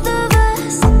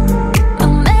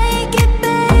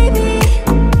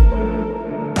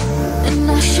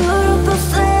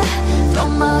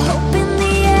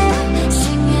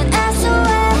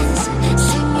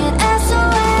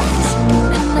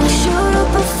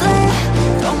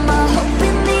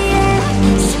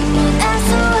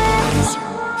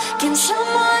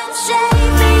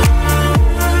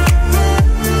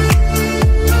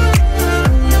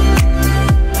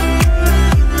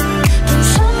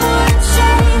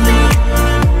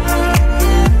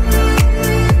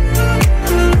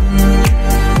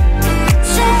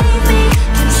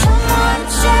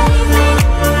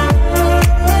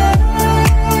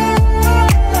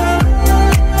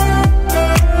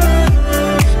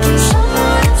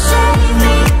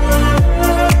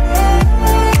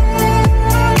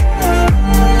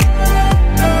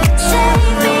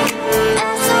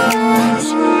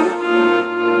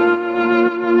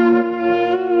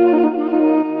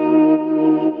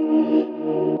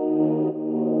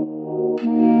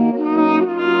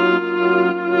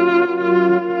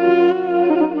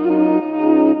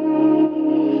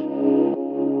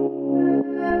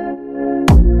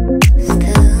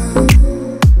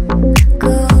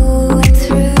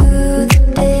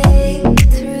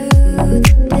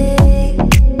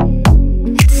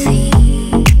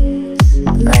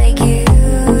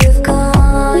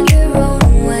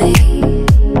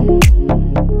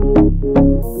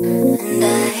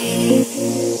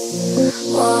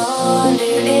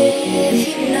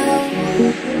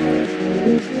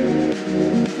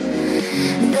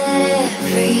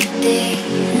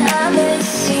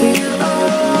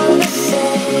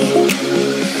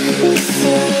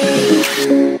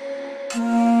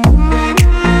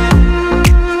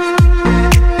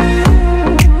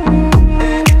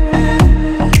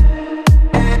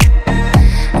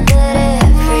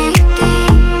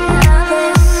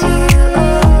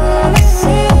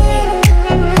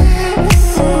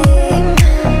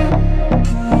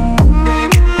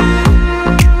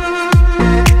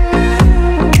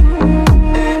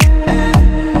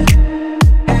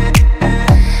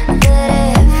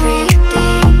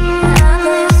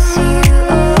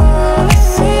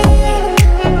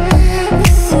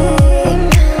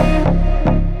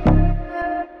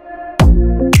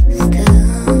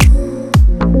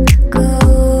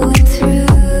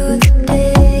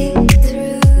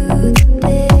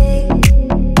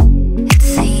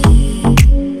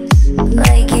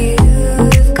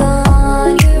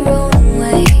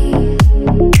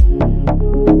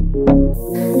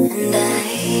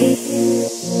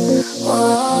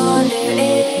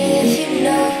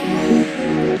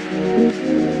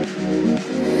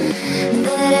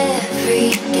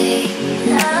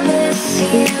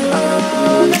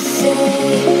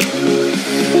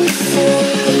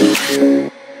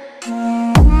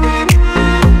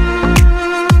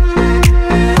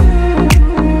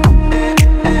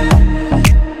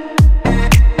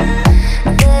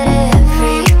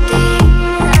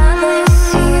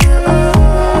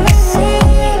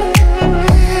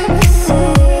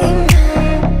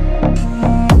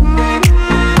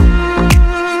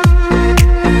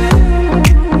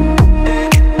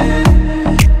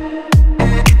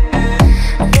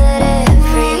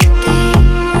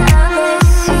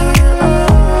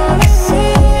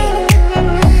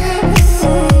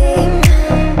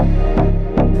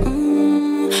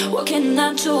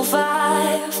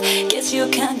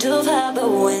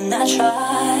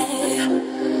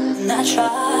I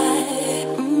try.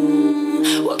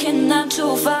 Working 9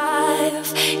 to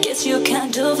 5, guess you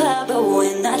can't do that, but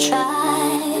when I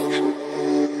try,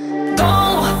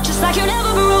 go just like you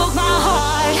never broke my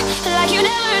heart, like you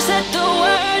never said the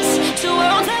words to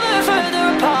where I'll never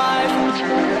further apart.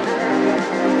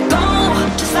 Go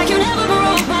just like you never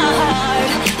broke my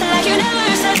heart, like you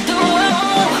never said the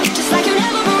words, just like you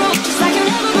never broke, just like you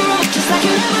never broke, just like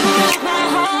you never broke my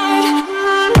heart.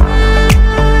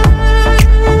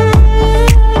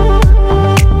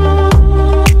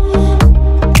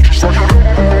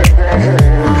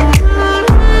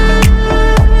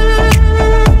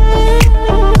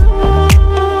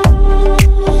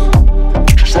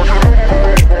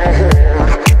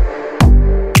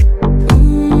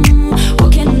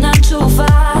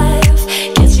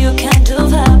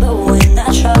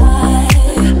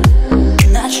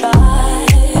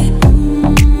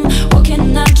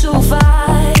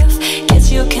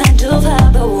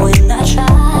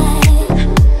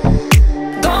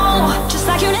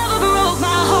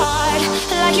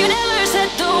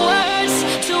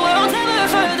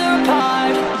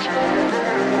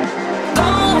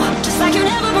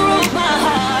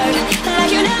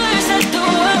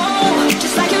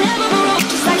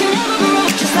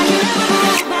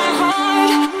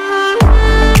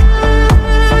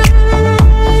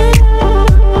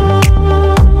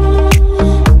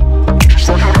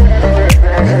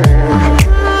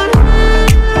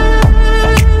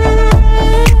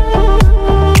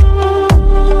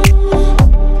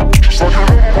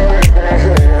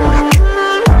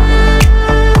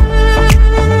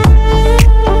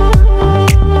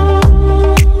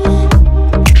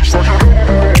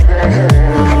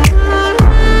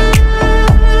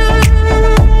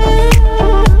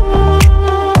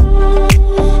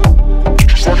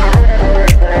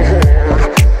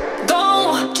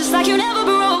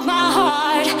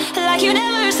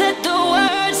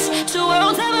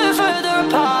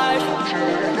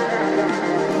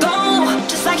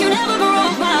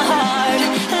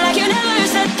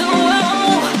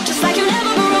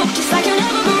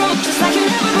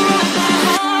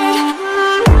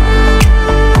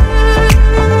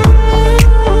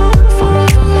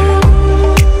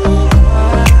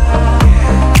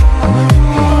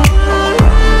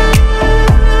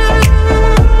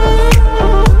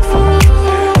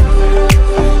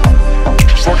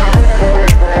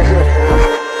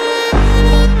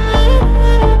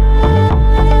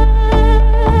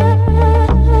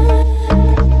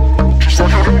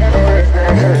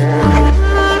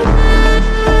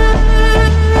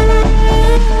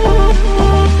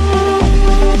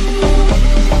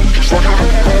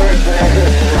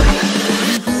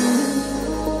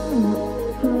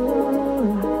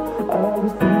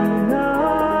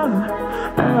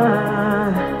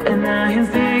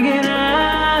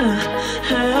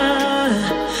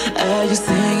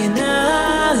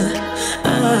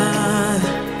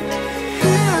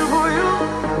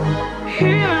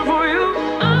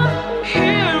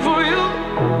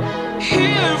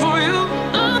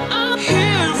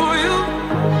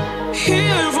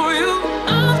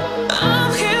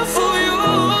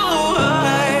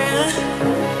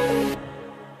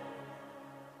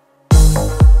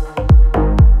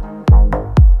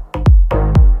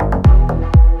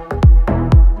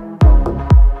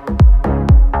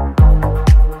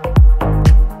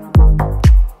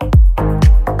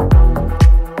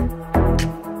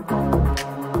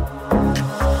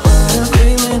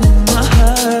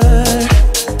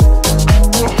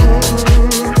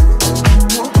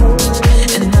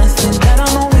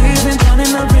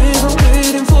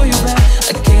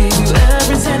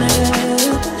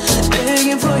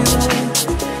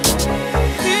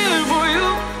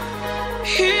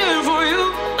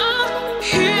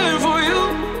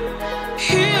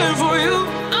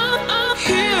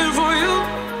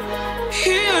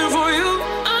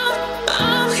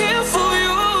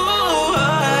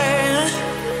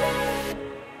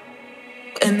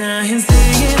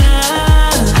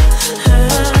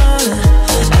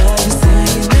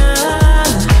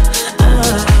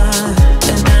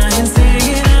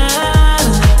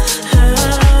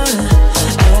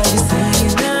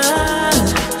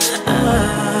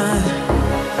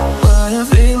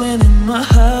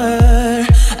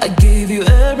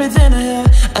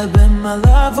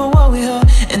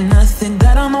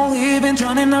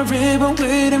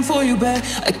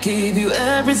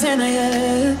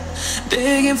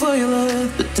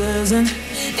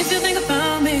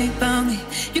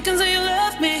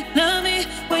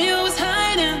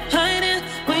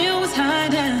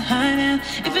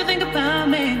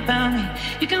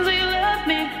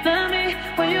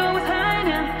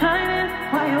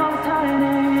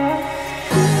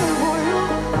 Here for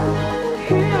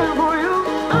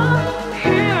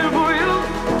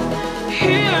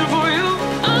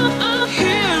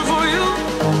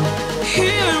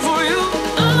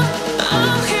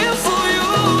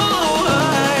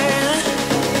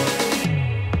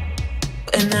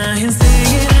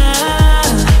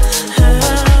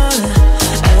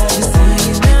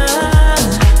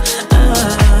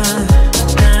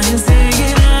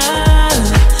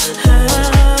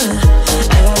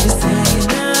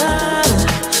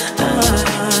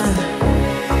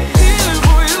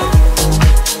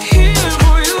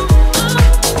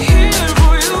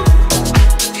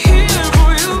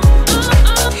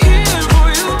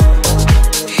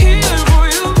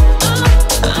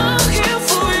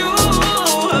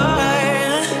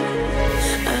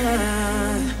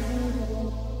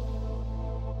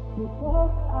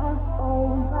Before I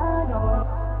overdose,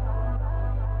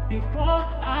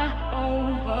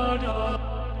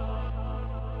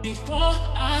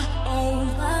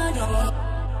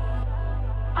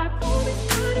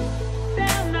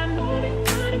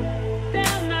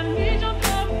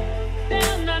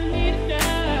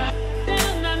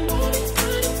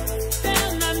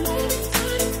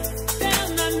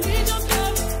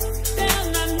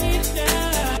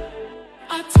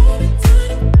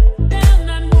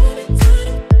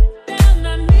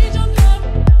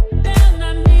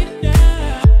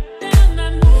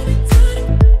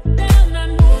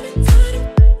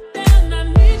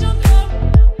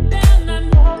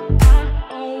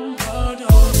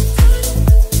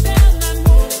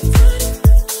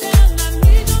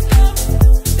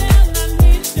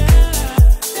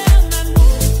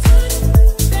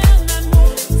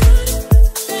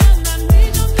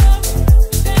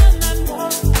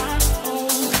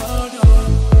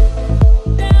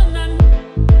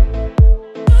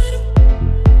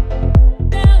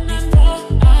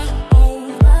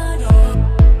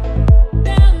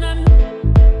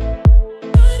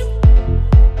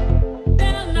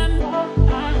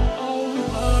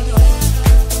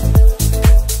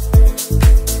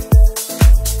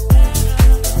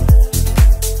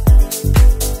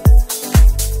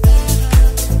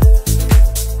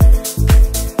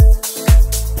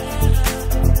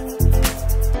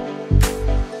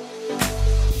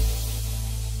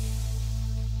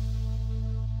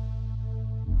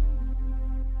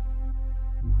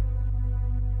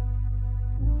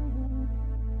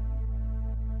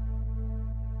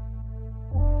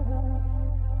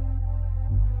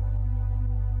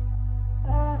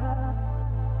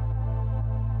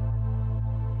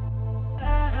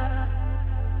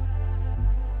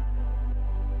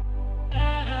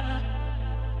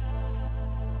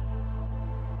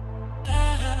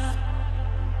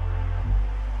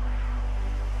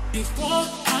 before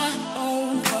I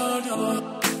overdose,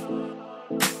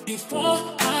 before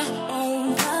I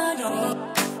overdose,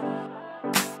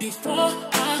 before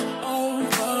I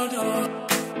overdose,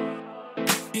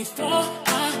 before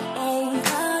I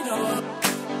overdose,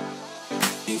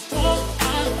 before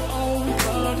I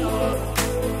overdose,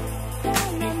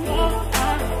 and I know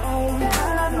and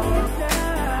I know.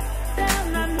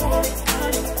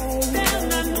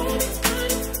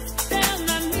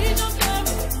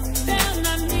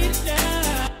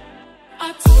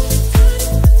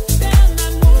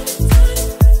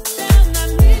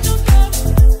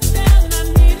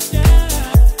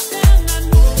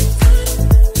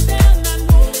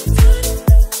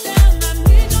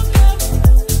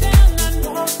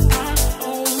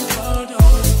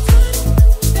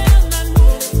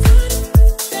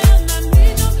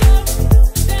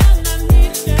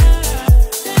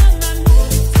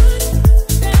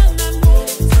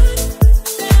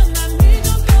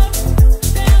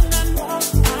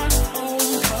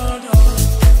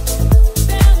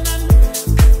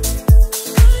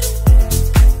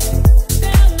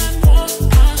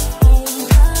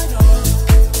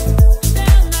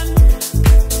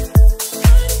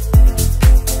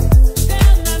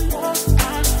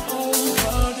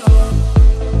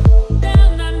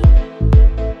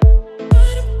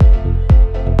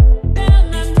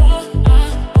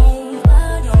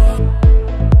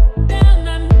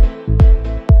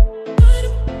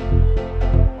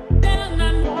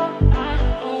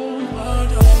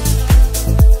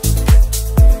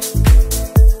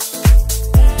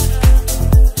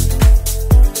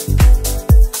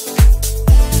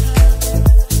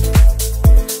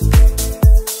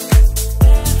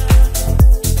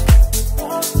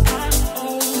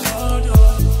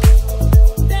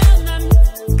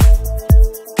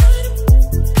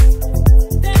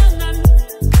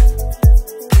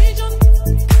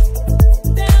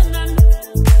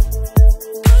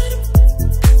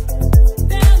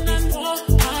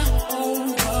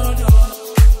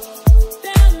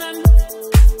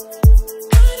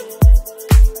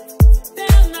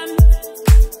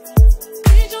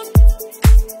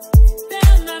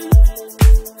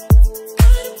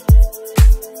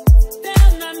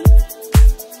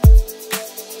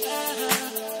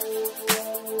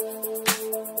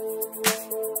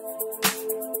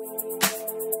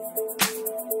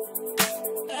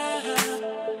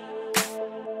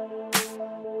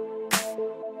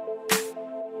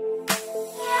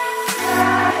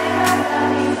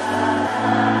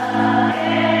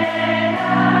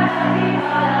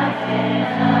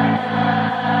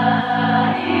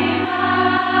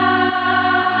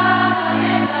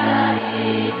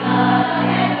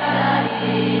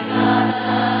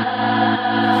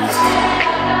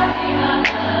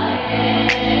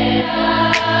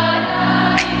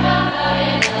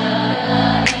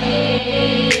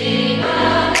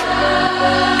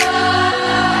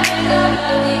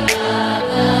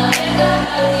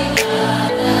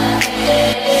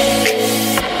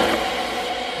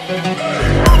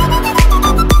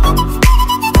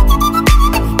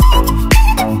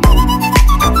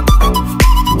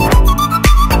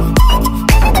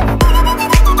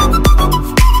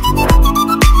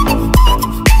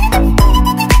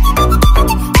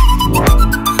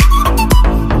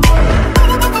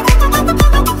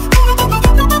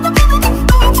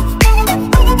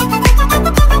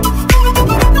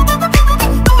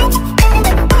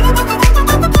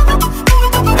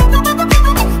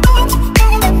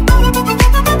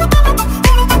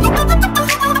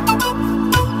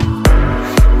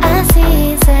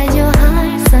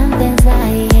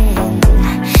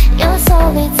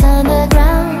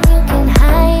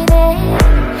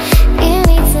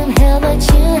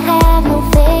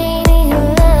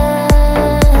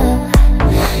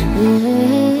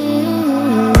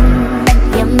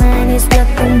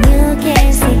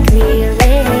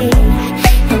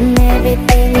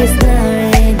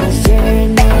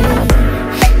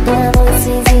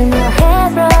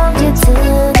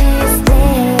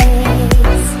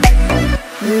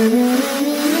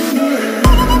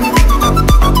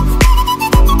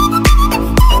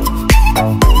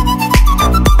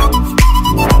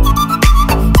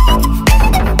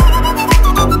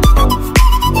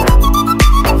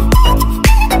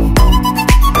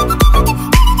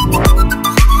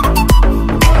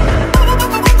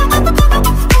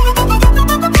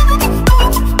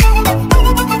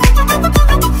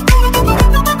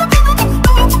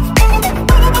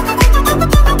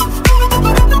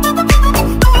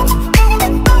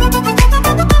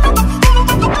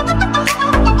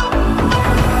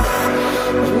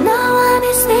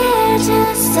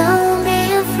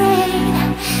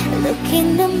 Look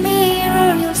in the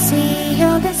mirror, you'll see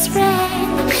your best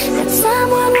friend. That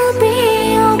someone will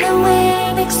be all the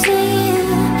way next to you.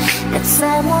 That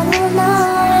someone will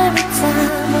know every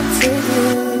time what to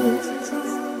do.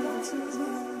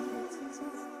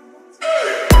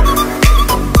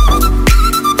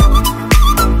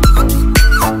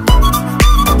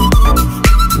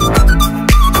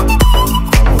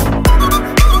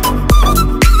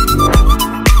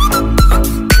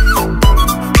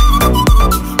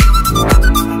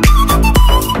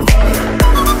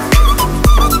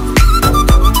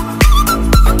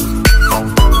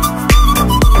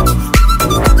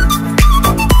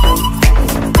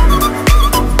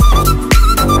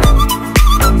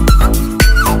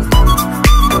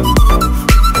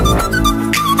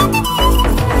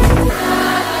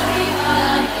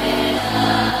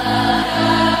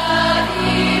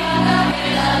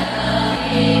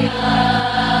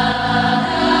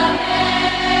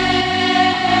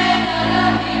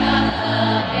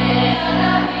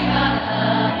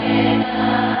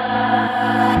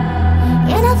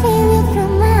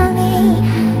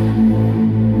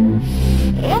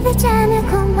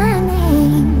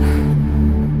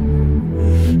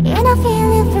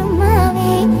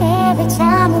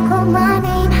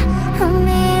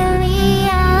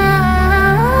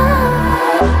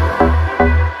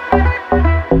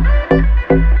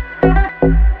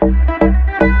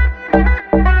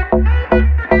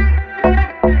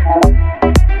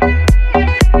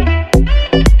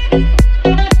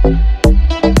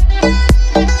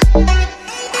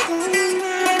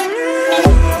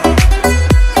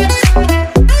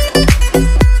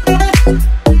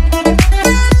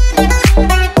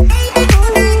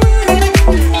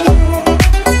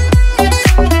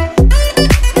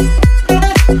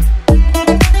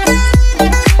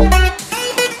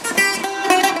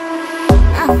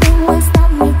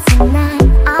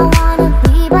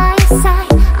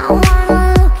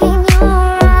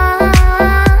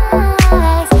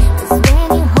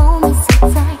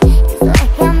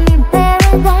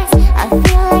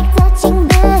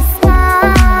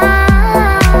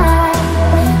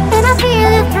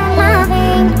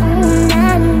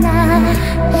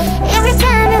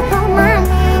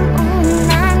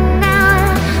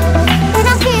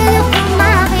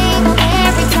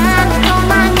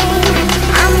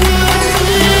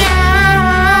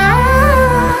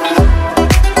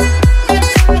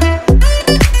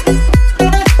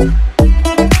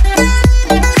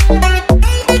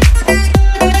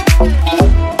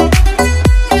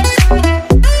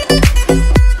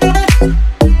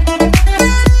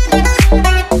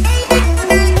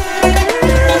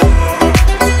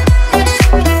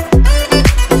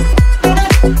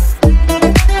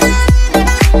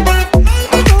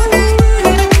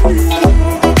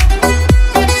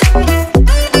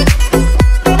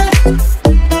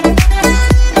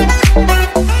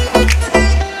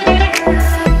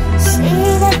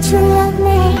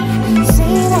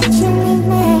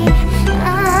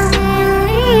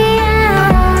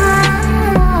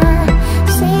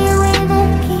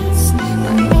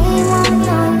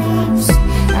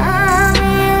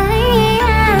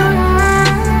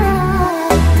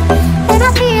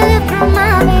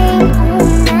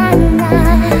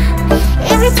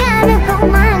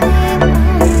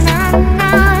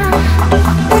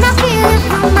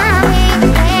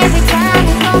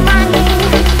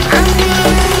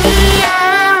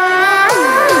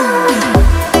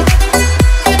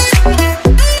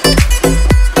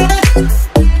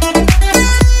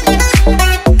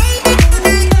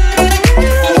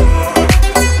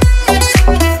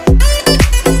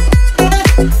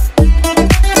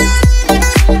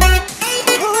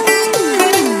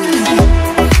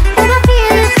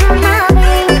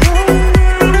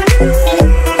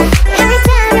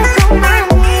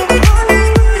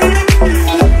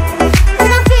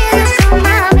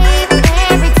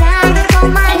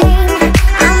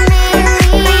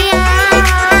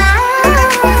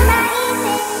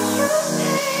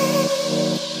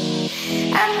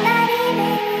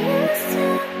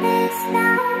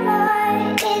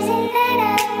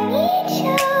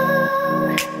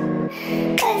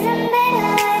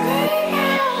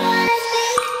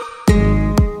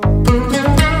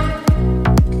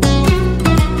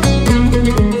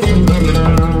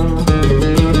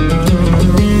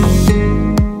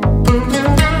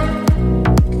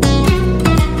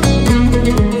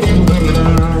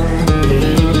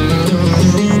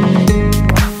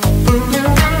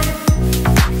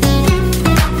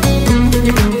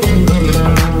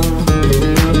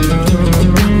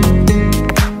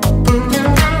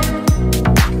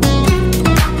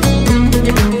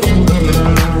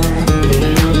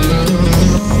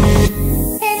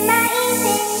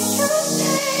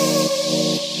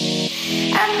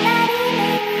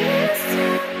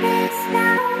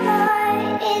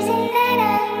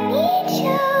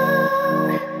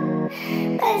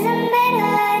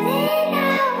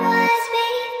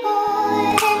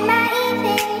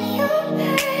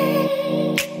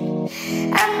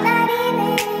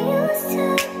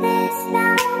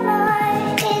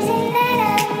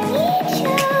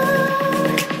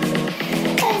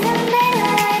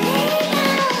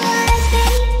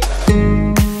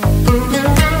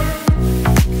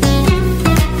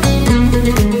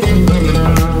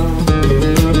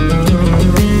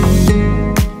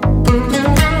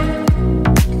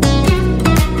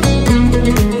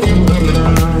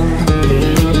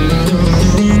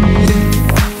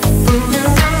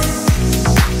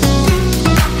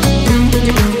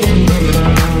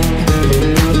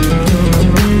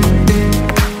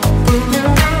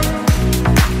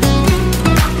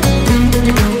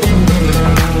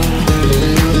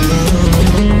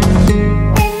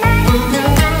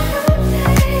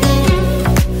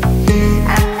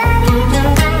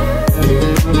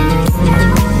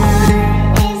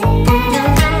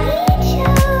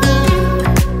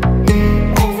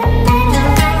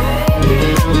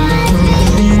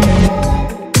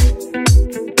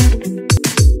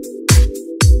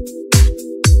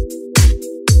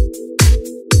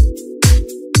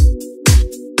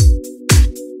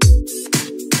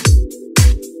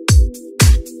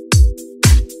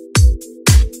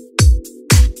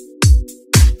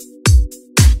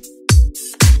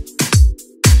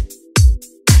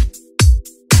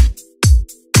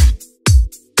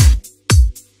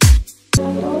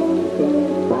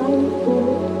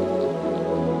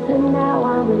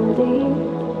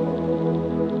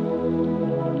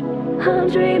 I'm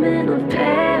dreaming of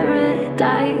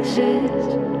paradises,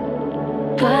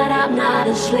 but I'm not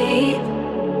asleep.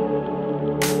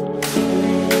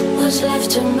 Was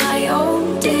left to my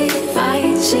own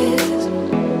devices,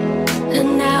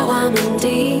 and now I'm in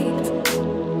deep.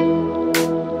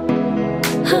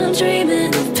 I'm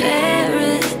dreaming of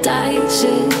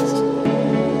paradises,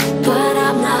 but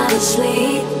I'm not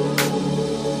asleep.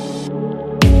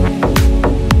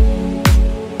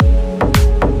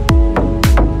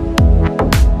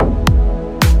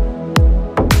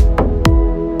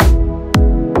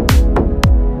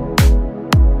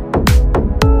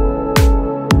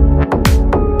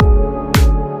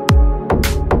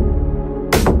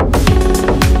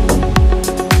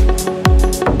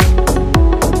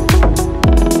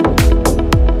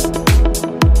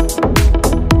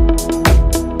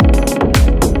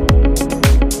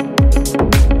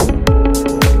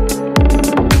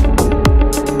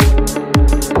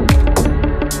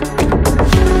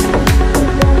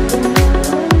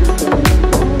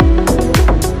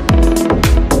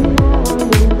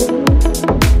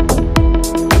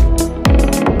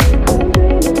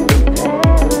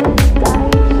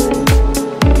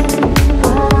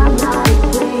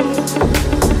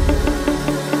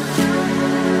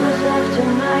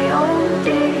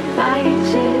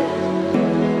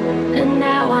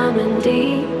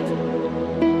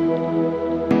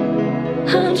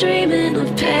 I'm dreaming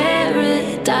of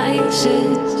paradises,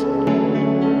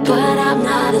 but I'm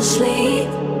not asleep.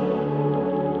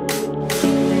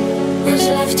 Was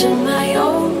left to my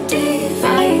own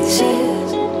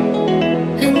devices,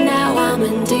 and now I'm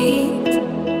in deep.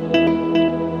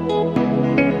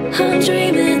 I'm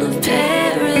dreaming of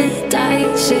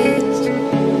paradises,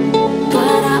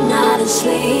 but I'm not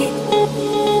asleep.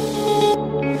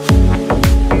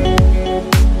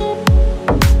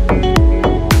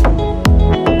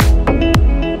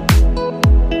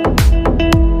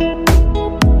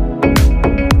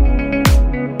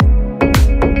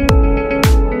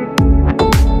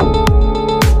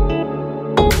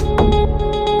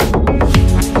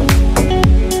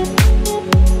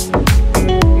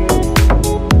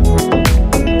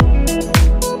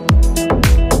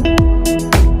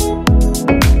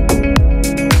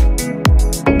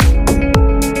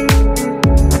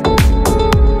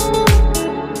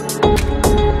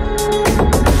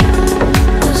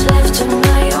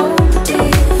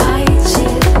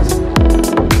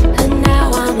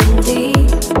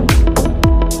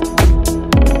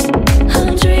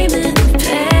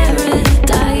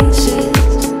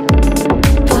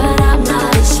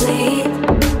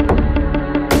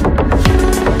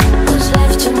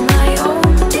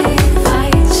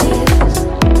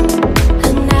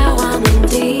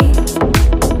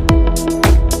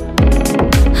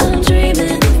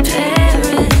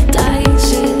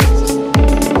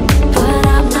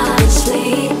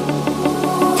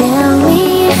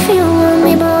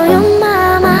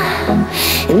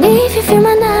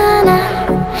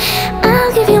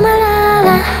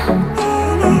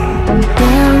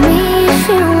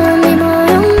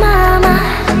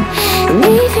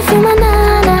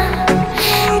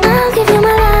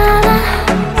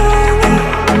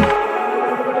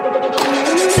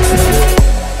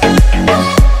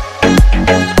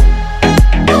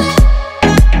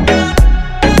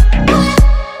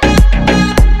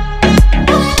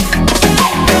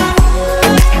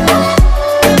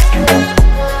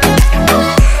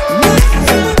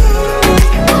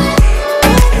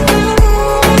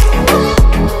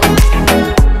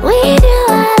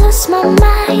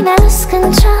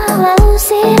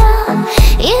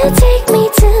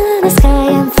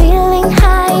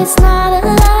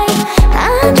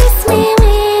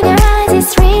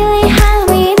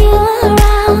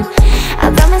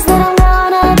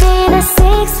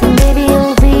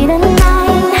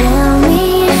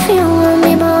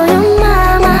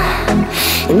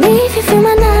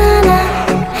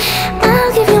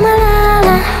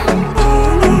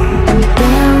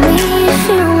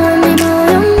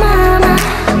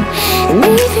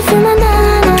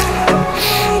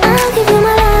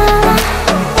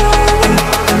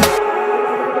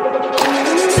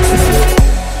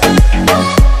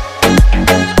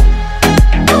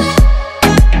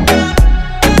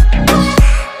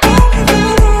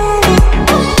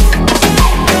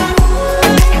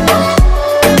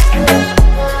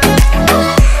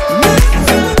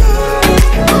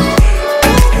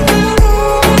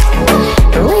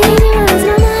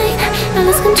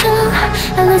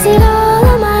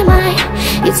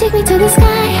 Take me to the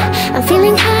sky, I'm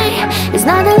feeling high. It's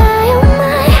not a lie, oh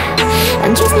my.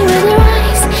 Undress me with your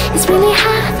eyes, it's really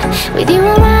hot with you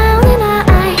around and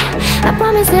I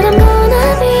promise that I'm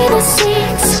gonna be the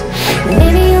six.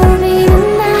 Maybe you'll be the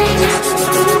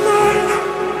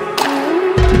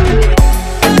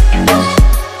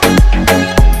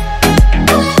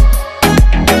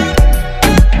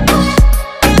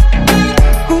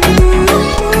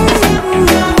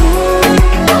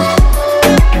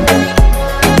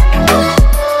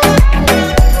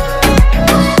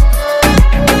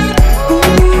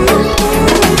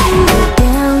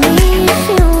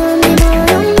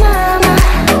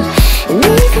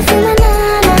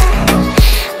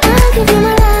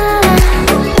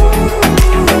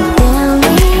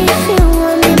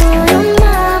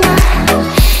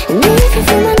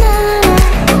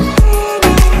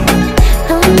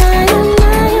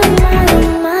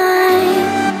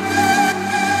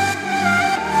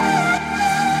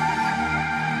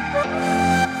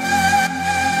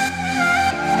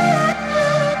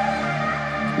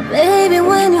Baby,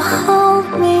 when you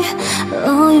hold me,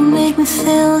 oh, you make me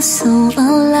feel so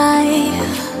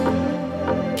alive.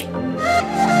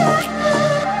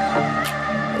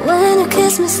 When you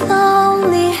kiss me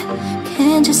slowly,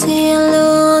 can't you see I'm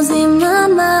losing my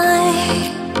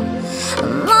mind?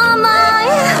 My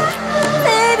mind.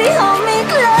 Baby, hold me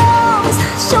close,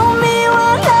 show me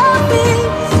what love is.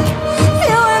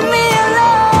 You and me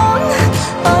alone,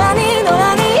 all I need,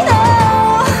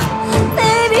 oh.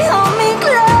 Baby, hold me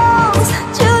close,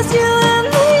 just you and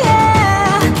me,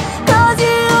 yeah. 'Cause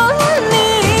you and me,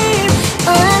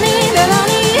 all I need,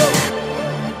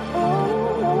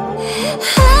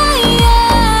 Hey,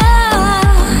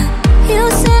 yeah. You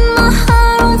set my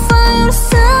heart on fire,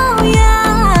 so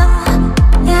yeah,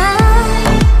 yeah.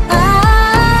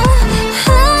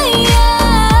 Hey,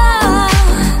 yeah.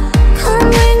 Come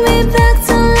bring me back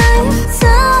to life,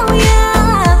 so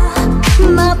yeah.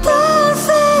 My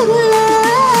perfect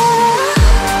love.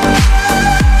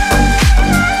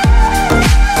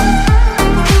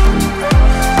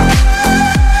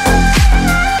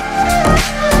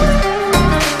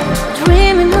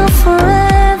 Dreaming of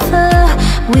forever,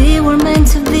 we were meant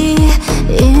to be,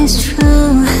 it's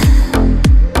true.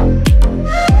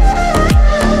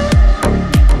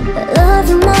 Love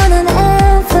you more than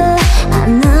ever, I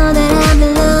know that I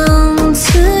belong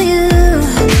to you.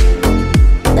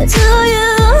 To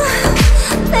you,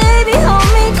 baby, hold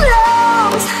me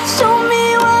close, show me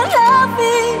what love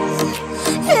is.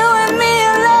 You and me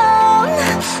alone,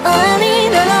 all I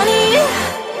need,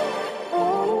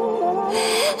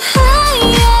 Hey,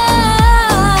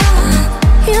 yeah.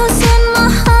 You set my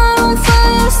heart on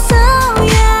fire, so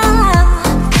yeah,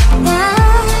 yeah.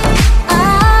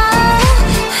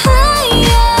 Hey,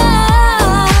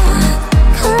 yeah.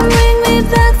 Come bring me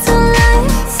back to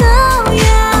life, so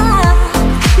yeah.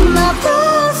 My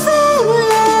perfect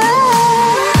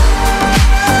love.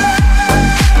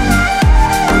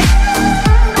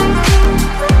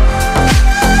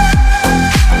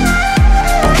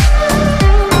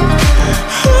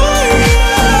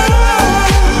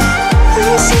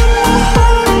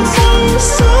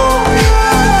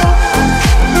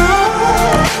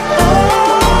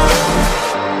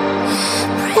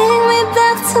 Bring me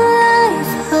back to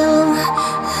life, oh.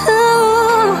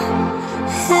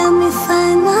 Help me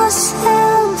find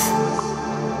myself.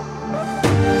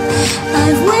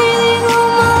 I've waited all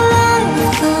my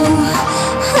life, oh,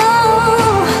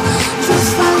 to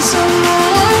find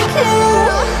someone like you.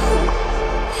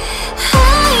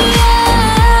 Hey,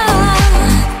 yeah.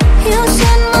 You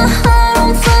set my heart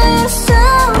on fire, so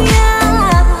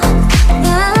yeah,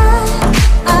 yeah.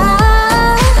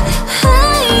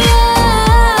 Hey,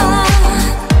 yeah.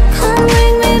 Come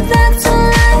bring me back to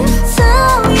life, so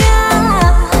yeah.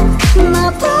 My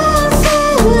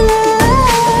perfect love.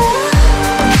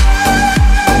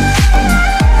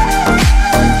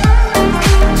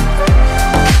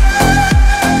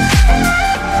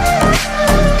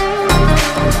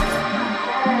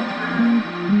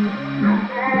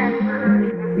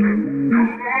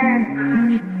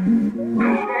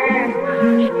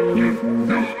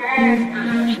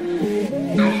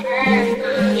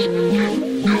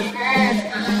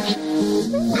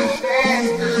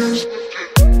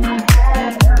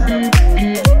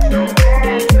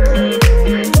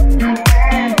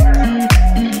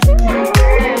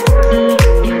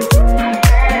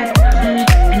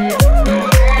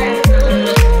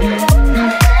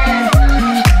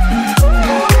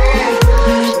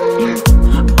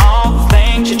 All the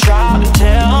things you try to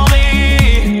tell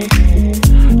me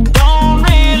don't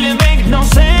really make no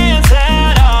sense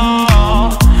at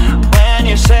all. When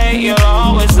you say you'll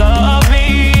always love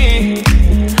me,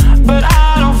 but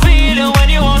I don't feel it when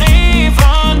you won't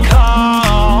even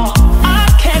call. I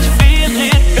can't feel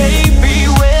it, baby.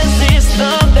 Where's this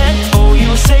love that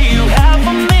you say you have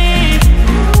for me?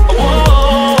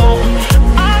 Whoa,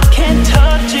 I can't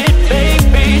touch it,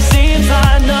 baby. Seems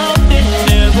like nothing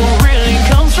never really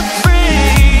comes for free.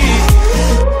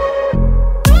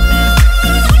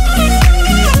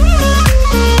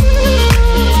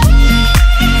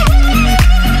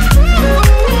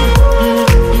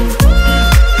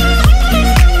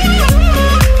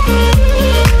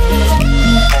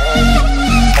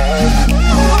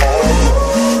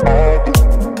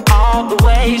 All the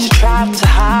ways you tried to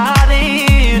hide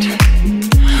it,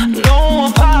 no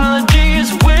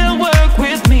apologies will work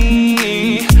with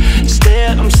me.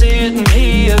 Instead, I'm sitting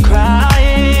here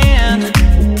crying,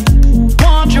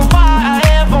 wondering why I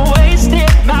ever wasted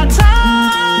my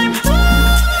time.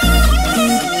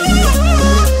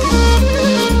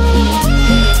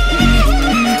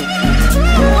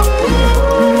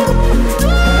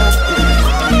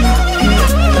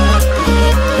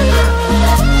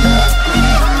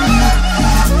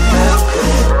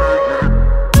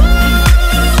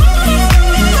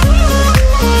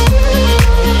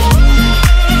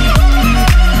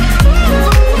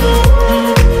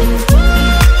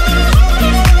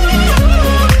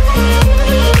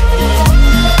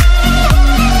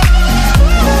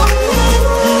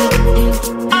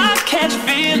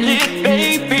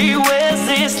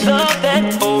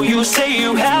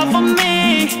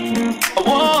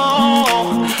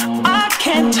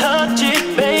 touch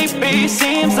it, baby.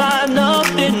 Seems like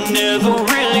nothing ever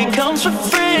really comes for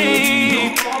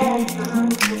free.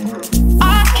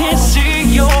 I can see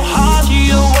your heart,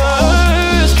 your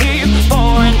words keep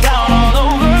pouring down all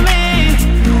over me.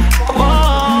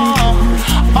 Whoa,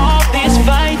 all this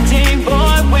fighting,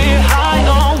 boy, we're high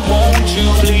on. Won't you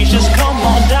please just come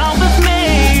on down with me?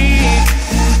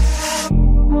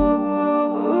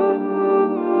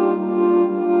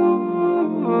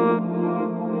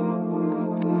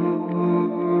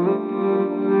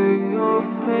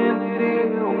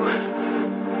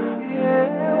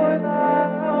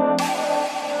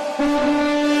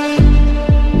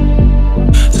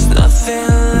 There's nothing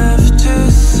left to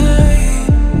say,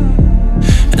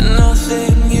 and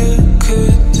nothing you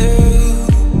could do.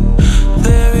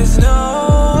 There is no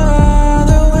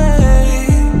other way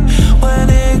when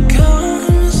it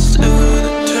comes to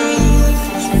the truth.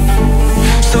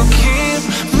 So keep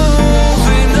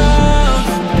moving on.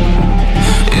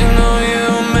 You know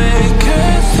you'll make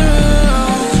it through.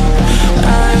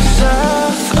 I've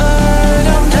suffered,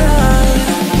 I'm done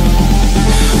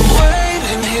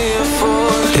waiting here for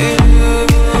you.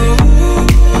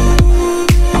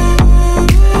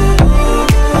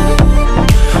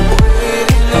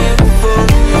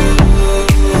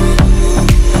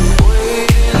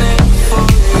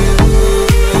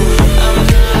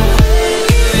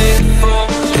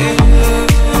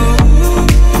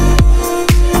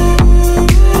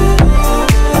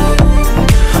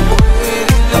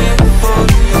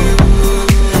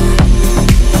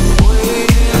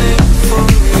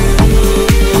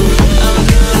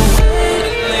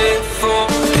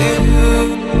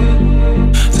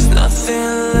 There's nothing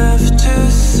left to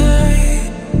say,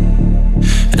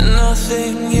 and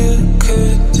nothing you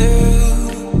could do.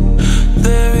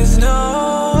 There is no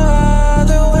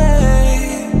other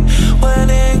way when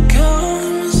it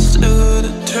comes to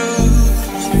the truth.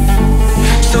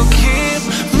 So keep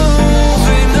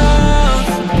moving on.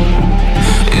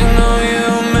 You know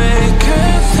you'll make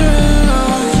it through.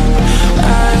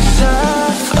 I've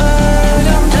suffered,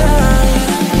 I'm done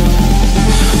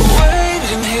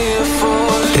waiting here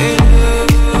for you.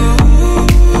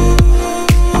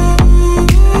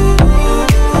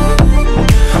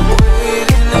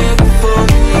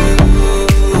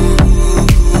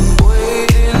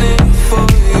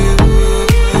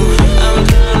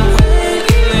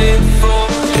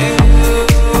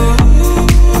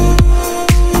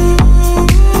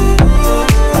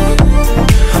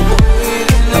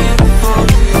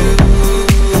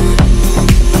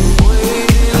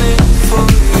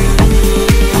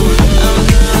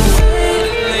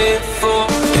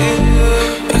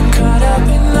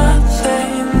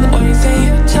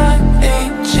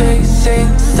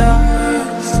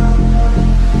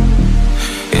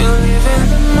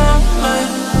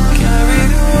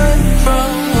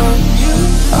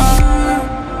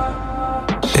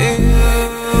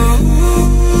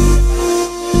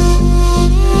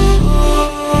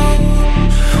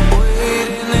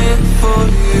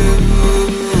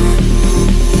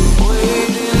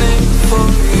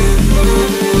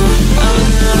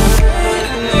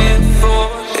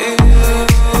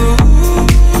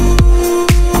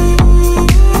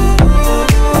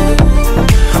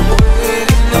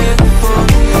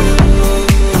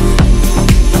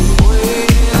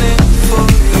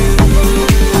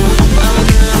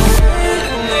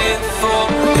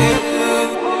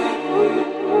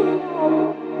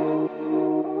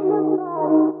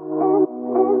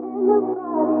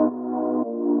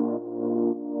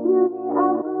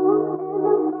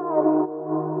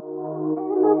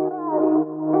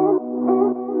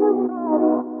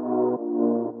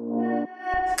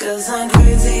 Cause I'm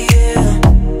crazy, yeah.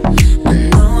 I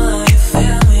know how you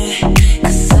feel me.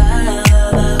 Cause I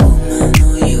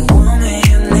know you want me,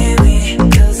 you need me.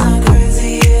 Cause I'm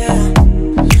crazy, yeah.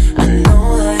 I know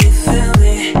how you feel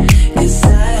me. Cause I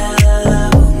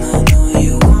know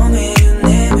you want me, you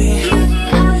need me. You're the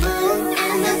apple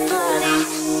and the body.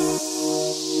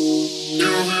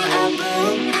 You're the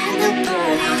apple and the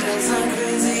body. Cause I'm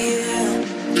crazy, yeah.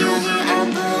 You're the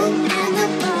apple and the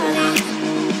body.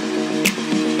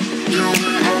 You're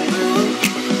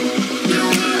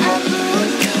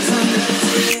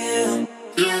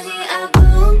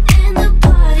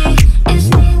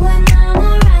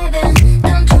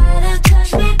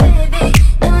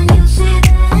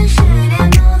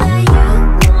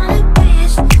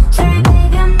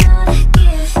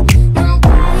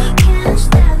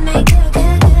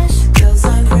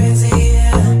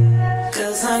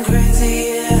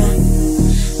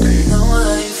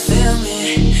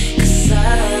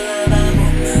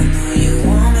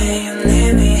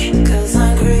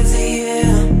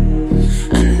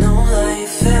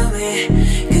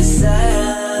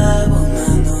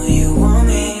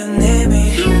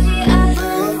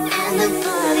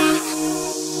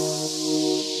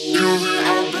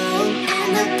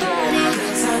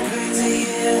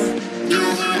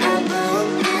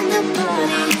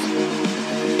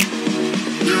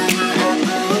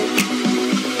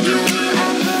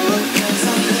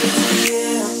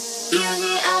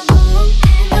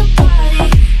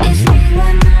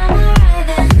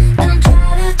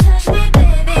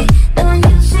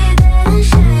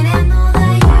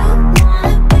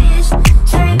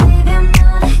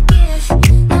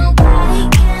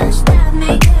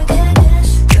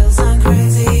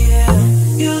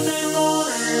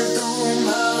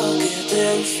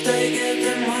usted que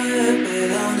te mueve,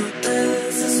 dándote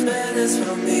desesperes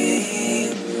para mí.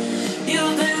 Yo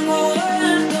tengo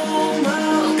vuelto